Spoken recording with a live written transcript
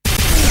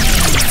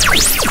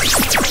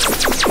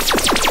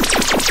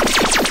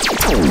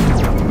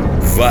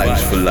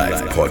Vibes for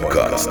Life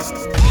podcast.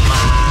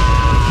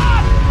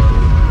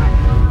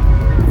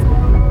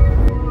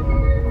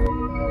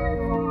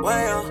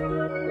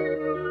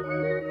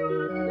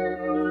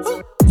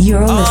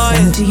 You're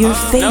listening to your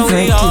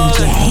favorite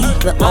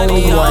DJ, the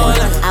only one,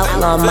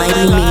 Outlaw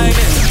Mighty Me.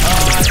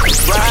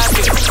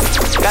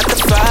 Got the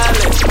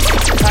violin,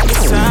 pocket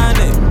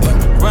signing,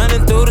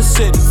 running through the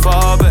city,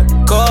 fall back,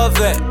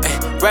 Corvette,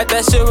 right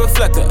that shit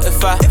reflector.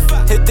 If I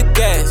hit the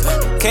gas,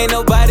 can't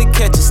nobody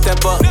catch a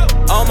step up.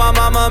 Oh, my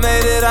mama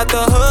made it out the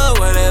hood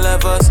when they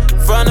left us.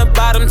 From the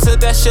bottom,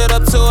 took that shit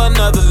up to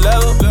another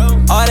level.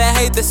 All that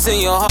hate that's in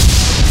your heart.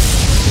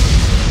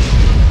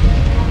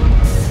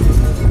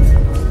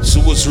 So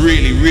what's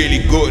really, really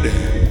good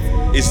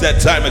is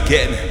that time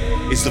again.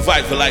 It's the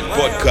Vibe for Life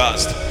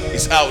podcast.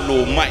 It's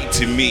Outlaw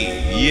Mighty Me.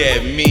 Yeah,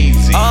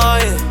 Meezy. Oh,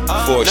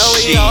 yeah. For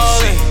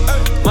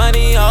Sheezy.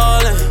 Money all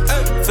in.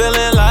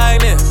 Feeling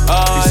like it.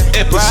 Oh, it's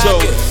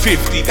episode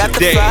 50 got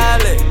today.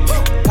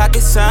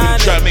 Pocket sign. Gonna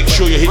try to make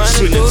sure you hit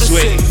swing and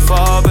swing.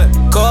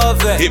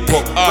 Hip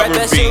hop, R&B,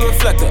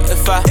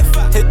 if I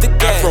hit the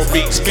gas,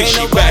 Afrobeats,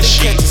 fishy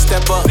bashy.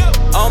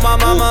 Oh, my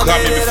mama all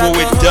coming made it before out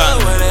we're the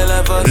done.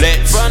 hood.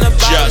 Let's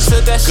just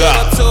took that shit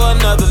up go. to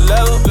another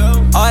level.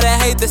 All that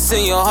hate that's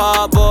in your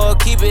heart, boy,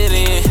 keep it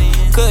in.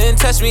 Couldn't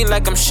touch me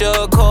like I'm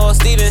sure Cole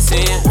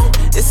Stevenson.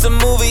 It's a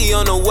movie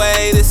on the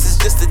way, this is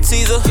just a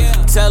teaser.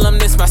 Tell them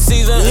this my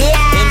season.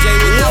 MJ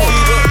with the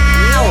fever.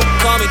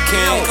 Call me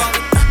king.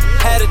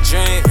 Had a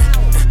dream.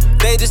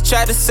 They just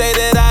tried to say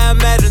that I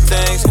imagine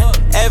things.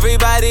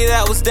 Everybody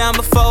that was down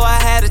before I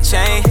had a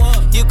change.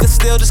 You could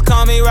still just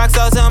call me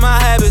Rockstar till my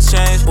habits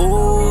change.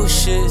 Ooh,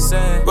 shit.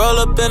 Roll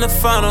up in the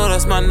funnel,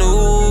 that's my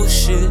new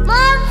shit.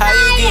 How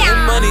you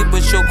getting money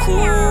but you're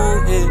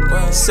cool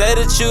hit? Say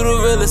that you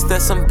the realest,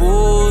 that's some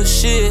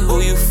bullshit.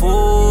 Who you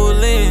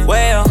fooling?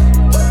 Well.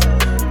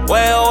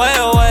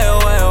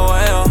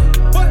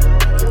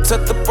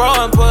 Took the bro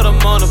and put him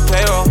on the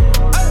payroll.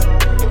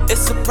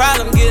 It's a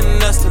problem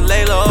getting us to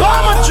lay low.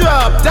 Bomber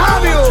drop,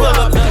 W. Pull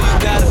up, now you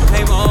gotta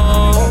pay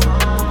more.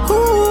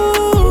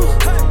 Ooh,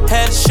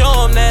 had to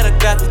show them that I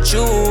got the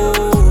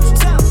juice.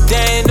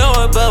 They ain't know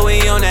it, but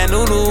we on that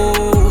new.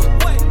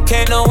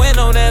 Can't no win,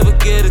 don't ever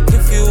get it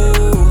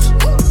confused.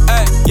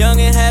 Ay,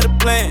 youngin' had a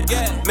plan,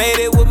 made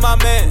it with my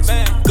mans.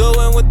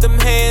 Going with them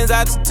hands,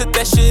 I just took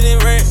that shit in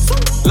rent.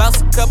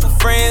 Lost a couple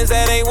friends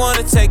that ain't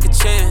wanna take a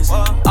chance.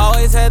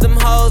 Always had them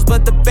hoes,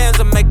 but the bands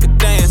will make a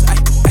dance. Ay,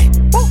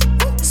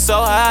 so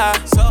high,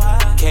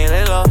 can't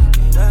lay low.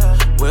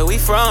 Where we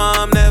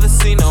from, never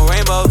see no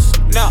rainbows.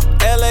 No,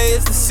 LA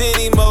is the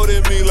city,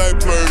 molded me like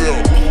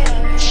Play-Doh.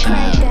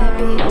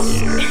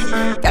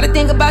 Gotta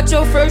think about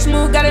your first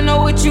move, gotta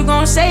know what you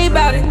gon' say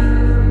about it.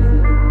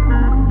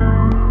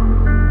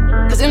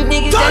 Cause them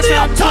niggas that's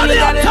around 20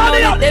 gotta know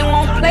that they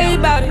won't play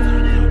about it.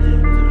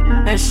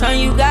 And son,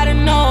 you gotta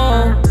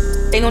know,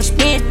 they gon'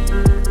 spin,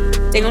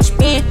 they gon'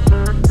 spin.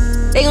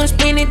 They gon'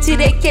 spin until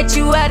they catch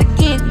you out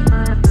again.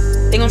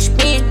 They gon'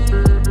 spin,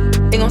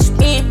 they gon'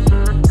 spin.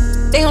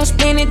 They gon'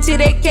 spin until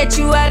they catch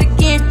you out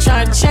again.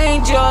 Tryna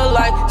change your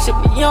life, sip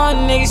a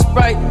young nigga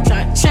Sprite.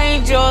 Tryna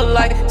change your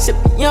life, sip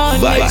a young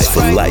nigga Sprite. Vibes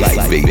for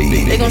Life,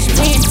 baby. They gon'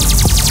 spin,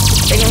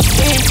 they gon'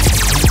 spin.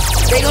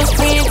 They gon'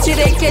 spin until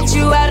they catch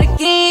you out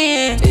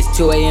again. It's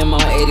 2 a.m.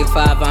 on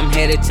 85, I'm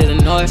headed to the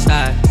north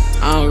side.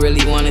 I don't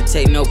really wanna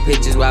take no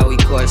pictures while we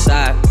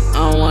courtside.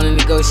 I don't wanna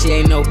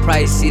negotiate no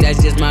price, see that's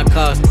just my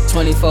cost.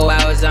 24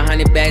 hours,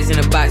 100 bags in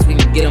a box, we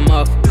can get them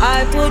off.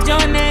 I put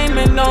your name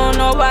and don't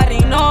nobody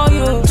know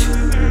you.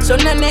 So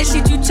none of that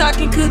shit you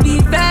talking could be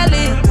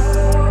valid.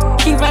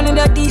 Keep running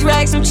up these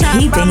racks, I'm trying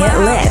Keeping it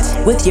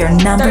lit with your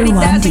number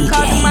one DJ,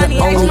 the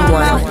only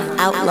one,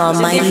 Outlaw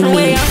Mighty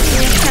Me.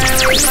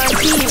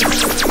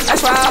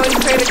 That's why I always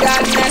pray to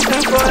God and ask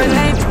him for an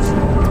angel.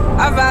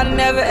 I vow to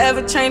never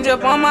ever change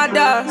up on my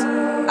dogs.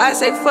 I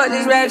say fuck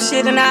this rap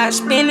shit and I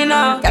spin it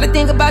all. Gotta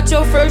think about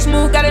your first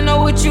move, gotta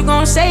know what you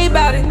gon' say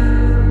about it.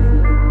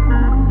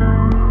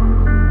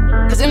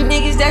 Cause them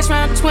niggas that's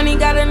around 20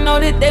 gotta know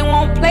that they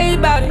won't play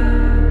about it.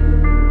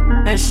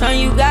 And son,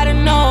 you gotta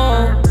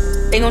know,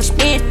 they gon'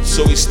 spin.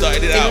 So we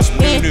started out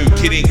new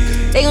kidding.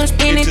 They gon'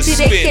 spin until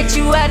they catch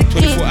you out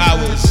again. 24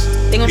 hours,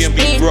 they gon'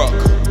 B&B spin. Rock.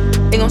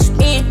 They gon'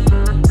 spin.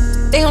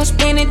 They gon'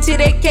 spin until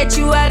they catch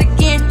you out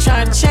again.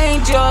 Tryna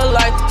change your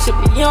life, sip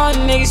a young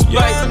nigga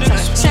Sprite.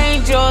 Tryna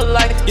change your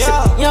life, sip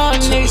a young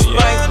nigga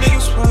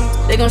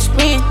Sprite. They gon'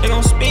 spin, they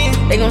gon'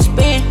 spin, they gon'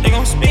 spin, they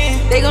gon'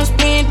 spin, they gon'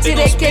 spin till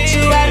they catch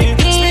you out again.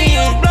 Spin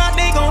your block,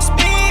 they gon'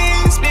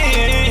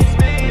 spin,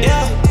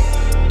 yeah.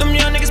 Them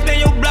young niggas spin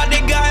your block,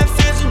 they got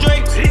fans and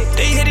drapes.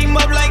 They hit him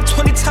up like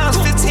 20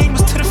 times, 15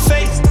 was to the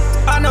face.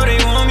 I know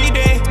they want me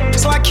dead,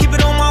 so I keep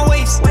it on my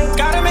waist.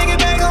 Gotta make it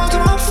back home to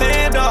my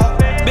fan, dog.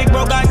 Big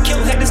bro got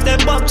killed, had to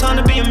step up, trying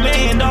to be a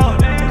man,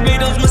 dog. Made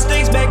those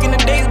mistakes back in the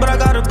days, but I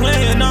got a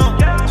plan now.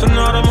 So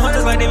now them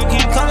hunters like they would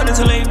keep coming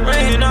until they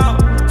ran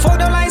out.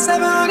 Fucked up like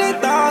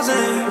 700,000,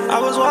 I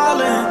was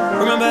wildin'.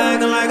 Remember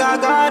acting like I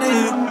got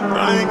it.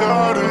 I ain't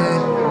got it.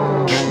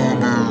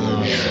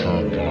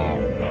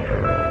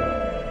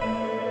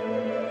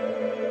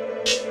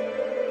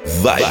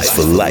 Vibes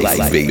for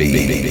life, baby.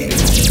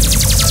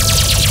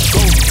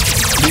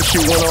 This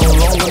shit went on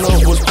long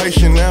enough, was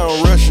patient, now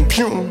I'm rushing.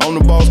 On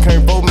the boss,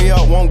 can't vote me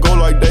out, won't go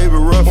like David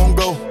Ruff. Won't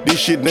go. This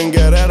shit done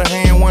got out of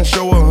hand, one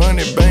show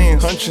 100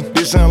 bands. Hunching.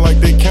 This sound like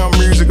they count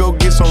music, go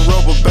get some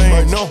rubber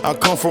bands. No, I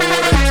come from where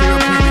they tell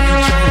people you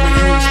change when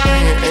you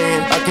expand.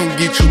 And I can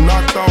get you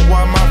knocked off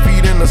while my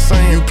feet in the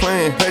sand. You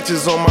playing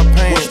patches on my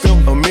pants,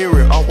 a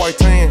mirror, off white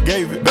tan.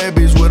 Gave it,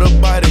 babies with a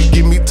body,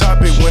 give me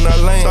topic when I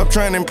land. Stop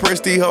trying to impress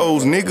these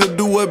hoes, nigga,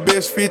 do what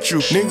best fit you.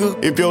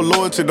 Nigga, if your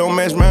loyalty don't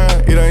match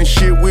mine, it ain't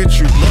shit with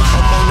you. I'm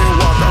on that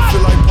walk, I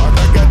feel like Pac,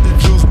 I got the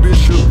juice,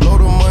 bitch.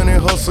 Load of money,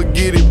 hustle,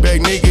 get it back,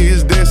 nigga,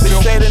 is that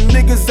simple? They say the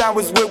niggas I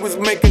was with was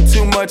making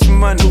too much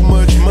money. Too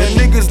much money.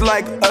 The niggas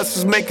like us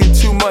was making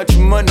too much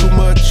money. Too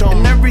much on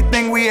and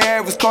everything we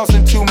had was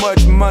costing too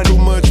much money. Too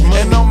much money.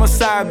 And on my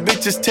side,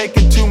 bitches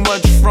taking too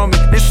much from me.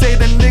 They say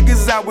the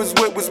niggas I was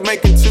with was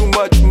making too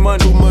much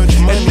money. Too much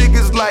money. And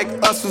niggas like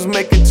us was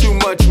making too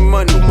much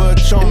money. Too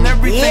much on and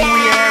everything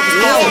we had was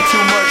costing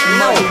too much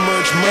money. Too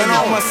much money. And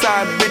on my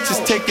side,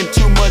 bitches taking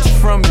too much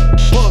from me.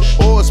 Fuck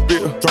oil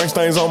spill. Drink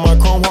stains on my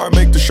chrome heart,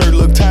 make the shirt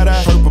look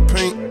tie-dye. Purple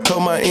pink,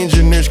 told my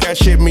engineers, got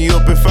shit me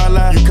up if I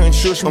lie. You can't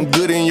shush me, I'm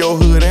good in your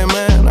hood and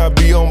mine. I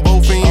be on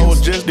both ends. I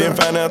was just then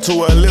find out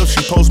to her left,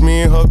 she post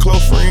me in her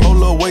close friend.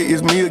 Hold up, wait,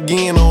 it's me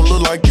again, don't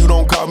look like you,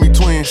 don't call me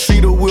twin. See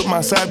the whip,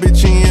 my side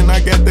bitch in, I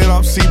got that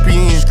off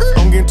CPN.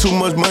 I'm getting too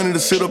much money to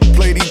sit up and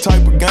play these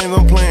type of games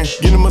I'm playing.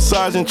 Getting a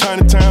massage in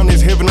Chinatown,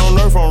 it's heaven on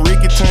earth on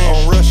Ricky Town.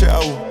 On Rush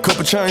Hour,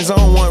 couple chains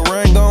on, one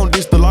ring on,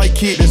 this the light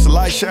kit, this the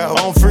light shower.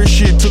 On first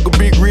shit, took a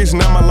big risk,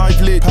 now my life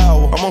lit.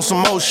 Power, I'm on some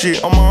more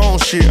shit, on my own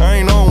shit, I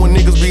ain't on when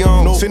niggas be on.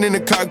 Sitting in the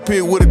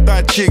cockpit with a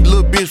thought chick,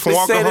 little bitch from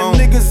walking home.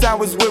 They say the niggas I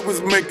was with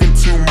was making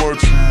too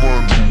much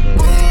money.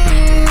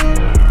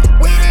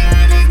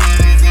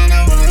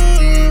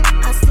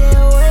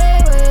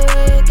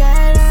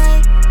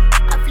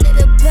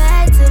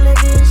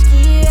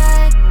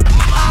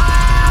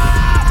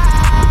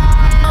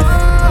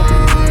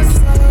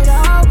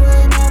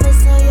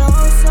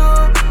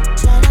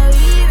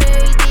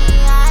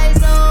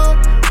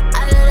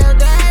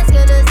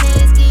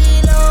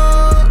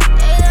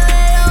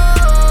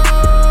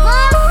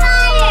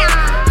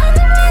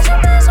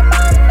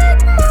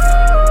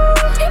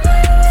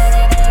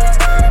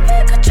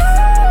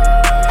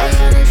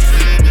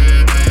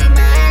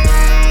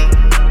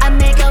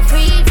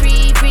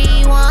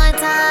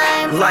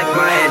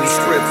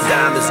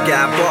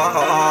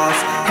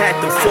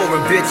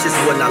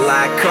 When I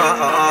like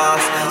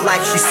cars,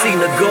 like she seen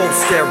a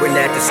ghost staring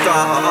at the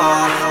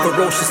star.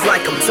 Ferocious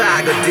like I'm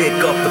Tiger, dig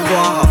up the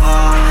bar.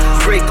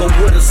 Draco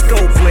with a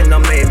scope when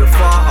I'm aiming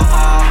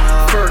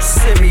far. First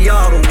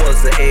semi-auto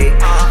was the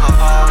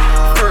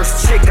AR.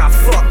 First chick I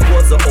fucked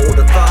was an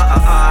older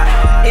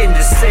thought. In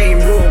the same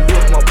room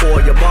with my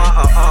boy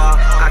Yamar.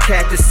 I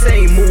had the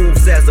same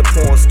moves as a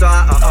porn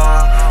star.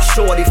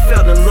 Shorty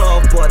fell in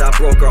love, but I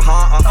broke her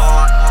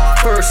heart.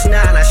 First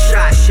night I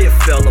shot, shit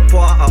fell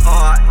apart.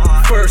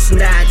 First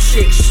night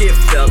chick, shit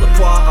fell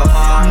apart.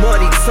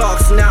 Money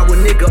talks, now a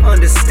nigga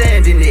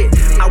understanding it.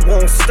 I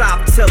won't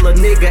stop till a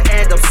nigga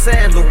Adam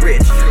Sandler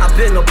rich. I've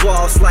been a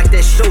boss like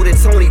that show that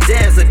Tony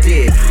Danza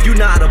did. You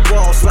not a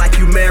boss like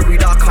you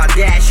married our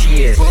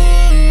Kardashians.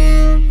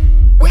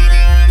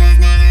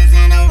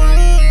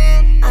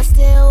 I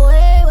still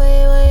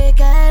wait,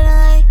 got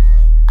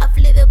I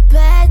flip it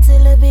back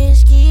till the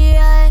bitch get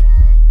right.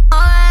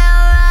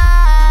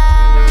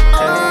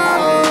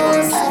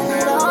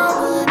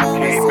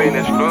 Keep it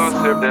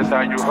exclusive, that's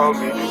how you hold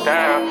me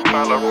down.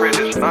 Follow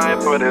British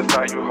sniper, that's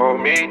how you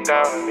hold me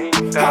down.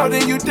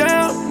 Holding you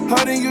down,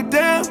 holding you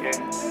down.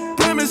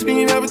 Promise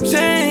me never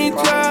change,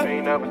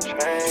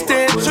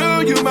 stay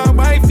true, you my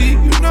wifey.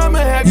 You know I'ma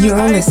have you.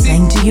 You're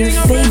listening to your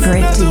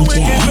favorite DJ,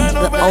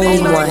 the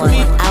only one,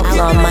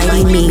 Outlaw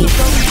Mighty Me.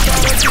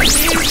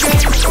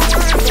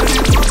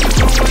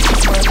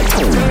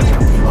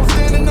 I'm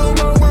standing on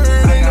my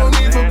word, ain't no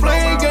need for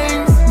playing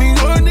games. Me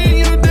holding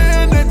you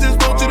down, I just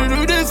want you to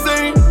do this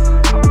thing.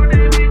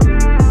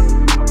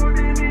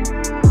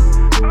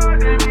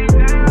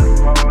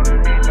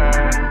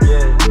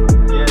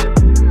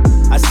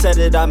 I said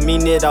it, I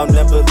mean it, I'll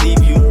never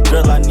leave you.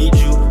 Girl, I need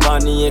you.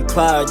 Bonnie and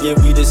Clyde, yeah,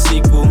 we the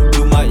sequel.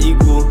 You my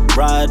equal,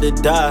 ride or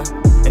die.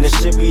 And the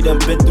shit we done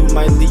been through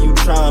might leave you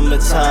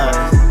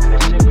traumatized.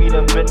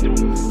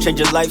 Change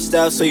your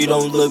lifestyle so you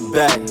don't look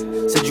back.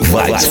 Said you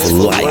Vibes for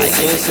life.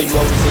 So you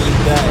always in your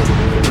bag.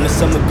 When the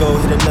summer go,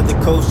 hit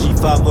another coast,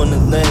 G5 on the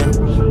land.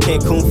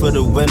 Cancun for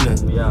the winter,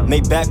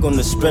 made back on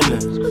the sprinter.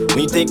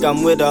 When you think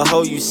I'm with a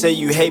hoe, you say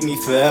you hate me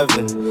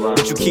forever.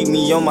 But you keep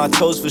me on my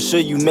toes, for sure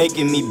you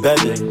making me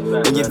better.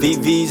 And your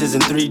VVs is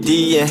in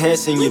 3D,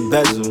 enhancing your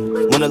bezel.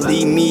 Wanna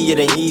leave me, it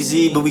ain't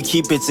easy, but we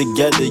keep it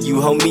together.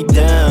 You hold me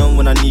down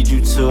when I need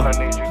you to,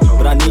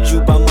 but I need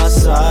you by my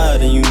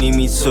side and you need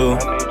me too.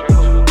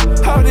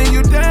 Holding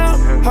you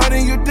down,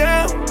 holding you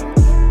down.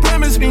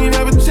 Promise me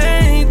never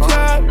change,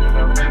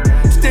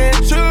 stay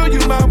true, you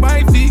my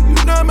wifey. You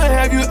know I'ma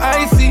have you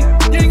icy.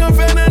 You ain't gon'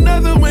 find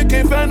another one,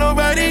 can't find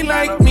nobody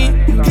like me.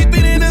 Keep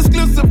it in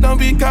exclusive, don't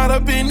be caught up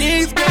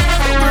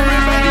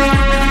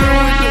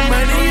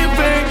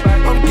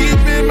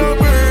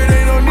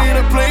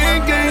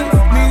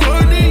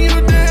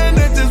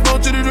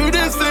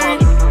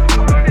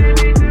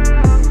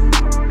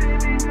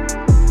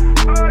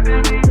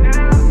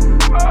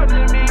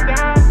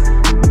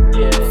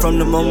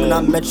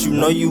met you,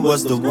 know you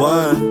was the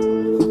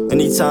one.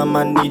 Anytime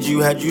I need you,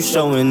 had you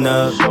showing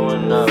up.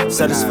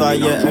 Satisfy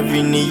your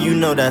every need, you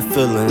know that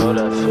feeling.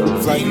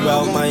 Fly you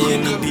out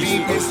Miami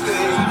Beach.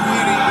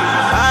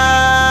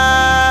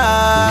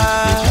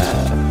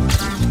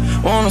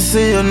 I wanna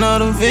see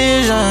another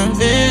vision.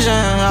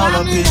 All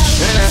up here in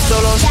that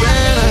solo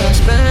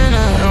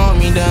spinning, roll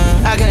me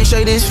down. I can't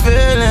shake this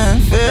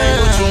feeling.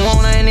 What you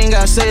want, I ain't even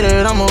gotta say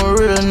that I'm a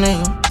real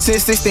nigga.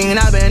 Since 16,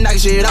 I've been knocking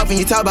shit off and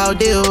you talk about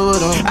deal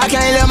with them. I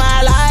can't live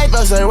my life,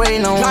 but say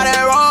waiting on all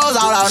that rolls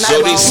all out night.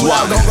 So this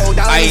one,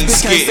 I ain't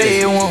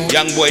scared.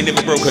 Young boy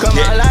never broke a Cause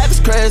my life is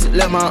crazy,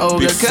 let my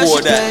old girl before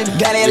that,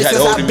 got it we had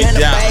since Holding I've Me been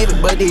a Down. baby,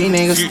 but these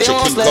niggas Future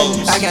still King slave.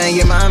 Coles. I can't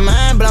get my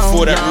mind blown.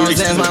 Before that Now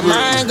release since to the my group.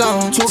 mind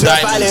gone. Two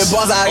Diamonds,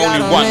 boss, I only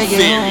gotta one make it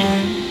theory.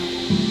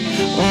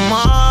 I'm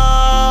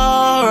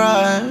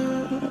alright.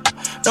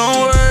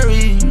 Don't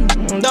worry,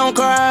 don't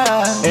cry.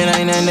 It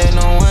ain't nothing that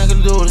no one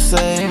can do to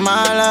save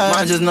my life.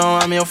 I just know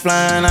I'm your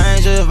flying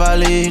angel if I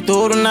leave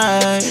through the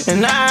night.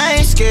 And I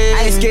ain't scared.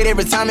 I ain't scared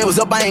every time it was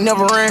up, I ain't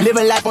never ran.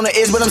 Living life on the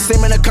edge, but I'm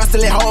seeming to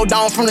constantly hold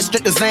on from the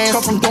strict exams.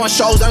 Come from doing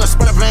shows on a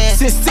sprinter van.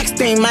 Since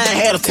 16, man,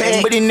 had a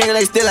tag. But these niggas,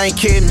 they still ain't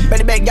kidding me. Back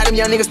to back, got them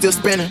young niggas still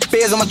spinning.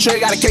 Feds on my trigger,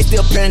 got a case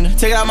still pending.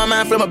 Take it out my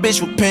mind, flip my bitch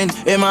with pen.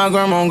 In my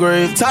grandma's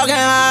grave. Talking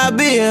how I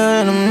be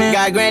in a minute.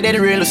 Got granddaddy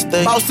real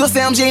estate. Boss still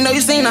say I'm G, know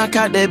you seen I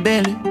caught that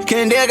Bentley.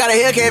 Kendall got a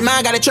Hellcat,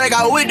 man, got a track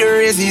out with the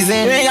wrist he's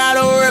in. You ain't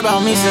gotta worry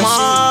about me since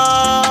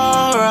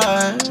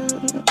alright.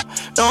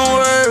 Don't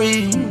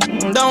worry,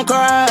 don't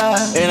cry.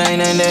 It ain't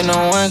nothing that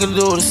no one can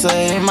do to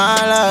save my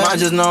life. I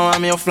just know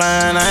I'm your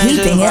flying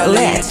angel. Keeping it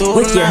lit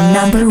with your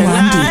number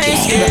one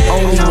DJ, the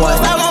only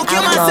one, Outlaw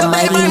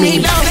Mighty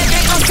Lee.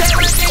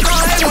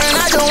 When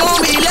I don't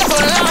want be left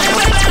alone.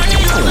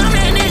 I'm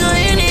that nigga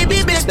in it,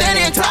 bitch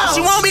standing tall.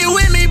 She won't be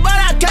with me, but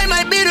I can't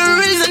might be the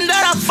reason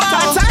that I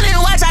fall. I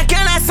didn't watch, I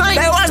cannot sing.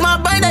 They watch my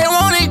bank, they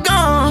want it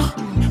gone.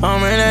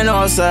 I'm in the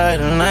north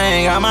side and I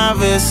ain't got my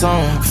vest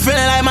on.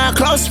 Feeling like my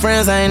close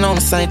friends ain't on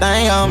the same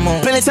thing I'm on.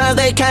 Plenty times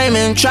they came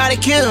and tried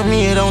to kill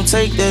me, it don't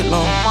take that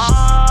long.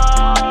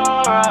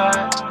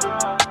 Alright.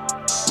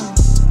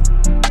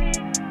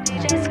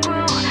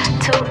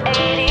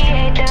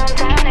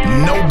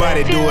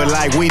 Nobody do it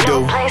like we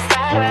do.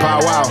 Pow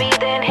wow,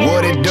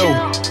 what it do?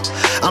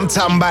 I'm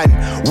talking about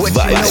what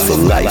you know for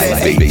life,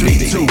 that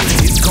 832.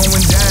 It's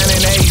going down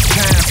in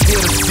H-Town,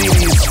 still the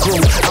city is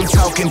screwed. I'm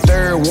talking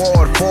 3rd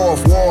Ward,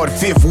 4th Ward,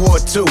 5th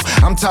Ward too.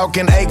 I'm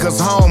talking Acres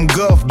Home,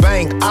 Gulf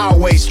Bank,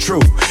 always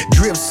true.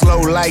 Drip slow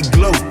like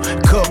glue,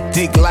 cup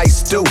thick like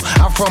stew.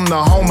 I'm from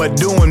the home of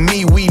doing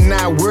me, we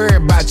not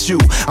worried about you.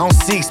 On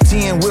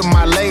 610 with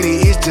my lady,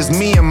 it's just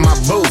me and my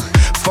boo.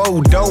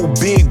 4 dope,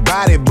 big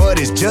body, but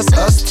it's just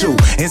us two.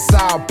 In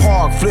South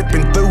Park,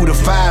 flipping through the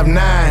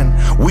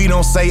 5-9. We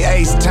don't say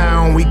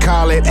H-Town, we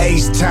call it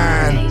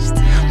H-Time.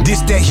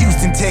 This that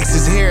Houston,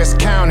 Texas, Harris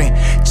County.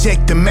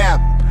 Check the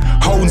map,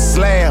 holding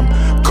slab,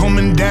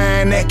 coming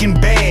down, acting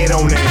bad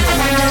on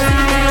that.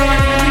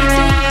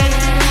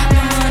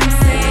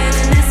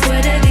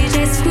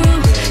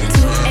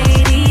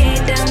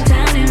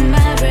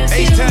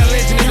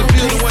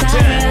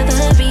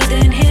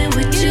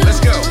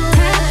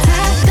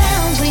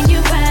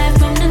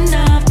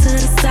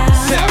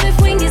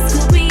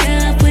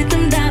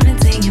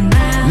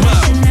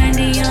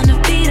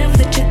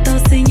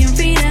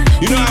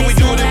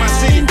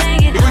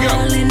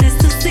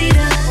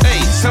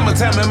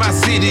 Summertime in my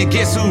city,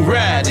 guess who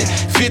riding?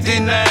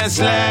 59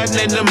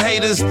 sliding and them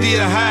haters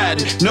still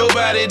hiding.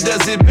 Nobody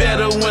does it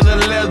better when the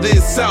leather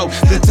is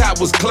soft. The top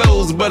was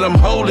closed, but I'm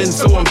holding,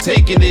 so I'm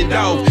taking it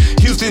off.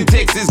 Houston,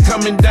 Texas,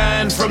 coming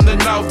down from the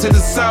north to the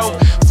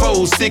south.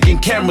 Foes sticking,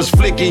 cameras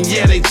flicking,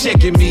 yeah, they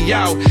checking me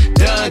out.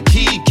 Don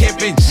Key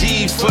kept it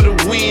G for the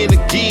win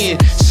again.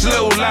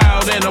 Slow,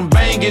 loud, and I'm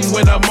banging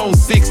when I'm on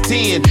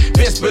 610.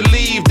 Best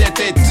believe that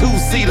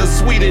 2-seater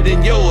sweeter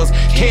than yours.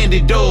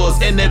 Candy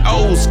doors and that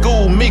old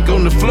school mink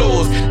on the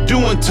floors.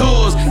 Doing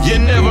tours, you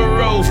never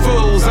roll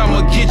fools.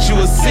 I'ma get you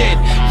a set.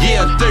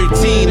 Yeah,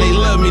 13, they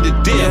love me to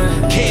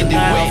death. Candy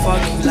wet. I'll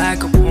fuck you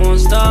like a porn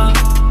star.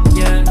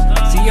 Yeah.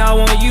 See, I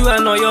want you, I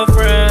know your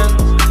friends.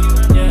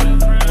 Yeah.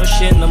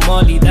 Pushing the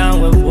molly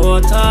down with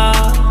water.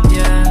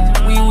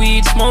 Yeah. We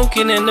weed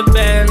smoking in the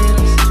Benz. I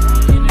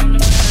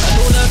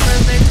know that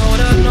friends, they told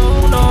her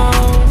no, no,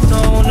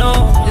 no,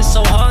 no. It's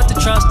so hard to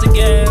trust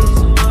again.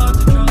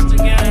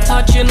 I'm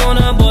touching on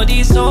her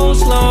body so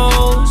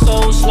slow,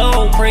 so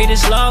slow. Pray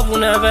this love will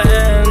never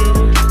end.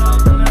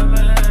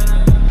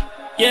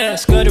 Yeah,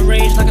 skirt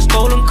arranged like a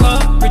stolen car.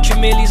 Richard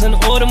Millie's and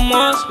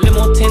Audemars.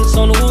 Limo tints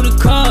on all the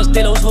cars.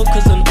 Dillos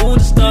hookers and all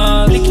the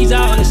stars. Blickies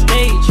out on the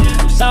stage.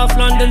 From South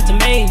London to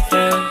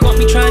Mayfair. Got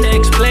me trying to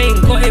explain.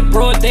 Got it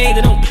broad day,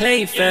 they don't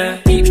play fair.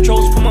 Deep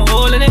strokes, put my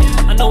all in it.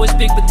 I know it's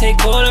big, but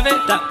take all of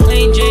it. That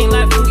plain Jane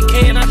like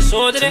 40K and I just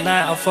ordered it.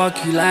 Tonight I'll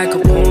fuck you like a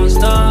porn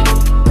star.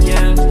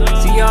 Yeah,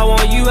 see I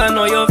want you, I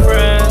know your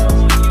friends.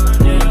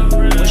 Yeah,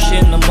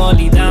 pushing the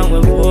molly down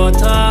with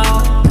water.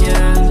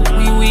 Yeah,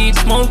 we weed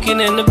smoking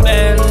in the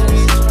Benz.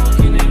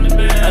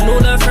 I know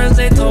that friends,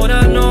 they told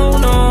her no,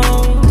 no,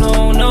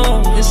 no,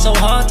 no. It's so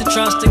hard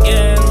trust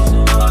again.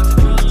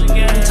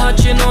 I'm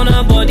touching on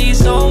her body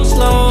so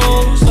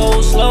slow,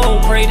 so slow.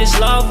 Pray this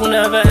love will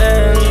never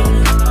end.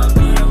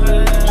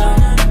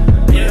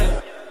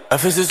 Elle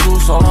fait ses sous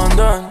sur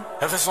London,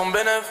 elle fait son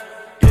bénéf.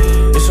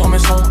 Et sur mes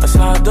sons, elle se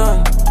la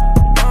donne.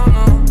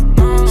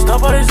 Si t'as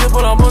pas les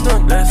épaules,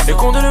 abandonne. Et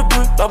comptez le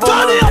plus,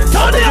 l'abandonne.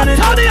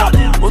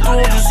 Autour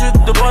du sud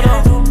de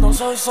Bonham.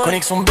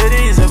 Connexion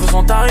Belize, elle veut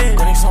son tarif.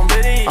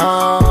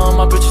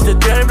 Ma petite est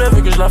terrible, elle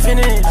veut que je la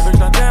finisse. Elle veut que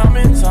je la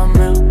termine, sa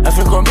mère. Elle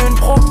fait comme une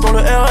pro dans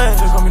le RS. Elle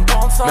fait comme une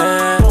porn star.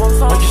 Mais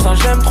moi qui ça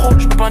j'aime trop,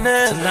 j'peux pas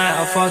naître. Tonight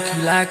I'll fuck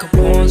you like a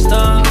porn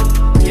star.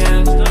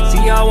 Yeah.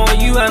 See I want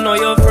you, I know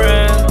your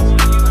friends.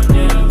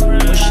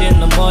 Pushing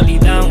the molly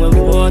down with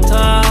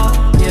water.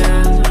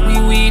 Yeah. We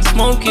weed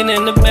smoking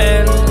in the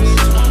Benz.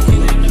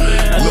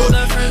 Look,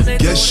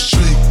 get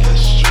straight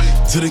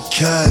to the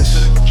cash.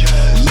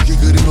 Looking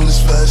good in all this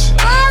fashion.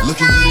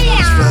 Looking good in all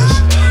this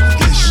fashion.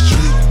 Get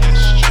straight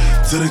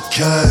to the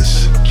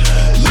cash.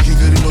 Looking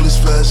good in all this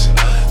fashion.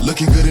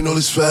 Looking good in all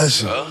this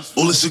fashion.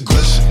 All this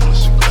aggression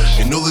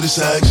and all of this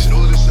action.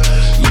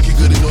 Looking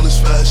good in all this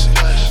fashion.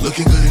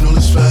 Looking good in all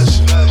this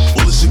fashion.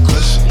 All this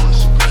aggression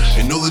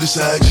and all of this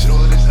action.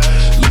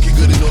 Looking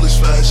good in all this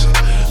fashion.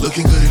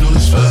 Looking good in all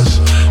this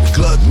fashion.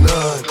 Glock 9,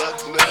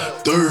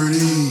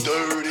 30.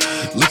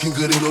 Looking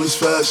good in all this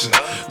fashion.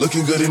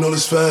 Looking good in all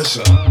this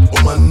fashion.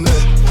 On my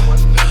neck,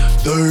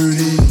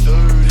 30.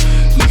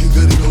 Looking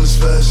good in all this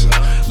fashion.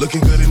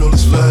 Looking good in all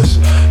this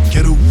fashion.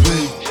 Get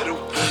away,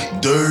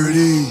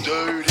 dirty.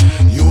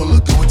 You wanna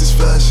look good with this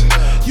fashion.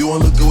 You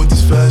wanna look good with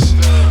this fashion.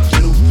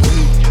 Get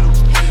away,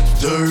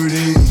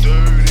 dirty.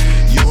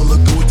 You wanna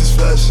look good with this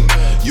fashion.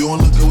 You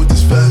wanna look good with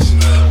this fashion.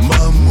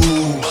 My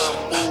moves,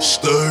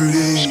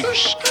 sturdy.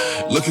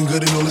 Looking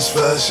good in all this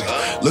fashion.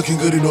 Looking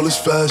good in all this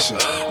fashion.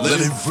 Let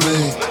it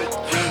rain,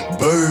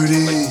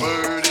 birdie.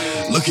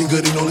 Looking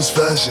good in all this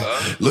fashion.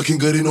 Looking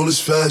good in all this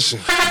fashion.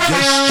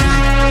 Get straight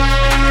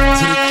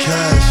to the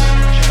cash.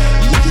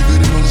 Looking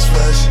good in all this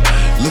fashion.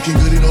 Looking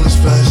good in all this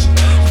fashion.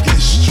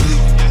 Get straight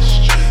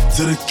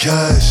to the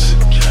cash.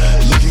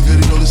 Looking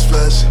good in all this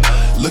fashion.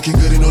 Looking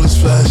good in all this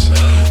fashion.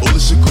 All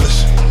this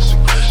aggression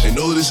and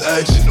all this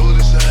action.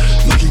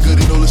 Looking good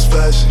in all this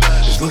fashion.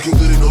 It's looking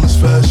good in all this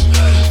fashion.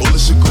 All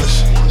this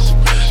aggression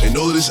and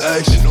all this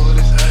action.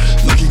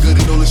 Looking good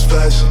in all this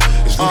fashion.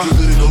 It's looking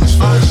good in all this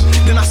fashion.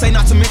 Then I say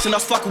not to mention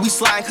us fucking we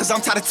sliding, cause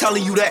I'm tired of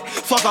telling you that.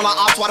 Fuck all our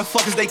ops, why the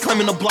fuck is they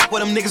claiming the block where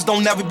them niggas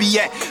don't never be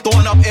at?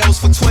 Throwing up L's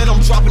for twin, I'm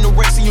dropping the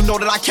race and you know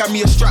that I carry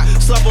me a strap.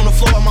 Slept on the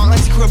floor at my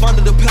auntie crib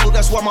under the pillow,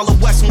 that's where my little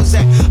West was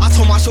at. I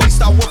told my shorty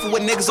stop working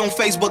with niggas on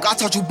Facebook, I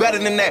taught you better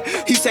than that.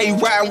 He say he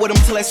riding with him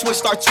till that switch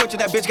start twitching,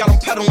 that bitch got him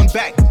pedaling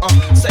back.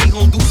 Say he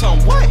gon' do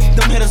something, what?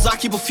 Them hitters, I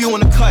keep a few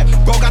in the cut.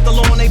 Bro got the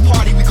low on they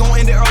party, we gon'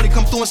 end it early,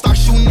 come through and start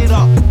shooting it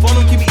up. Phone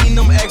him keep eating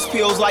them X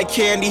pills like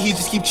candy, he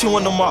just keep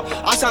chewing them up.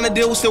 I signed a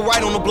deal, we still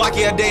right on the block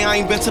every day, I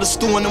ain't been to the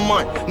stew in a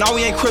month. Now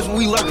we ain't Chris, but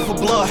we lurking for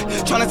blood,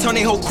 tryna turn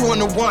they whole crew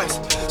into runs.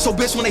 So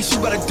bitch, when they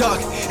shoot, better duck.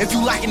 If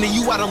you lacking, then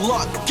you out of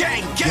luck.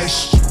 Gang, gang.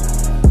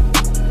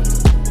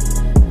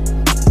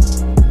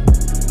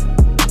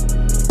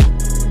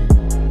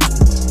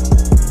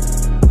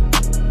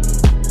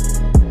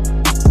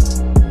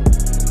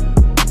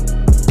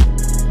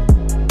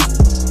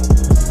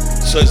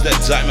 So it's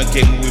that time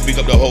again when we pick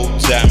up the whole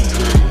damn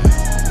crew.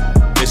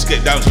 Let's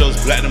get down to those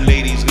platinum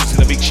ladies.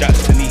 Listen to big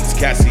shots to Denise,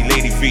 Cassie,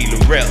 Lady V,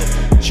 Lorel,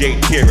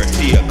 Jade, Kira,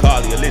 Tia,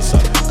 Carly, Alyssa,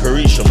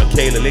 Carisha,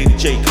 Michaela, Lady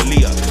J,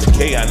 Kalia,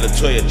 Kayan,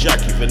 Latoya,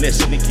 Jackie,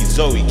 Vanessa, Nikki,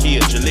 Zoe, Kia,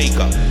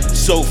 Jaleka,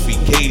 Sophie,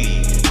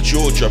 Kaylee,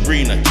 Georgia,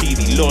 Brina,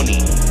 Keely, Lonnie,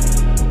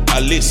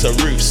 Alyssa,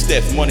 Ruth,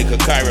 Steph, Monica,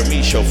 Kyra,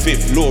 Misha,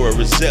 Fifth, Laura,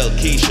 Rizelle,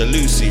 Keisha,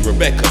 Lucy,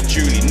 Rebecca,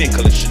 Julie,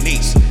 Nicola,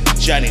 Shanice,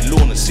 Janet,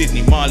 Lorna,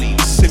 Sydney, Marlene,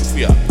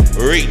 Cynthia,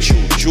 Rachel,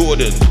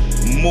 Jordan,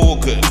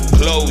 Morgan,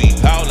 Chloe,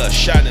 Paula,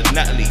 Shannon,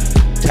 Natalie,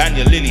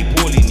 Tanya, Lily,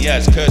 Pauline,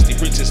 Yaz, Kirsty,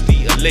 Princess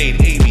D, Elaine,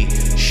 Amy,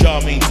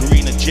 Charmaine,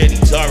 Karina, Jenny,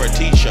 Tara,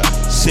 Tisha,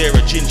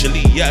 Sarah, Ginger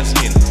Lee,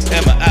 Yasmin,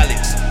 Emma,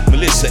 Alex,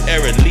 Melissa,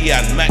 Erin,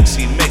 Leanne,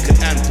 Maxine, Megan,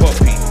 and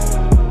Poppy.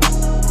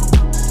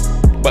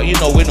 But you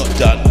know we're not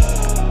done.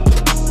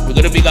 We're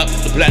gonna big up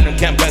the Platinum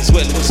Camp as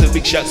well. Also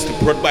big shouts to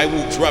Prod by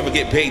Wolves, Rather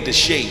Get Paid, The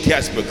Shade,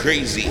 Casper,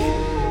 Crazy,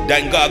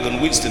 Dan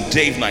Gargan, Winston,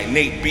 Dave Knight,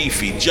 Nate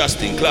Beefy,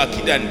 Justin,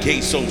 Clarky, Dan K,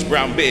 Songs,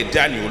 Brown Bear,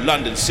 Daniel,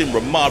 London, Simra,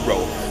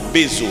 Marrow,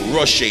 Bizzle,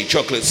 Roche,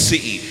 Chocolate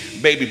City,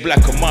 Baby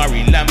Black,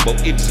 Amari, Lambo,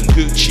 Ibs and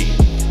Gucci,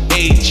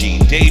 AG,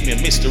 Damien,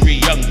 Mystery,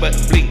 Young But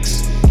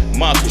Blinks,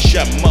 Marcus,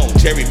 Shamo,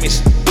 Terry,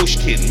 Mr.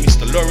 Bushkin,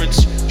 Mr.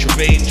 Lawrence,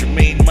 Tremaine,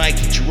 Jermaine,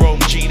 Mikey, Jerome,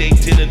 G-Day,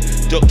 Dylan,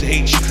 Dr.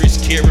 H, Chris,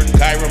 Kieran,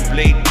 Kyron,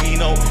 Blade,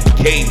 Pino,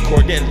 Kane,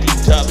 Cordell,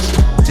 D-Tubbs,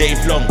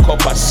 Dave Long,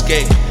 Copper,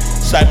 Skeg,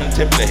 Simon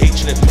Templar,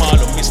 HLF,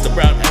 Marlon, Mr.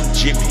 Brown, and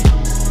Jimmy.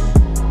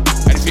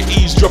 And if you're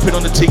eavesdropping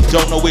on the tick,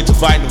 don't know where to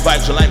find the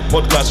Vibes Online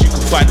podcast, you can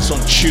find us on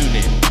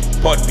TuneIn,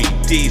 Podbean,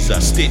 Deezer,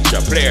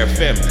 Stitcher, Player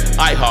FM,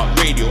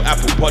 iHeartRadio,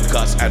 Apple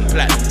Podcasts, and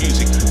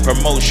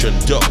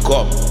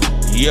PlatinumMusicPromotion.com.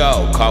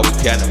 Yo, cause we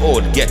can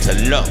all get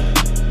along.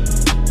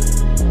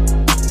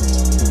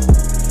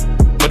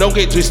 But don't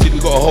get twisted, we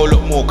got a whole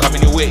lot more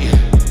coming your way.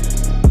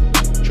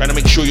 Trying to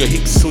make sure your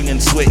hips swing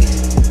and sway.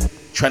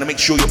 Trying to make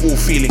sure you're all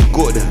feeling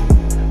good.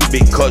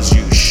 Because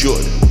you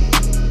should.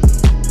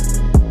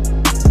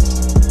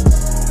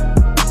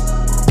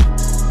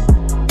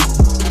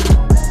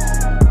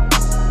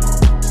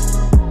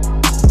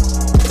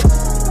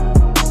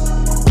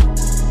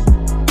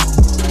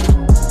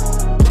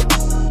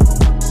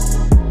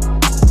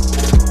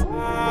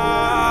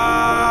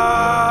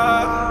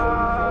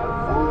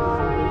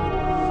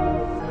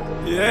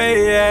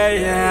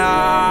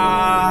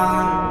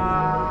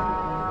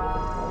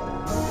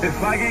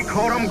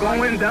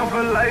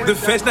 The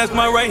fence, that's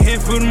my right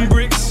hand for them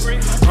bricks.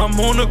 I'm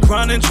on the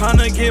grind and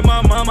tryna get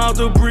my mom out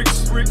the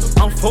bricks.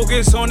 I'm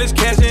focused on this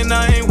cash and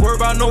I ain't worried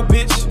about no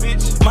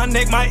bitch. My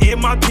neck, my ear,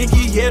 my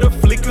pinky, yeah, the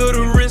flick of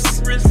the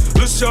wrist.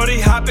 Lil' shorty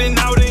hopping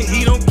out and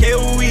he don't care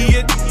who he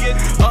hit.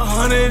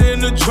 100 in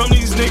the drum,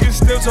 these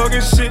niggas still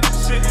talking shit.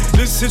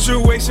 This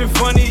situation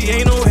funny,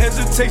 ain't no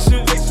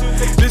hesitation.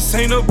 This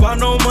ain't about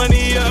no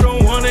money, I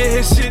don't wanna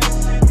hit shit.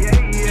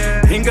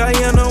 In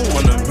Guyana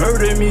wanna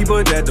murder me,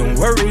 but that don't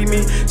worry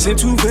me. Sent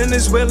 2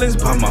 Venezuelans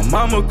by my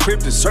mama crib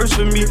to search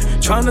for me.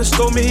 Tryna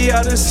store me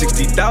out of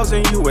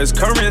 60,000 US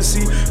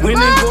currency. Went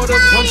and bought a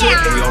bunch of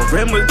AR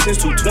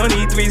Remingtons,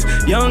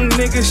 223s. Young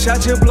niggas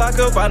shot your block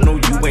up, I know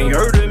you ain't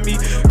heard of me.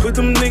 Put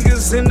them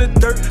niggas in the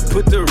dirt,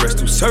 put the rest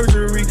through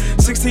surgery.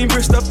 16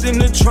 bricks stuffed in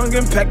the trunk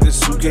and packed the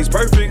suitcase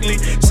perfectly.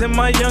 Send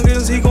my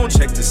youngins, he gon'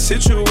 check the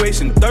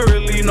situation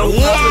thoroughly. No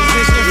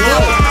opposition, no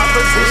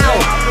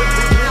opposition.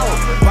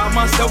 By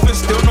myself and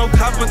still no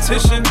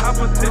competition.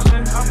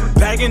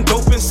 Bagging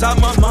dope inside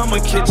my mama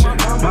kitchen.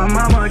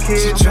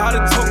 She tried to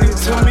talk it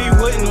to me,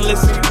 wouldn't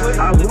listen.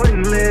 I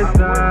wouldn't listen.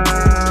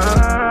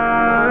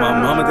 My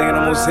mama thinking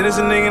I'm most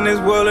innocent nigga in this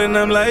world, and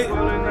I'm like,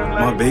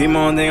 my baby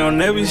mom think on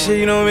every shit,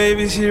 you know,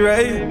 maybe she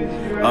right.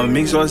 I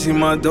make sure I see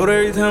my daughter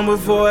every time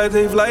before I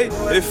take flight.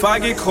 If I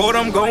get caught,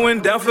 I'm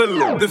going down for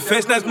the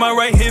fence, that's my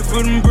right hand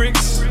for them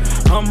bricks.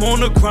 I'm on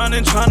the grind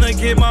and tryna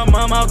get my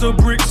mom out the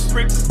bricks.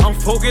 I'm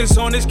focused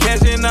on this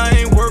cash and I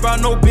ain't worried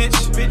about no bitch.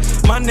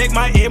 My neck,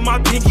 my ear, my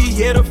pinky,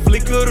 yeah, the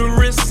flick of the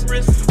wrist.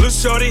 Lil'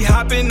 shorty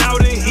hopping out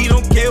and he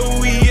don't care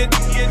who he hit.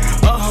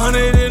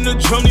 100 in the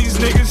drum, these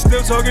niggas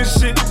still talking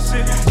shit.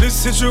 This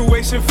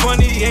situation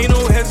funny, ain't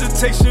no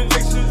hesitation.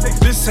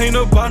 This ain't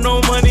about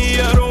no money,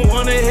 I don't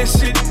wanna hit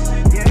shit.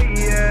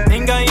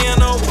 In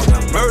Guyana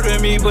wanna murder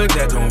me, but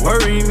that don't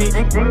worry me.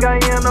 In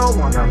Guyana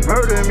wanna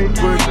murder me,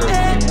 but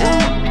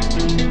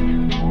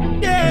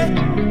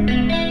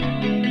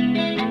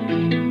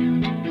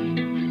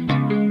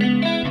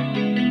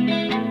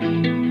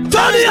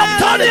Turn it up,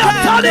 turn it up,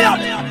 turn it up.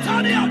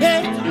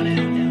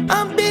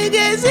 I'm big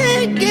as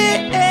it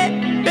get,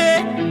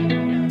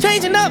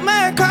 changing up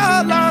my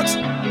car locks,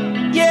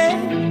 yeah.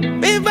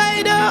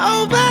 Invite her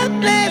over,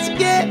 let's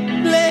get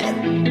lit.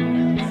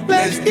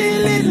 Let's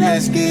get lit,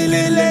 let's get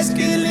lit, let's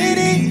get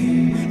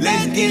lit.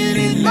 Let's get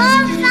lit,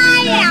 let's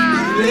get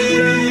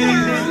lit.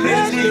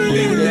 Let's get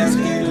lit, let's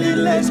get lit,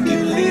 let's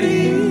get lit.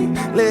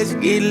 Let's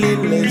get lit,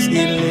 let's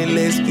get lit,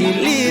 let's get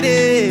lit.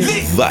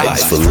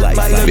 Vibes for life,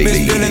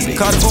 baby.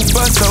 Caught a boot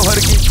bus, told her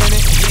to get in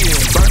it.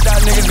 Burnt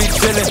out niggas be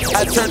chillin'.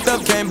 I turned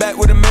up, came back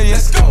with $1 million.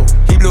 Let's go.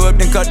 He blew up,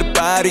 then cut the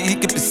body. He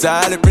kept it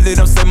silent, really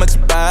don't say much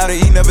about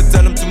it. He never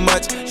tell him too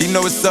much. He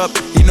know what's up,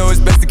 he know it's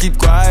best to keep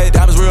quiet.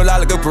 Diamonds real loud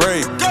like a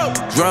parade. Go.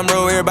 Drum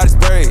roll, everybody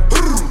spray.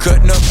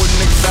 Cutting up with a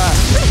nigga side.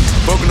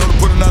 Broken on the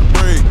pulling out the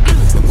braid.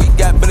 We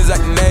got bills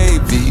like the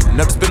Navy.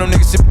 Enough to spend on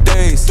niggas ship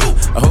days.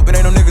 I hope it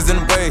ain't no niggas in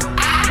the way.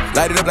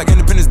 Light it up like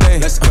Independence Day.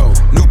 Let's go.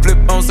 New flip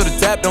on so the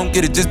tap don't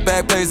get it. Just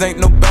bad plays, ain't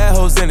no bad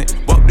hoes in it.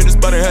 Walked in the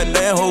spot and had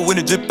land hole in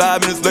it. Just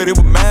 5 minutes later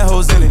with mad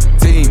hoes in it.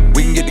 Team,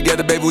 we can get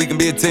together, baby, we can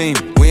be a team.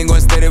 We ain't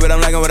gonna stay there, but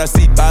I'm liking what I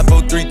see. 5,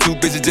 4, 3, 2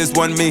 bitches, just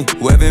one me.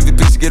 Whoever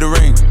MVP should get a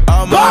ring.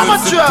 All my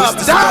push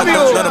the spot,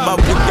 none of my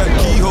whip got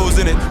keyholes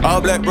in it.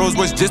 All black Rolls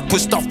Royce just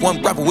pushed off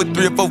one rapper with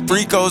 3 or 4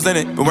 free codes in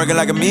it. Been working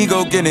like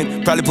amigo getting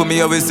it. Probably put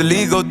me over, it's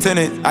illegal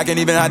tenant. I can't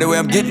even hide the way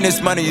I'm getting this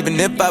money, even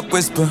if I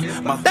whisper.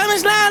 My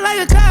diamonds lying like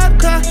a cop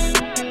car.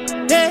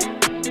 Yeah.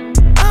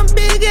 I'm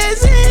big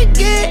as it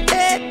get,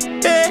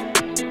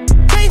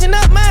 changing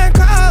up my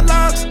car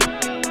locks,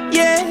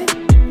 yeah.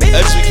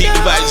 As we keep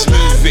the vibes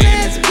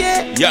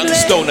moving, young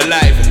Stone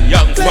alive,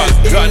 young Funk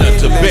Gunner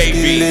to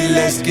baby.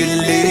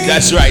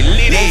 That's right,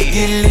 Liddy.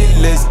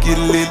 Let's get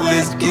lit,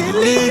 let's get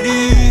lit,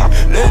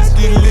 let's get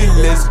lit,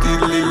 let's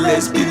get lit,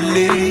 let's get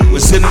lit. We're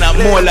sending out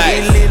more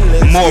life,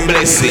 more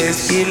blessings.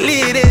 Let's get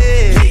lit.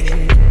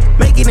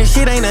 Making this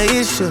shit ain't an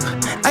issue.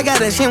 I got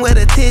that shit with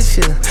a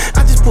tissue.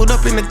 I just pulled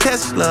up in the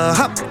Tesla,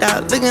 hopped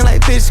out looking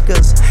like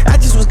Fishkas. I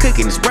just was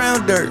cooking this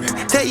brown dirt.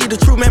 Tell you the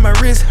truth, man, my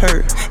wrist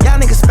hurt. Y'all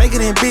niggas faker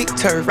than Big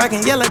Turf.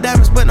 Rockin' yellow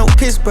diamonds, but no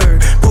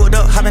Pittsburgh. Pulled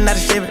up, hopping out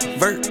of Chevy,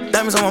 vert.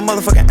 Diamonds on my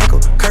motherfucking ankle,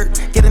 Kurt.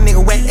 Get a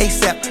nigga wet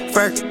ASAP,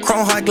 Fur.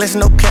 Chrome hard glass,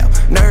 no cap,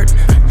 nerd.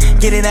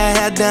 Get it, I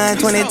had done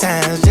 20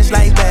 times, just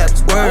like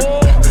Babs, word.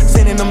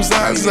 Sending them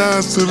signs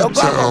to the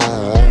town.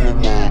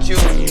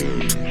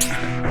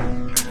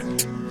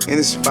 In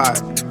the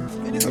spot,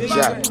 no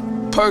jack.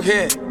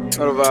 Perkhead,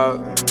 what about?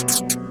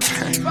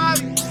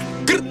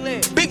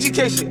 Big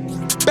GK shit.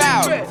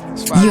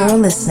 You're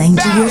listening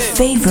to your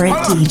favorite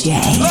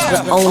DJ,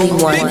 the only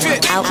one,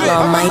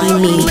 Outlaw Mighty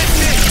Me.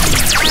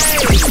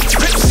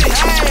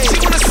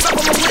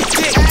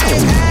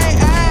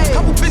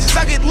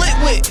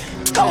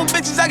 Couple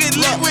bitches I get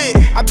lit with.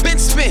 I been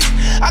spit.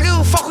 I give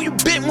a fuck who you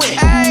been with.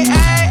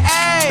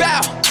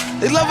 Bow.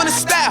 They loving the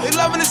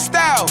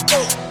style.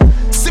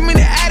 Send me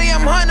the Addy,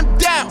 I'm hunting them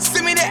down.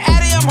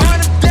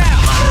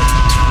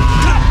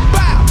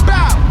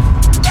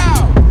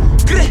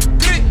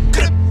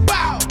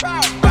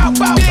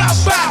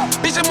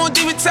 Bitch, I'm on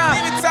demon time.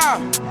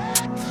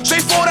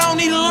 Straightforward, I don't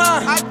need a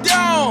line. I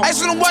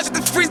just wanna watch it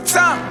the free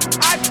time.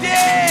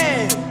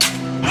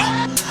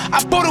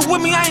 I bought it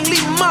with me, I ain't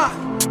leaving mine.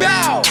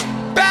 Bow.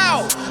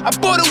 I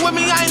bought it with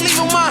me, I ain't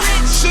leaving mine.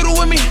 Shoot it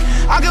with me,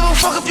 I give a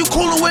fuck if you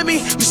coolin' with me.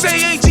 You say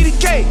you ain't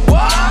GDK.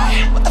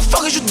 What the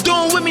fuck is you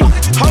doing with me?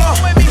 Hold on,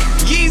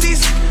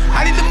 Yeezys,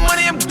 I need the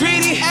money, I'm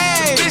greedy.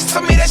 Bitch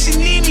told me that she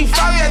need me.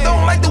 Fabi, I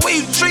don't like the way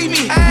you treat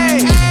me.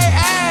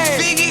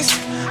 Figgies,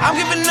 I'm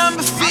giving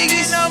number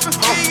figgies.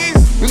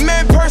 We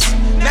met in person,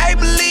 now you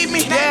believe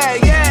me.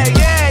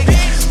 Yeah.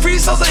 Free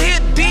souls are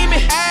here, demon.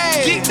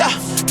 Geeked up.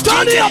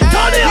 Turn it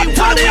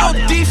up.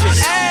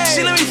 Defense.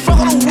 She let me fuck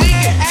on the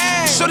weekend.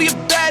 Shorty a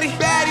baddie.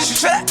 She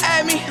try to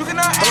add me. You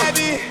cannot add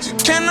me. She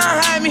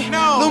cannot hide me.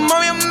 Little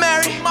mommy, I'm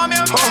married.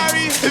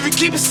 If you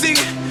keep it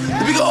secret,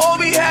 then we can all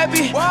be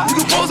happy. We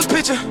can post a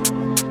picture,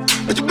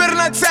 but you better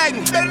not tag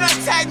me.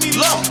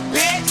 Look,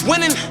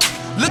 winning,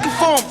 looking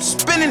for him,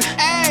 spinning.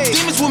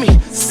 Demons with me,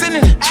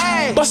 sinning.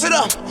 Bust it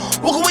up,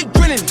 walk away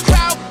grinning.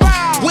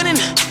 Winning,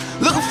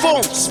 looking for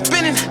him,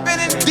 spinning.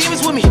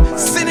 Demons with me,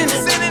 sinning.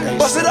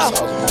 Bust it up,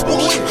 walk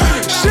away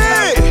grinning.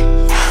 Shit!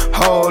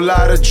 Whole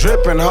lot of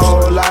dripping,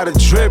 whole lot of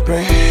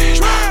dripping.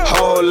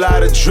 Whole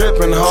lot of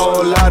dripping,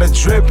 whole lot of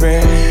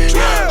dripping.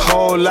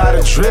 Whole lot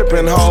of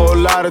dripping, whole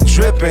lot of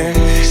dripping.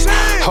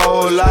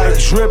 Whole lot of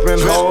dripping,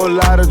 whole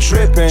lot of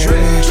dripping.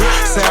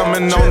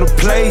 Salmon on the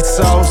plate,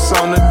 sauce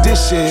on the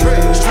dishes.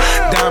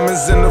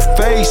 Diamonds in the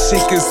face, she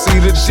can see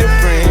the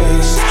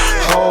difference.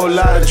 Whole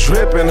lot of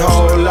dripping,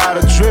 whole lot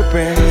of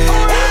dripping.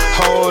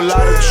 Whole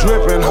lot of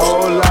dripping,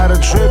 whole lot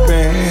of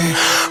dripping.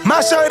 My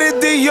shirt is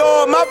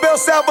Dior, my belt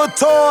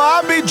Salvatore.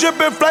 I be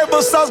dripping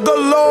flavor sauce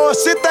galore.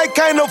 Shit they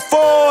can't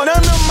afford. None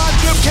of my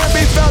drip can't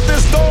be found in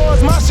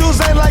stores. My shoes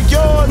ain't like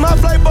yours. My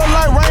flavor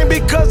like rain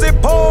because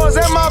it pours.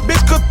 And my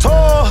bitch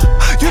couture.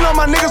 You know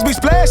my niggas be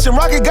splashing.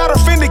 Rocket got a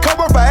Fendi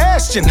cover for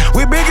Ashton.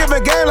 We big in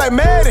the game like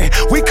Madden.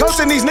 We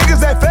coaching these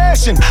niggas that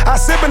fashion. I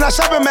sip and I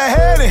shop in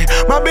Manhattan.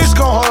 My bitch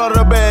gon' hold all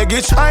the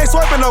baggage. I ain't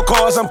swiping no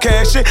cars, I'm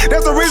cashing.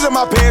 That's the reason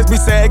my pants be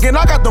sagging.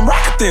 I got them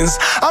rocketins.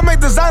 I make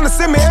designers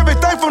send me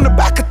everything from the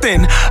back of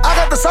thin. I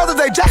got the sauce that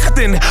they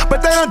jacketin',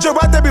 but they don't drip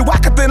right, they be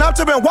wacketin'. I'm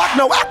tippin' walk,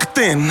 no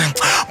actin'.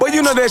 But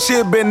you know that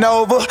shit been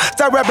over.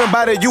 Stop rapping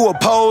about it, you a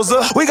poser.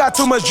 We got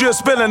too much drip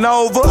spilling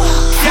over.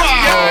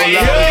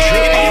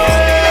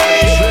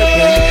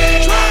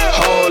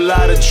 Whole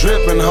lot of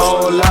dripping,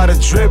 whole lot of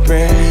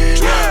dripping.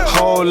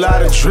 Whole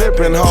lot of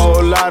dripping,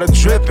 whole lot of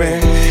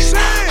dripping.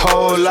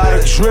 Whole lot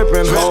of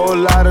dripping, whole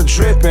lot of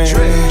dripping.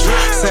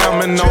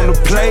 Salmon on the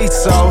plate,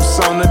 sauce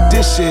on the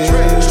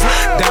dishes.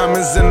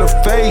 Diamonds in the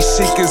face,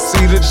 she can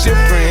see the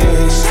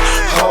difference.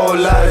 Whole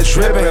lot of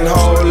dripping,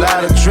 whole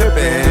lot of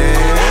dripping.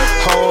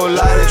 Whole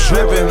lot of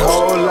dripping,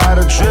 whole lot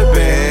of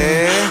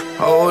dripping.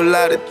 Whole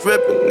lot of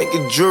dripping,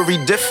 nigga jewelry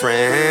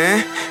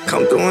different.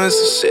 Come through and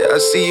some shit, I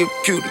see you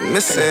cutie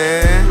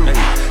missing.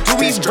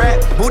 Booty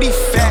rap, booty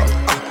fat.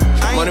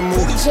 Money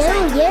movie.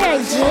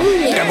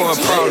 That boy a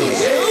problem.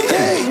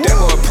 That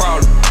boy a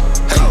problem.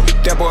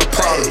 That boy a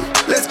problem.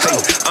 Let's go.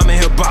 I'm in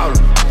here ballin'.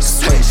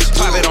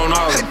 Pop it on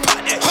all of them.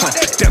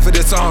 Death for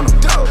this on them.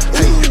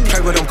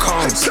 Play with them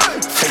cones.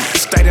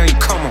 Stay there, you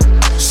come on.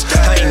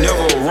 I ain't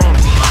never wrong.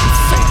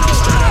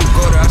 Straight out the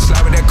gutter, I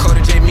slide with that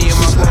Cody J, me and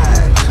my bro.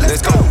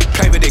 Let's go.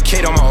 Play with that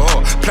kid on my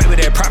oil. Play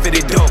with that profit,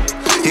 it dope.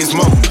 It's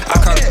more.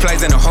 I caught the plays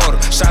in the holder.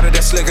 Shot at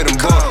that slicker than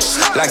bugs.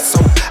 Like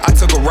soap, I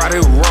took a ride,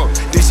 it was rope.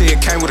 This shit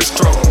came with a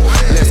stroke.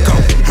 Let's go.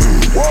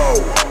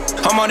 Whoa.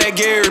 I'm on that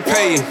Gary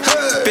Pay.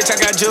 Bitch, I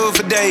got jewelry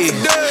for days.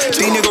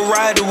 These niggas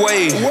ride the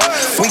wave.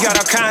 We got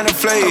all kind of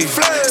flavor.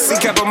 See,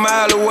 kept a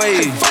mile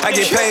away. I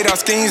get paid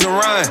off schemes and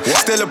rhyme.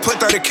 Still put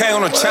 30K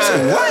on a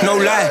chime.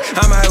 No lie,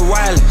 I'm out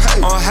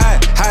wildin'. On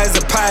high as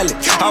a pilot.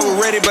 I was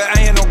ready, but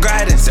I ain't no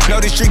guidance. Know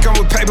this street come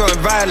with paper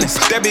and violence.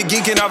 That be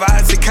geeking off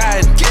Isaac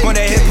Cotton. When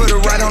that hit, put it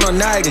right on a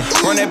noggin.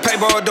 Run that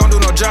paper, don't do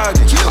no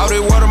jogging. All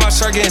this water, my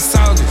shirt getting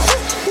soggy.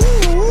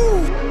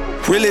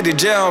 Really the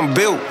jail I'm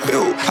built.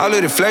 All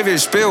of the flavor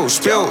is spilled.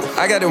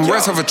 I got them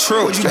rest of a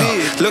trip.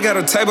 Look at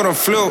the table, them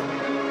flip.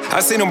 I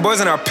seen them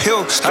boys in our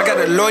pill. I got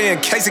a lawyer in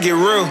case it get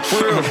real.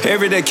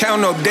 Every day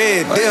count no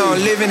dead. They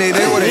don't live in it,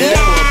 they wanna live with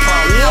a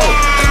problem.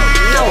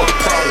 That was a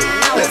problem.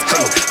 Let's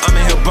go. I'm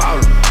in here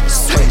ballin'.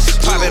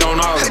 Pop it on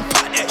all of them.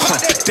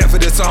 Death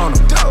for this on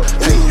them.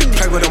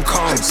 Play with them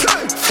cones.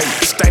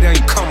 Stay there,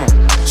 you come on.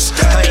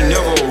 I ain't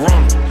never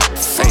wrong.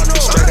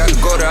 Straight out the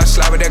gutter, I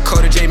slide with that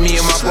Cody J, me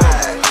and my bro.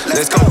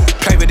 Let's go.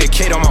 Play with that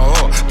kid on my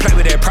oil. Play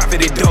with that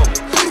profit, it dope.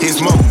 it's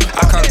more.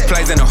 I caught the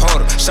plays in the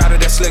holder. Shot it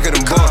that slicker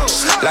than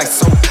bullets. Like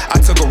soap, I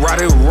took a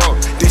ride, it road.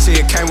 This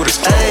shit came with a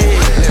stroke.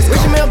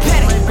 Richard Mill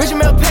Paddock, Richard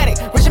Mill Paddock,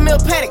 Richard Mill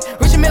Paddock,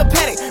 Richard Mill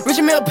Paddock,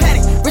 Richard Mill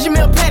Paddock, Richard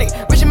Mill Paddock,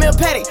 Richard Mill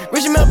Paddock,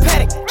 Richard Mill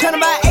Paddock. Tryna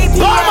buy AP.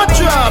 Bomber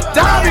drop,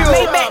 W.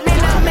 Maybach,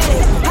 nigga, I'm at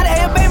it. How the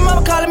hell baby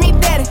mama calling me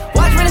daddy?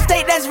 Watch real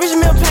estate, that's Richard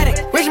Mill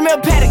Paddock, Richard Mill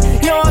Paddock.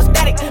 You know I'm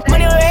static.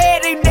 Money on your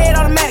head, they dead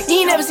automatic.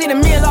 You ain't never seen a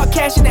million all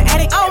cash in the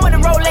attic. I don't want a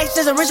Rolex,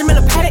 just a Richard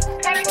Mille Paddock.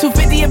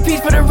 $250 a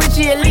piece for the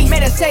Richie elite.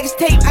 Made a sex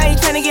tape, I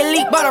ain't tryna get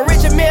leaked. Bought a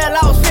Richard Mille,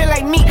 I was feeling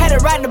like me. Had to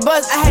ride the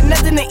bus, I had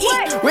nothing to eat.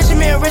 Richard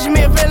Mille,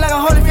 feeling like a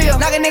Holyfield.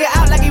 Knock a nigga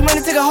out like he went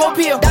and took a whole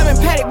pill. Diamond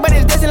Paddock, but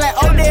it's dancing like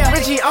Odell.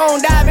 Richie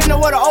on dive in the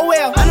water, oh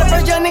well. I'm the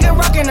first young nigga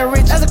rockin' the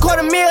rich. That's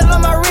 $250,000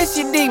 on my wrist,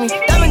 you dig me.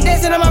 Diamond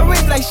dancing on my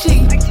wrist like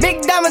she.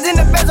 Big diamonds in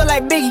the bezel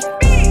like Biggie.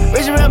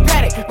 Richard Mille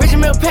Paddock, Richard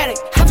Mille Paddock.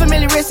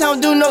 $500,000 wrist, I don't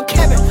do no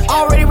capping.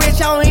 Already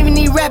rich, I don't even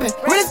need rapping.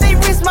 Real estate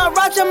wrist, my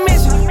Roger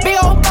mission. Big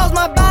old boss,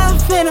 my buy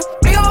finna.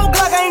 Big old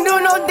Glock, I ain't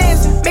doing no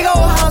dancing. Big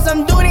old house,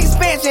 I'm doing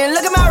expansion.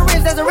 Look at my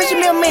wrist, that's a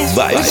Richard Mille mansion.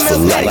 Vibes for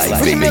life,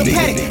 Richard Mille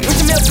Paddock,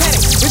 Richard Mille Paddock,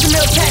 Richard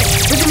Mille Paddock,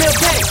 Richard Mille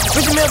Paddock,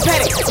 Richard Mille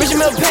Paddock, Richard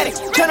Mille Paddock.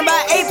 Tryna buy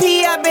AP,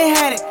 I been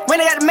had it.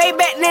 When I got the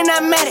Maybach, then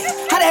I'm at it.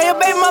 How the hell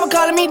baby mama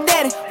calling me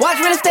daddy?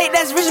 Watch real estate,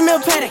 that's Richard Mille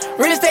Paddock.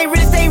 Real estate,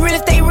 real estate, real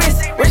estate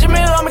risk. Richard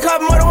Mille on me, call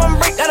more than one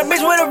brick. Got a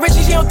bitch with a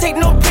Richie, she don't take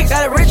no pics.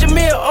 Got a Richard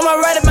Mille on my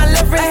right and my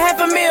left wrist.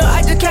 $500,000,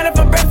 I just counted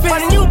for breakfast.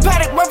 Bought a new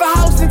Paddock, worth a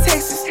house in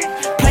Texas.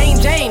 Plain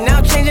Jane, now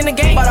I'm changing the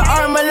game. Bought a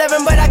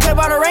RM11, but I kept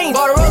all the range.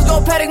 Bought a rose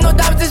gold Paddock, no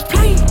diamonds, just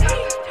plain.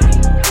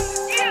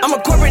 I'm a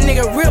corporate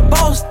nigga, real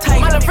boss type.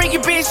 My little freaky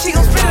bitch, she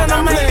gon' spit it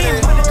on my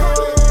beat.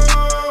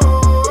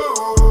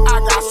 I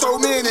got so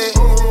many.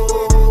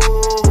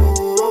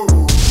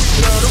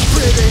 Love them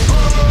pretty.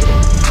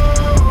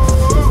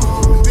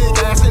 Big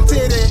ass and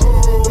titty.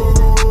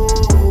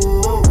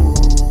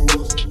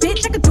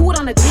 Bitch, I could do it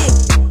on the dick.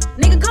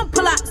 Nigga, come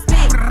pull out the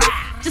stick.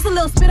 Just a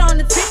little spit on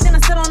the tip, then I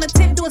sit on the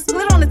tip, do a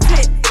split on the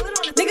tip.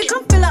 Nigga,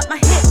 come fill up my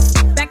hips.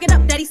 Back it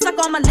up, daddy, suck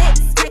on my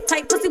lips. Tight,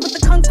 tight pussy with the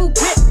kung fu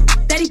grip.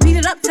 Daddy beat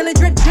it up till it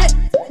drip, drip.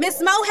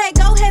 Miss Mohead,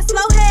 go ahead,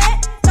 slow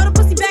head. Throw the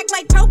pussy back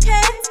like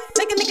croquet.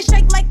 Make a nigga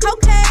shake like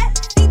cocaine.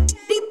 Deep,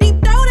 deep, deep,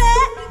 throw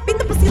that. Beat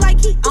the pussy like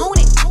he own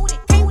it.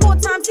 Came 4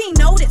 times, he ain't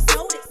noticed.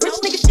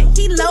 Rich nigga shit,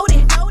 he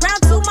loaded.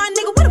 Round 2, my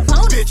nigga with a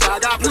bonus. Bitch, I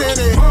got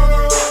plenty.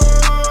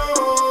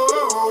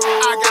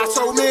 I got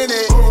so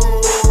many.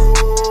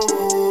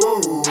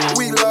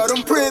 We love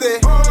them pretty.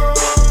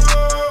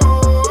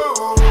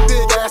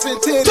 Big ass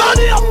and titty. Turn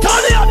it up,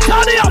 turn it up,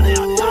 turn it up.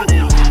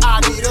 I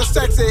need a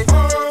sexy.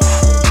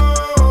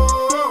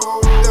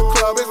 The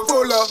club is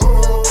full of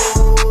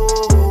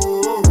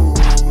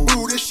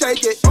booty,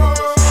 shake it.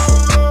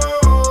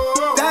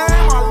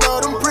 Damn, I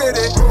love them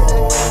pretty.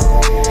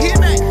 Hear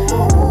me?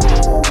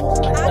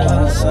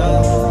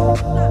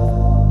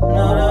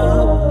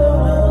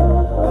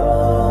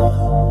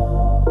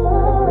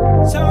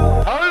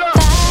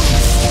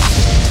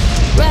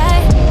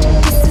 Right,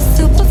 this is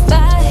super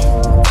fine.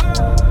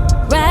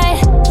 Right,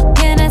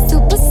 can I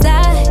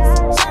supersize?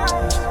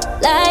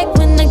 Like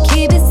when I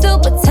keep it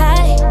super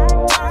tight.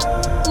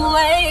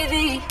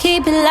 Wavy,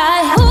 keep it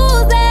light.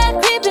 Who's that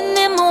creeping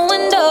in my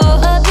window?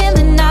 Up in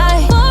the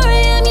night. 4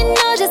 a.m., you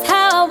know just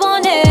how I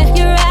want it.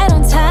 You're right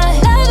on time.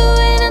 Love it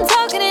when I'm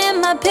talking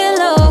in my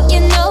pillow. You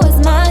know it's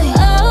mine.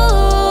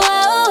 Oh,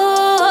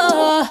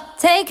 oh, oh.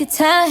 Take your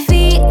time.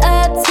 Feet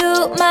up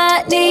to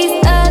my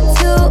knees, up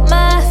to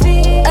my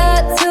feet,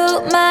 up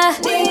to my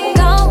knees.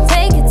 Gon'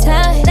 take your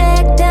time.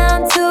 Leg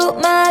down to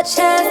my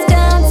chest,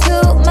 down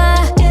to my,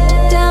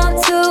 down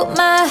to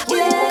my.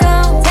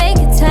 Gon' take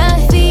your time.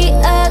 Feet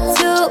up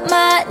to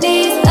my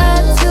knees,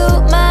 up to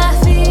my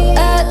feet,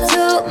 up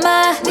to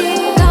my.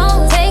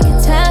 Gon' take your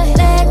time.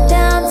 Leg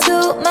down to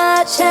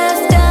my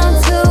chest, down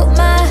to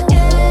my,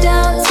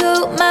 down to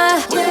my.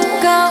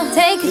 Gon'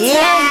 take your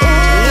time.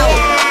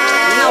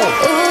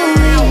 Ooh,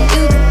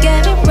 you could get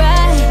me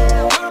right.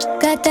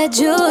 Got that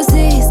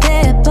juicy,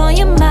 stay up on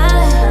your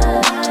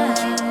mind.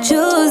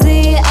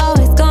 Choosy,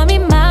 always gon' be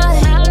mine.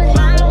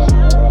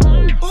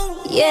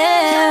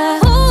 Yeah.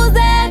 Who's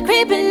that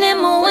creeping in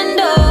my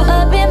window?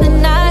 Up in the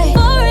night.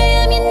 4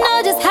 a.m., you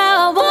know just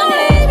how I want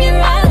it. You're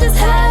right, just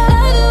how I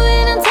love it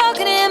when I'm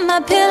talking in my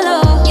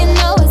pillow. You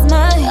know it's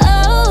mine.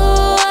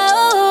 Oh,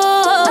 oh,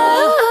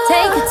 oh.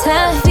 Take your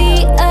time.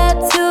 Feet up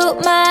to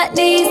my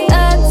knees,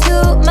 up to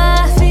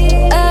my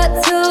feet, up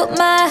to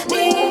my.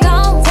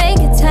 Gon' take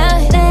your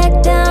time. Leg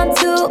down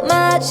to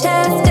my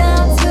chest,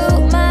 down to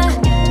my,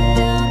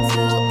 down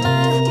to my.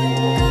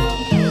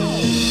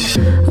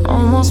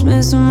 Almost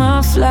missing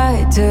my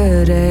flight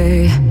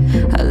today.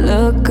 I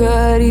look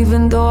good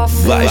even though I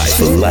feel Vibes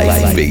for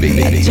life,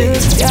 baby. I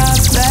just got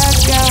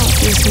back out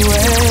this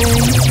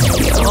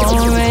way. You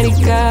already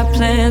got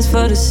plans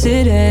for the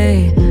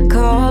city.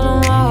 Call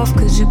them off,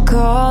 cause you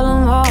call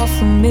them off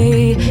for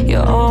me.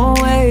 You're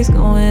always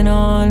going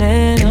on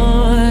and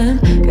on.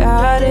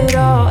 Got it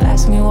all,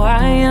 ask me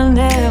why I'll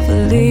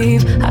never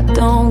leave. I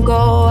don't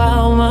go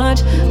out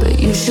much, but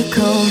you should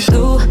come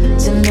through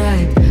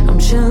tonight. I'm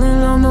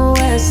chillin' on the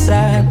west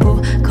side,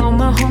 boo. Call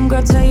my my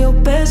homegirl, tell your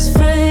best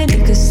friend he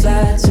could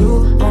slide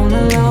too. On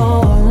the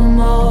low,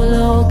 remote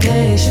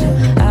location.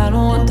 I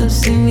don't want them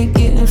see me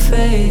getting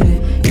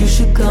faded. You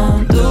should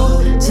come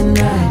through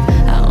tonight.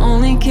 I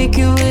only kick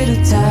you with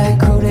a tight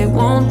crew. They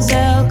won't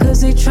tell,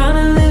 cause they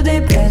tryna live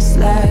their best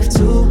life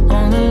too.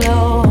 On the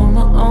low, on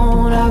my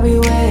own, I'll be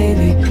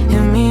waiting.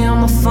 Hit me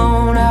on my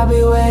phone, I'll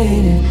be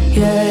waiting.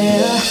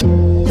 Yeah.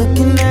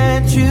 Looking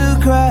at you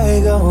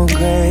cry, going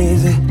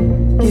crazy.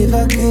 If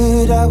I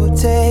could, I would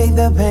take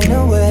the pain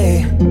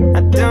away.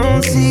 I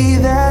don't see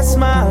that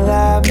smile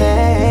I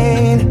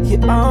made.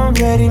 You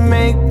already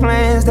make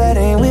plans that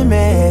ain't with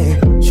me.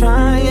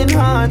 Trying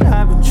hard,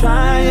 I've been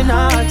trying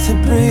hard to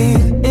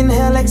breathe.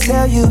 Inhale,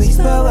 exhale, you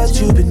expel what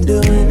you've been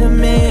doing to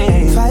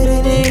me.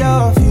 Fighting it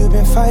off, you've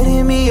been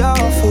fighting me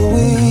off for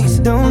weeks.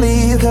 Don't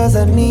leave, cause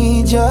I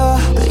need you.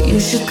 But you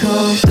should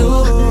come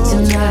through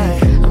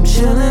tonight. I'm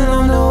chillin'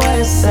 on the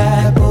west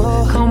side,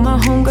 boy. Call my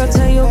homegirl,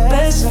 tell your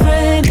best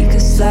friend he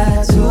could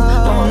slide too.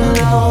 On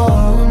the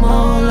low,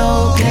 remote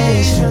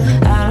location.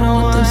 I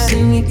don't want them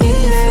see me getting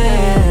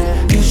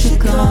fed. You should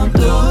come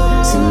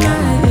through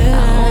tonight. I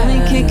only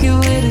kick you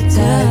with a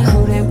tag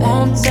crew. They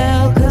won't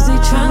tell, cause they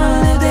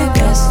tryna live their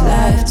best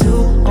life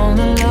too. On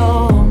the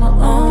low, on my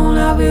own,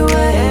 I'll be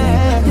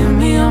waiting. Hit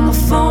me on my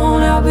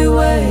phone, I'll be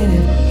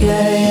waiting.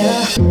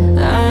 Yeah.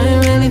 I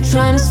ain't really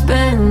tryna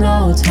spend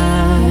no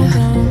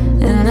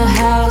time in the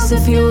house.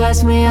 If you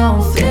ask me, I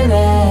don't feel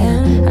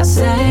it. I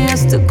say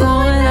yes to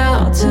going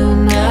out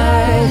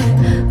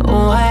tonight.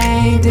 Oh, I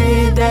ain't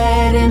did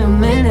that in a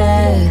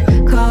minute.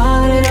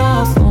 Call it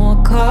off,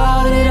 won't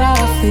call it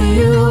off for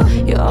you.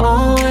 You're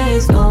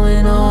always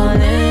going on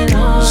and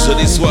on. So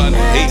this one,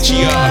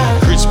 H.E.R.,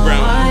 Chris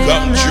Brown,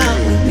 come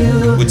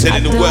true. We're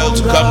telling the world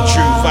to come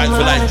true. Fight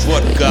for life,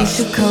 vodka. You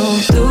should come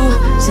through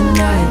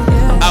tonight.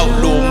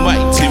 Outlaw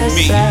Mighty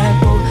Me.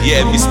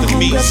 Yeah, Mr.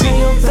 Meezy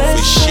for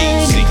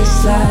Sheezy.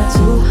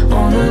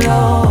 On the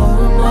low,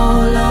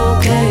 remote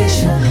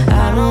location.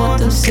 I don't want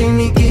them see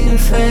me getting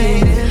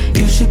faded.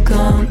 You should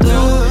come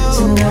through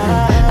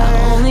tonight.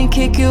 I only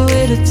kick you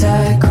with a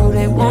tight crew.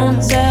 They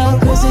won't tell,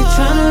 cause they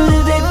tryna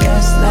live their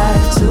best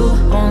life too.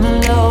 On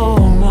the low,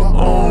 on my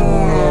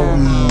own.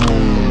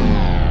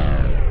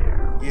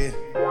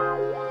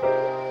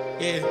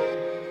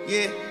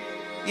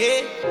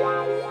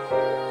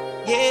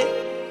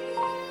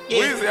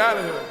 Weezy out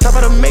of here. Top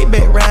of the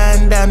Maybach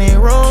riding down in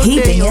road.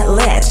 Keeping it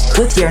lit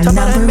with your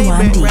number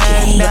one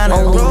DJ, the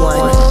only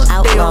one,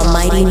 Outlaw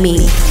Mighty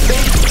Me.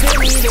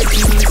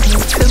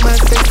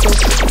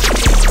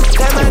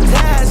 Got my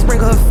ties,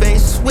 sprinkle her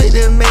face with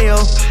the mayo.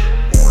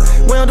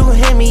 We don't do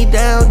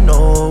hand-me-down,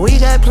 no, we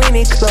got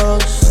plenty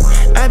clothes.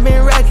 I've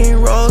been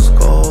rocking rose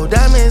gold,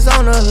 diamonds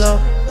on the low.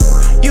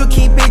 You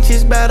keep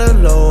bitches by the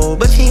low,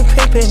 but you ain't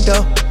pimpin'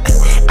 though.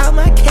 All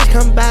my cash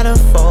come by the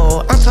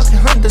fold, I'm talking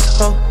Hondas,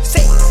 ho.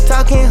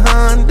 Talking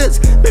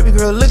Hondas, baby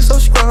girl look so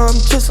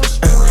scrumptious.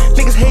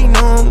 Niggas hating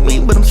on me,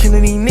 but I'm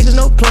chillin' these niggas,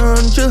 no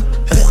plunger.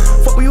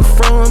 Fuck where you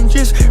from,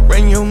 just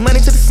bring your money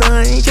to the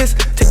sun, just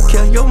take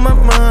care of your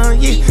mama,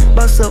 yeah.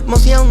 Boss up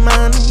most of your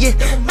mind, yeah.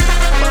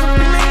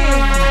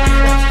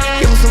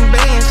 Give us some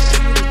bands,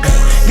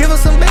 give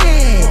us some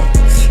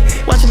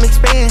bands. Watch him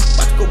expand.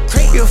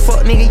 You a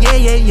fuck nigga,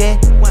 yeah.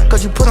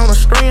 Cause you put on a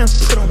strand.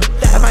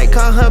 I might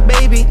call her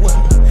baby,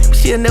 but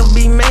she'll never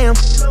be ma'am.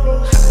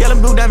 Yellow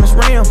blue diamonds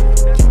ram,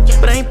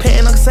 but I ain't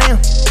paying Uncle Sam.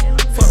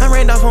 I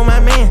ran off on my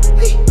man,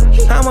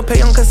 I'ma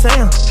pay Uncle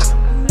Sam.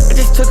 I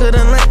just took her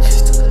to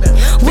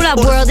lunch. What up,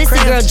 world? It's the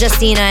girl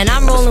Justina, and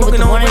I'm rolling with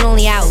the one and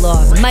only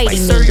Outlaw, Mighty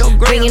Me,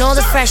 bringing all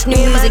the fresh new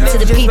music to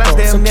the people,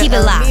 so keep it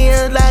locked.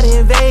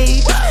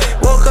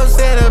 Woke up,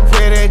 said a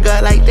prayer to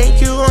God, like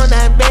thank you on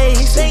that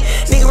base.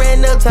 Nigga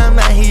ran up time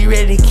out, he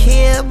ready to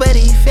kill, but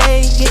he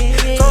fake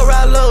it. Told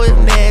Rollo if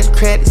Nash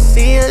credit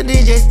sealed,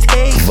 then just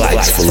take it.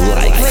 Vibes for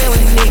life. Playing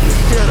with niggas,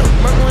 should've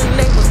murdered when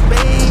they was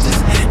babies.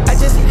 I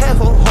just have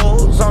her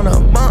hoes on a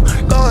bump,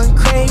 going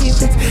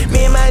crazy.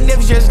 Me and my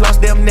niggas just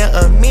lost them near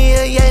 $1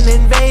 million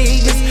in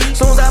Vegas.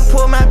 Soon as I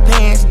pull my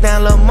pants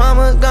down, lil'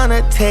 mama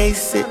gonna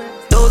taste it.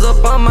 Those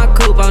up on my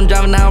coupe, I'm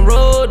driving down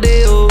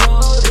Rodeo.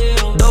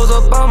 Those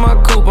up on my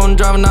coupe, I'm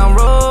driving down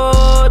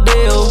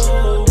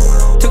Rodeo.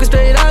 Took it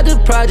straight out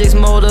the projects,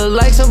 motor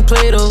like some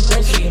Play-Doh.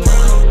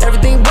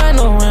 Everything brand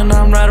new when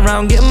I'm riding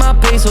around getting my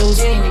pesos.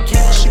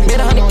 Made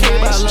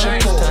 100K by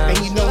lunchtime. And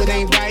you know it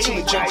ain't right,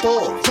 jump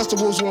off.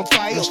 Customers on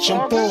fire, let's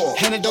jump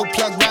off. Antidote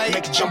plug right,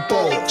 make it jump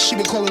off. She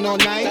been calling all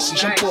night, let's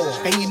jump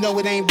off. And you know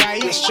it ain't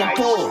right, let's jump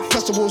off.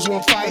 Customers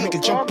on fire, make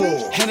it jump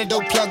off.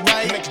 Antidote plug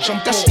right, make it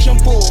jump off. Let's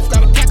jump off.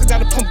 Got a pack, I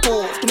gotta pump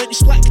off. Don't make me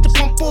splat, get the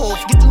pump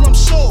off. Get the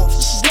lumps off.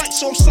 This is light,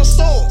 so I'm sussed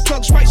off.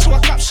 Plugs right, so I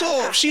cops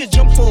off. She a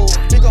jump off.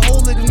 Dig a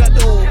hole in the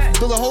nut off.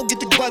 Build a hole, get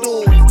the butt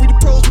off. We the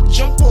pros with the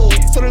jump off.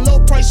 For the low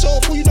price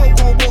off, who you know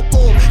gon' walk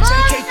off.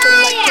 10K for the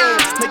light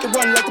off. Make it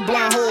run like a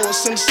blind horse.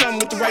 Send the sun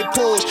with the right right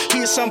pose. He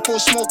is something for a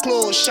small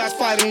clause. Shots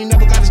fired and he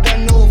never got his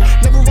gun over.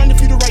 Never run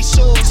if you the right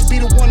source. Be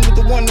the one with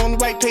the one on the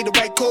right, pay the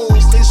right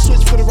cause. They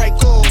switch for the right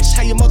cause.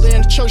 How your mother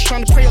in the church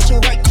trying to pray up to a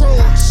white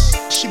cross.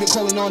 She been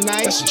calling all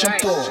night, let's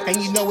jump off. And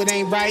you know it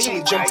ain't right,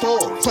 jump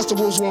off. Plus the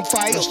rules won't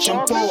fight, let's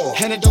jump off.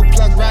 Antidote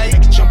plug right,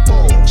 jump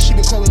off. She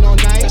been calling all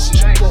night, let's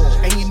jump off.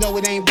 And you know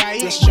it ain't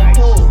right, let's jump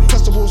off.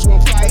 Plus the rules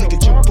won't fight, nigga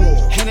jump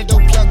off.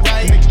 Antidote plug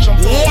right, make it jump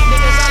off.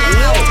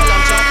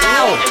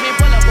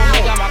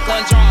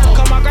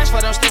 Cut my grass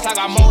for them sticks, I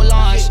got more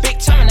lawns. Big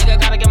time, nigga,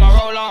 gotta get my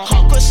roll on.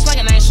 Quit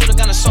slinging, I ain't shoot a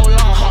gun in so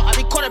long. I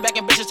be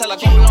quarterbacking bitches till I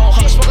go long.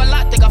 Smoke a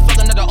lot, think I fuck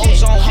under the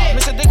ozone.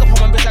 Miss a dick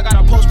up on my bitch, I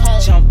gotta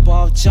postpone. Jump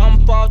off,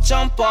 jump off,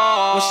 jump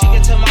off. When she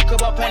get to my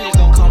crib, her panties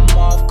gon' come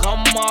off,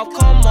 come off,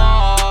 come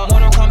off.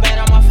 When I come back,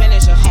 I'ma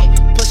finish her.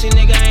 Pussy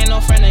nigga ain't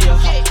no friend of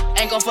yours.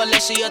 Ain't gon' fuck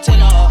less, she a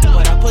tenner.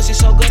 But her pussy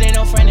so good, ain't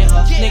no friend in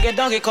her. Nigga,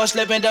 don't get caught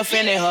slipping,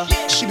 defending her.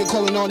 She been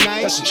calling all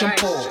night, let's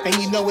jump off. And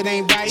you know it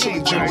ain't right,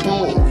 jump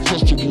off.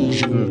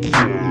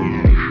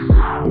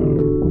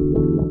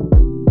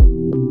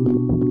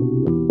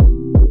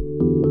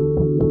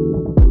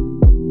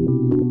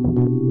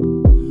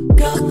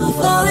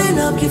 Falling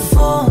up your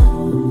phone.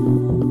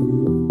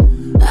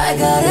 I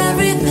got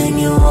everything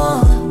you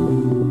want.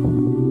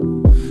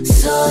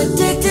 So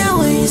addicted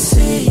when you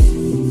see.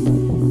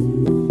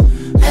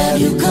 Have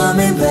you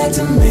coming back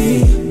to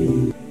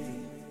me?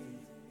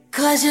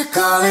 Cause you're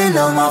calling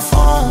on my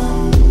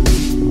phone.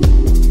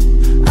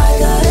 I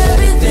got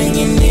everything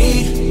you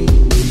need.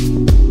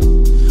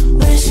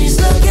 When she's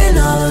looking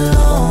all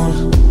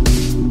alone,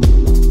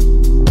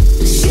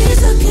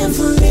 she's looking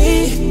for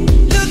me.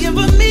 Looking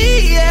for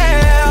me,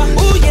 yeah.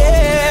 Ooh,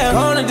 yeah.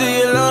 Gonna do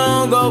you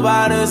long, go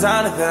buy the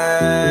designer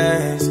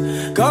things.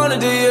 Gonna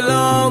do you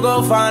long,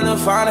 go find the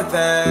finer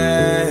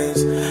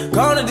things.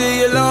 Gonna do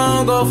you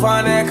long, go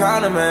find that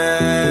kind of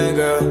man,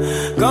 girl.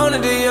 Gonna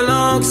do you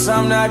long, cause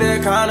I'm not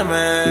that kind of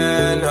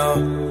man, no.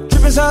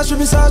 Drippin' sauce,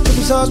 drippin' sauce,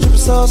 drippin' sauce, drippin'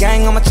 sauce.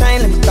 Gang on my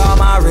chain, let me throw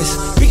my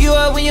wrist. Pick you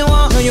up when you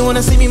want, know you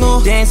wanna see me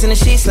more. Dance in the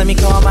sheets, let me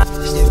call my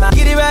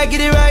get it right,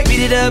 beat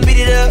it up, beat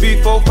it up.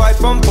 3, 4, 5,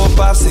 4,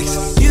 5,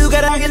 6. You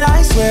gotta get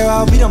I swear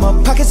I'll beat them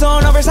up. Pockets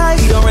on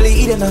oversized, you don't really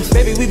eat enough.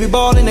 Baby, we be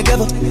ballin'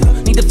 together.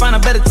 Need to find a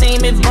better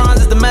team, if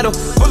bronze is the medal.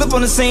 Pull up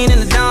on the scene in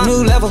the down,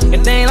 new level.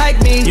 If they ain't like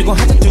me, you gon'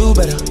 have to do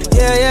better.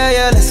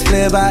 Yeah, let's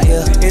flip out,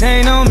 yeah. It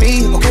ain't on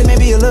me, okay,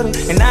 maybe a little.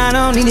 And I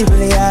don't need it,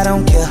 really, I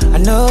don't care. I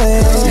know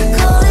it. You're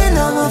calling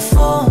on my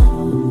phone.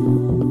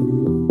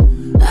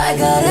 I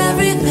got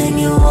everything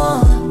you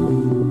want.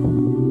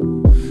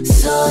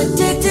 So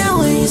addicted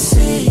when you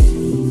see.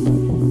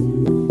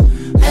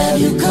 Have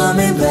you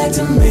coming back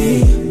to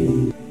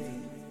me?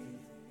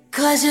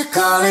 Cause you're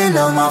calling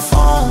on my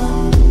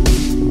phone.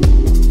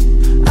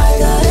 I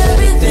got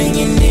everything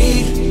you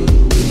need.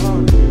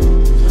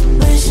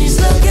 When she's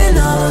looking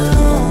all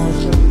alone,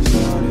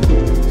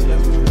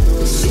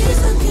 she's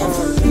looking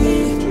for me.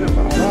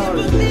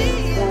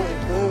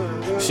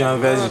 Young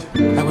veggie.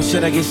 Like, when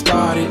should I get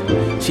started?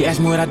 She asked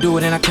me what I do,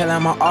 and I tell her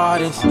I'm an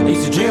artist. I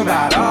used to dream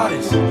about all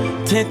this.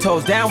 10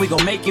 toes down, we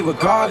gon' make it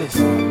regardless.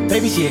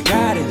 Baby, she a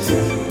goddess.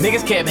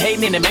 Niggas kept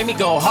hating, and it made me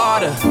go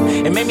harder.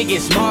 It made me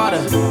get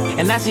smarter.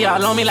 And now she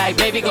all on me like,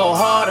 baby, go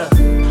harder.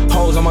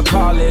 Hoes on my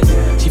call list.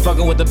 She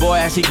fucking with the boy,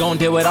 and she gon'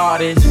 deal with all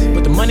this.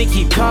 But the money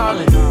keep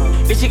calling.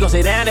 Bitch, she gon'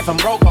 say down if I'm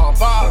broke or I'm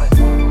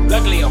ballin'.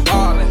 Luckily, I'm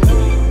ballin'.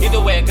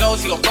 Either way it goes,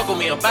 she gon' fuck with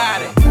me, I'm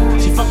bout it.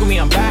 She fuck with me,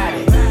 I'm bout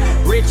it.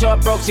 Rich or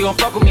broke, she gon'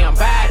 fuck with me, I'm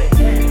bout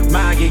it.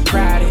 Mine get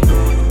crowded.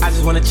 I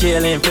just wanna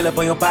chill and fill up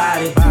on your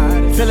body.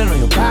 Feelin' on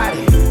your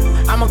body.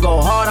 I'ma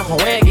go hard, I'm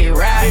gonna wear it, get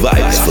rowdy.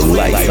 Vibes for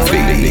life,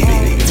 baby.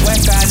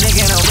 Westside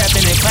nigga and I'm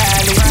rapping it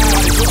proudly.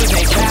 Groupies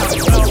they proud.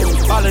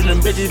 All of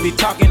them bitches be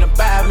talking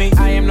about me.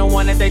 I am the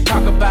one that they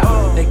talk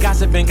about. They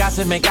gossiping.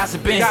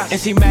 And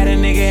she mad a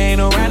nigga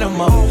ain't around no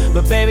more.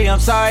 But baby, I'm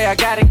sorry, I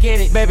gotta get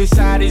it. Baby,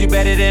 side is you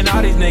better than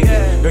all these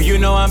niggas. Girl, you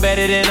know I'm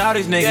better than all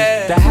these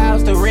niggas. The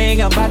house, the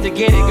ring, I'm about to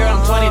get it. Girl,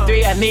 I'm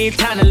 23, I need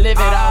time to live it.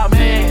 Oh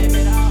man.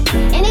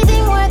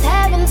 Anything worth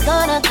having's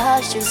gonna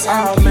cost you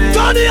something.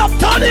 Turn it up.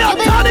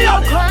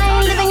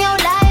 Crying, living your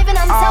life, and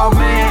I'm so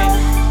proud.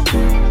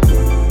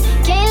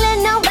 Can't let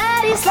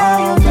nobody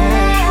slow you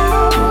down.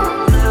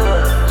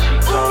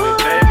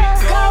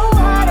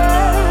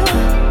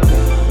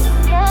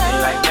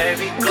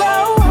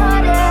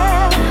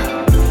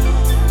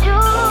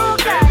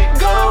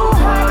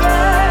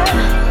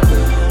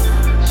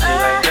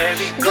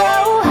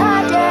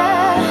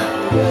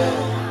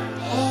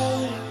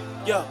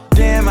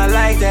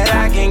 That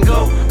I can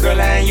go. Girl,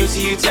 I ain't used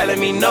to you telling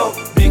me no.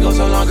 Been go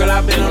so long, girl,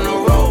 I've been on the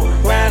road.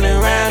 Round and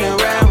round and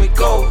round we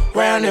go.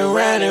 Round and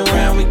round and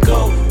round we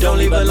go. Don't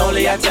leave her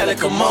lonely, I tell her,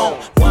 come on.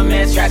 One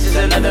man's trash is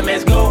another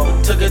man's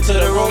gold. Took her to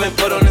the room and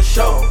put on the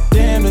show.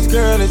 Damn, this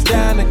girl is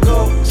down to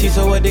go. She's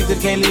so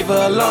addicted, can't leave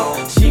her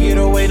alone. She get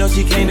away, no,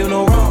 she can't do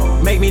no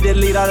wrong. Make me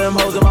delete all them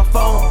hoes on my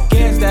phone.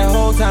 Guess that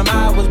whole time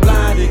I was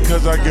blinded.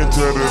 Cause I can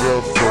turn it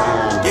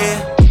up.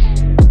 Yeah.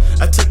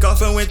 I took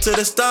off and went to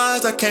the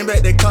stars. I came back,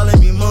 they calling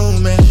me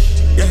Moon Man.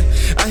 Yeah,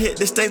 I hit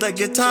the stage like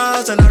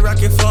guitars and I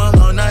rock it for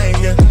them all night.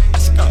 Yeah,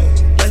 let's go.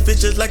 Life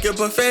is just like a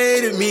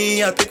buffet to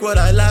me. I pick what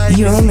I like.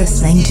 You're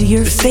listening to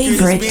your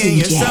favorite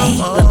DJ,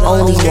 the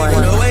only one,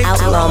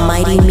 Outlaw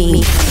Mighty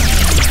Me.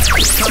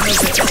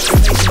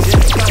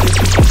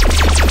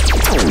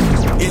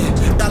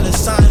 Yeah, dollar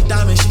sign,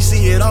 diamond, she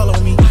see it all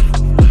on me.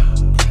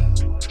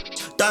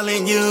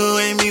 Darling, you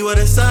and me, what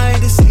a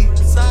sight to see.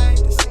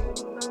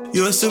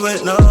 You a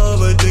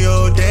supernova, do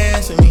your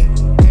dance with me.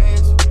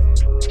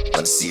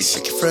 Wanna see you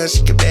shake it front,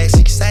 shake it back,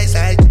 shake it side,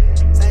 side.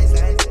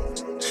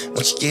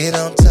 Once you get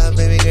on top,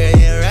 baby girl,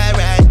 yeah,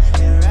 right.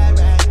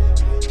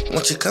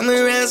 Once you come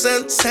around,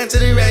 time to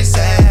the right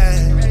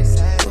side.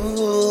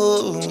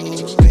 Ooh,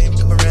 baby,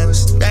 come around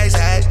to the right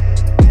side.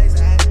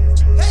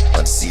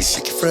 Wanna see you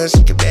shake it front,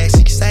 shake it back,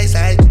 shake it side,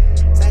 side.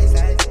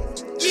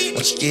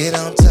 Once you get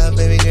on top,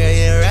 baby girl,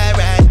 yeah,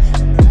 right.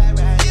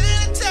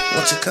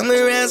 Once you come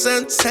around,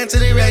 time to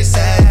the right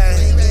side.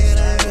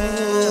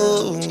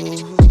 Ooh,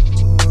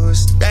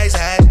 it's the right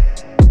side.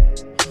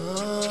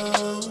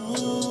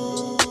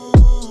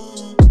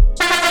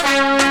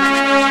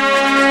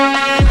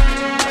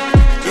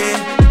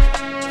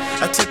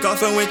 Took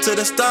off and went to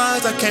the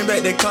stars. I came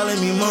back, they calling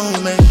me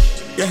Moon Man.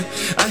 Yeah,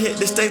 I hit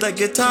the stage like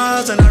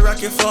guitars and I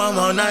rock it for them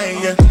all night.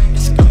 Yeah,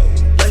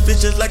 life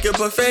is just like a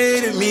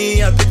buffet to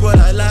me. I pick what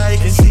I like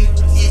and see.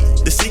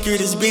 The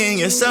secret is being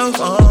yourself.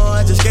 Oh,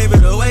 I just gave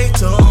it away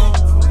to 'em.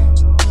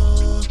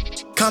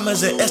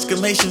 Commas and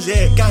exclamations,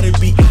 yeah, it gotta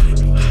be.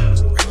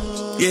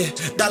 Yeah,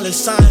 dollar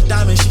sign,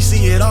 diamond, she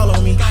see it all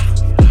on me.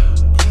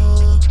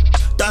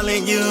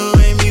 Darling, you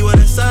and me, what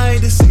a sight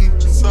to see.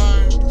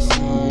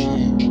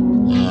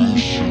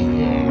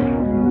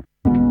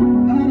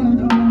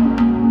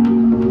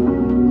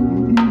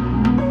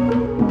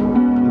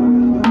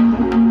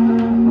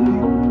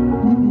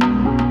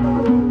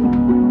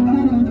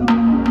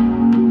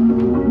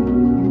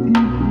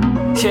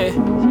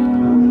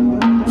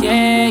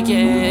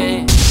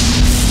 Yeah.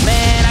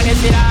 Man, I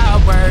guess it all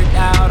worked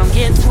out. I'm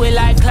getting to it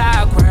like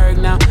clockwork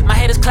now. My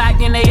head is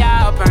clocked and they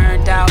all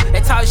burned out. They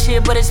talk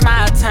shit, but it's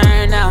my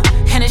turn now.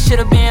 And it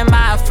should've been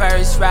my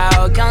first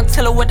route. Young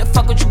Tiller, what the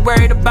fuck was you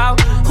worried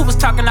about? Who was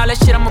talking all that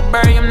shit? I'ma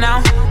bury him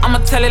now. I'ma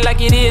tell it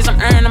like it is,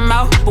 I'm earning them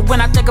out. But when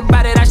I think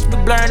about it, I should be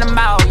blurring them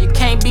out. You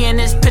can't be in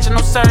this picture,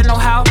 no sir, no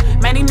how.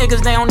 Man, these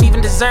niggas, they don't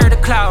even deserve the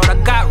cloud. I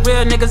got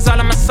real niggas all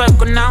in my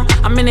circle now.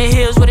 I'm in the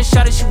hills with a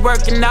shot that she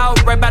working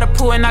out. Right by the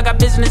pool and I got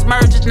business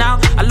mergers now.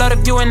 I love the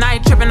view and I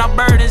ain't tripping off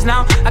burdens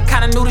now. I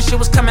kinda knew this shit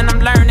was coming, I'm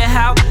learning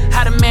how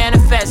to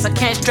manifest. I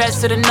can't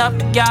stress it enough,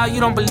 y'all. You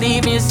don't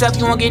believe in yourself,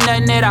 you won't get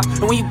nothing at all.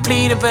 And when you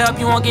pleading for help,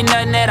 you won't get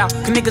nothing at all.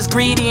 Cause niggas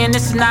greedy and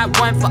this is not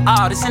one for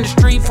all. This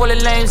industry full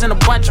of lames and a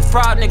bunch of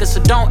fraud niggas. So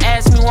don't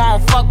ask me why I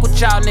don't fuck with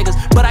y'all niggas.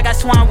 But I got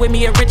Swan with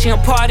me and Richie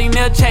and Party,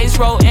 Neil Chase,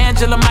 Road,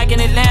 Angela, Mike in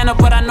Atlanta.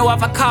 But I know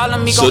if I call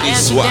him, he gon'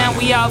 answer. Damn,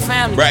 we all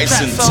family.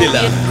 Bryson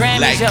Tiller,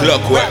 like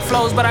clockwork. Rap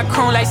flows, but I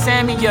croon like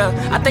Sammy, yeah.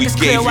 I think it's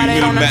clear why they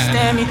don't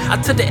understand me. I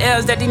took the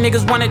L's that these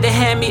niggas wanted to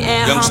hand me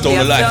and Young Stone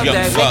Alive,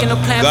 Young Fuck, making a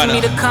plan for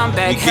me to come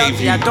back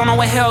healthy. I don't know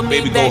what held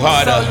me back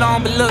so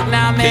long, but look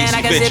now, man,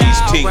 I got it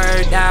all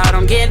worked out.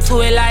 I'm getting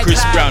to it like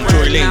Chris Brown,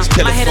 Tory Lanez,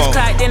 Telephone. My head is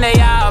clocked, then they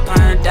all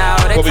burned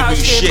out. They talk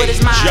shit, but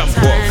it's my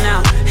turn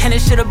now. And it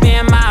should've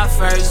been my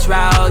first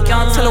route.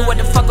 Young Tiller, what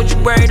the fuck was you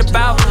worried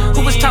about?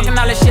 Who was talking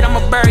all that shit? I'ma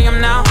bury him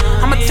now.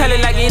 I'ma tell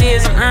it like it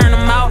is, I'm earning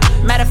them out.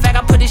 Matter of fact,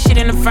 I put this shit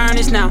in the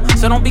furnace now.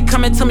 So don't be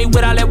coming to me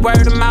with all that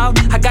word of mouth.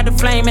 I got the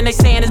flame and they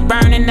saying it's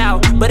burning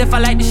out. But if I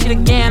like this shit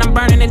again, I'm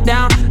burning it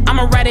down.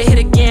 I'ma write a hit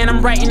again,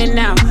 I'm writing it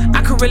now.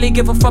 I could really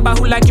give a fuck about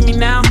who liking me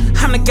now.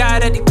 I'm the guy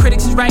that the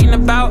critics is writing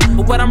about.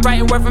 But what I'm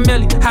writing worth a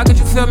million. How could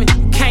you feel me?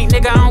 You can't,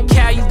 nigga, I don't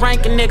care, you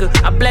ranking, nigga.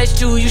 I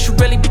blessed you, you should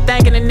really be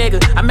thanking a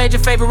nigga. I made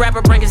your favorite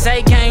rapper bring his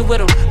A game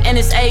with him. And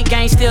his A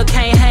gang still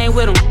can't hang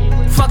with him.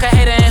 Fuck a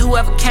hater and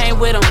whoever came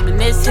with him. And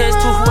this here's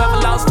to whoever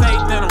lost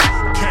faith in him.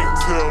 Can't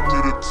tell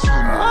me the truth.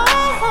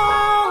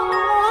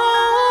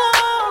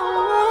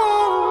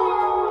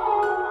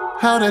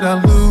 How did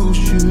I lose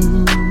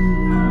you?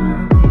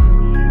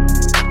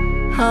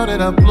 How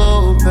did I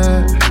blow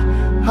that?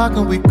 How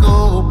can we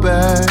go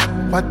back?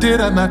 Why did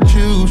I not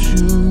choose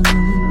you?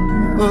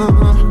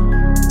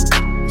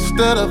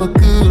 Instead of a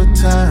good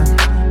time,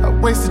 I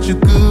wasted your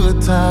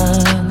good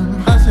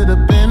time. I should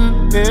have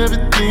been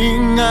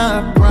everything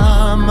I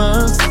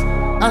promised.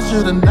 I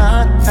should have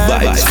not had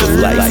Vibes for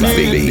life,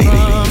 baby.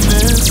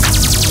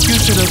 Promise. You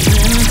should have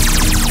been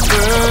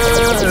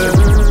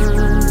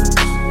first.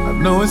 I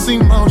know it's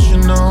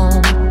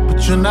emotional,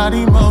 but you're not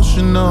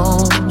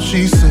emotional.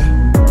 She said,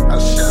 I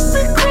should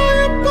be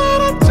crying,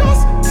 but I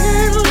just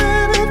can't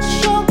let it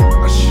show.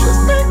 I should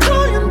be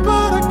crying,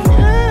 but I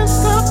can't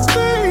stop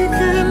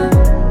thinking.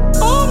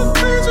 All the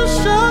things you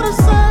should have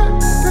said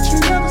that you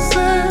never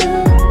said.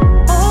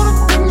 All the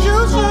things you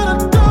should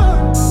have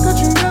done that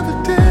you never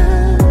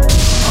did.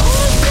 All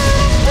the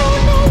things I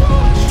don't know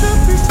what I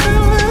should be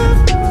feeling.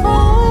 Oh,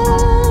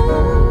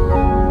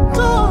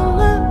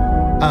 darling,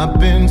 I've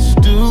been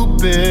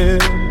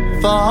stupid,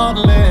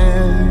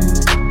 thoughtless.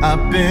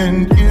 I've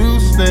been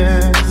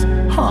useless,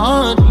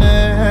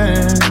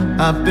 heartless.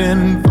 I've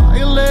been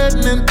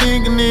violating and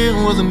thinking it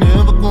wasn't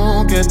ever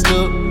gonna catch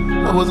up.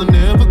 I wasn't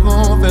ever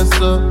gonna fess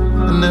up,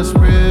 and that's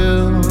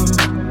real.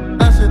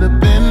 I should've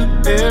been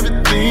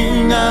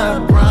everything I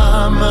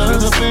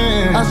promised.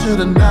 I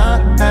should've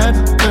not had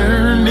to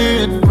learn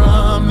it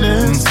from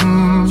this.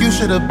 You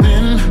should've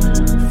been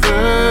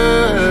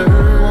first.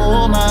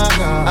 Oh my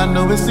God. I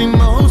know it's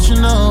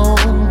emotional,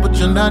 but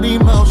you're not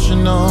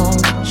emotional.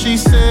 She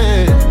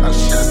said I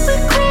should be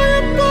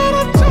crying, but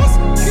I just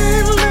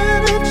can't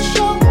let it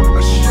show.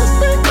 I should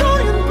be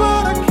crying,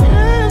 but I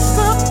can't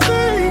stop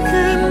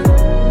thinking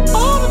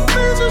all the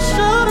things you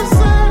should have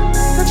said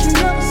that you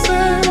never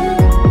said.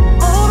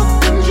 All the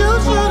things you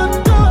should have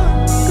done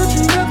that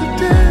you never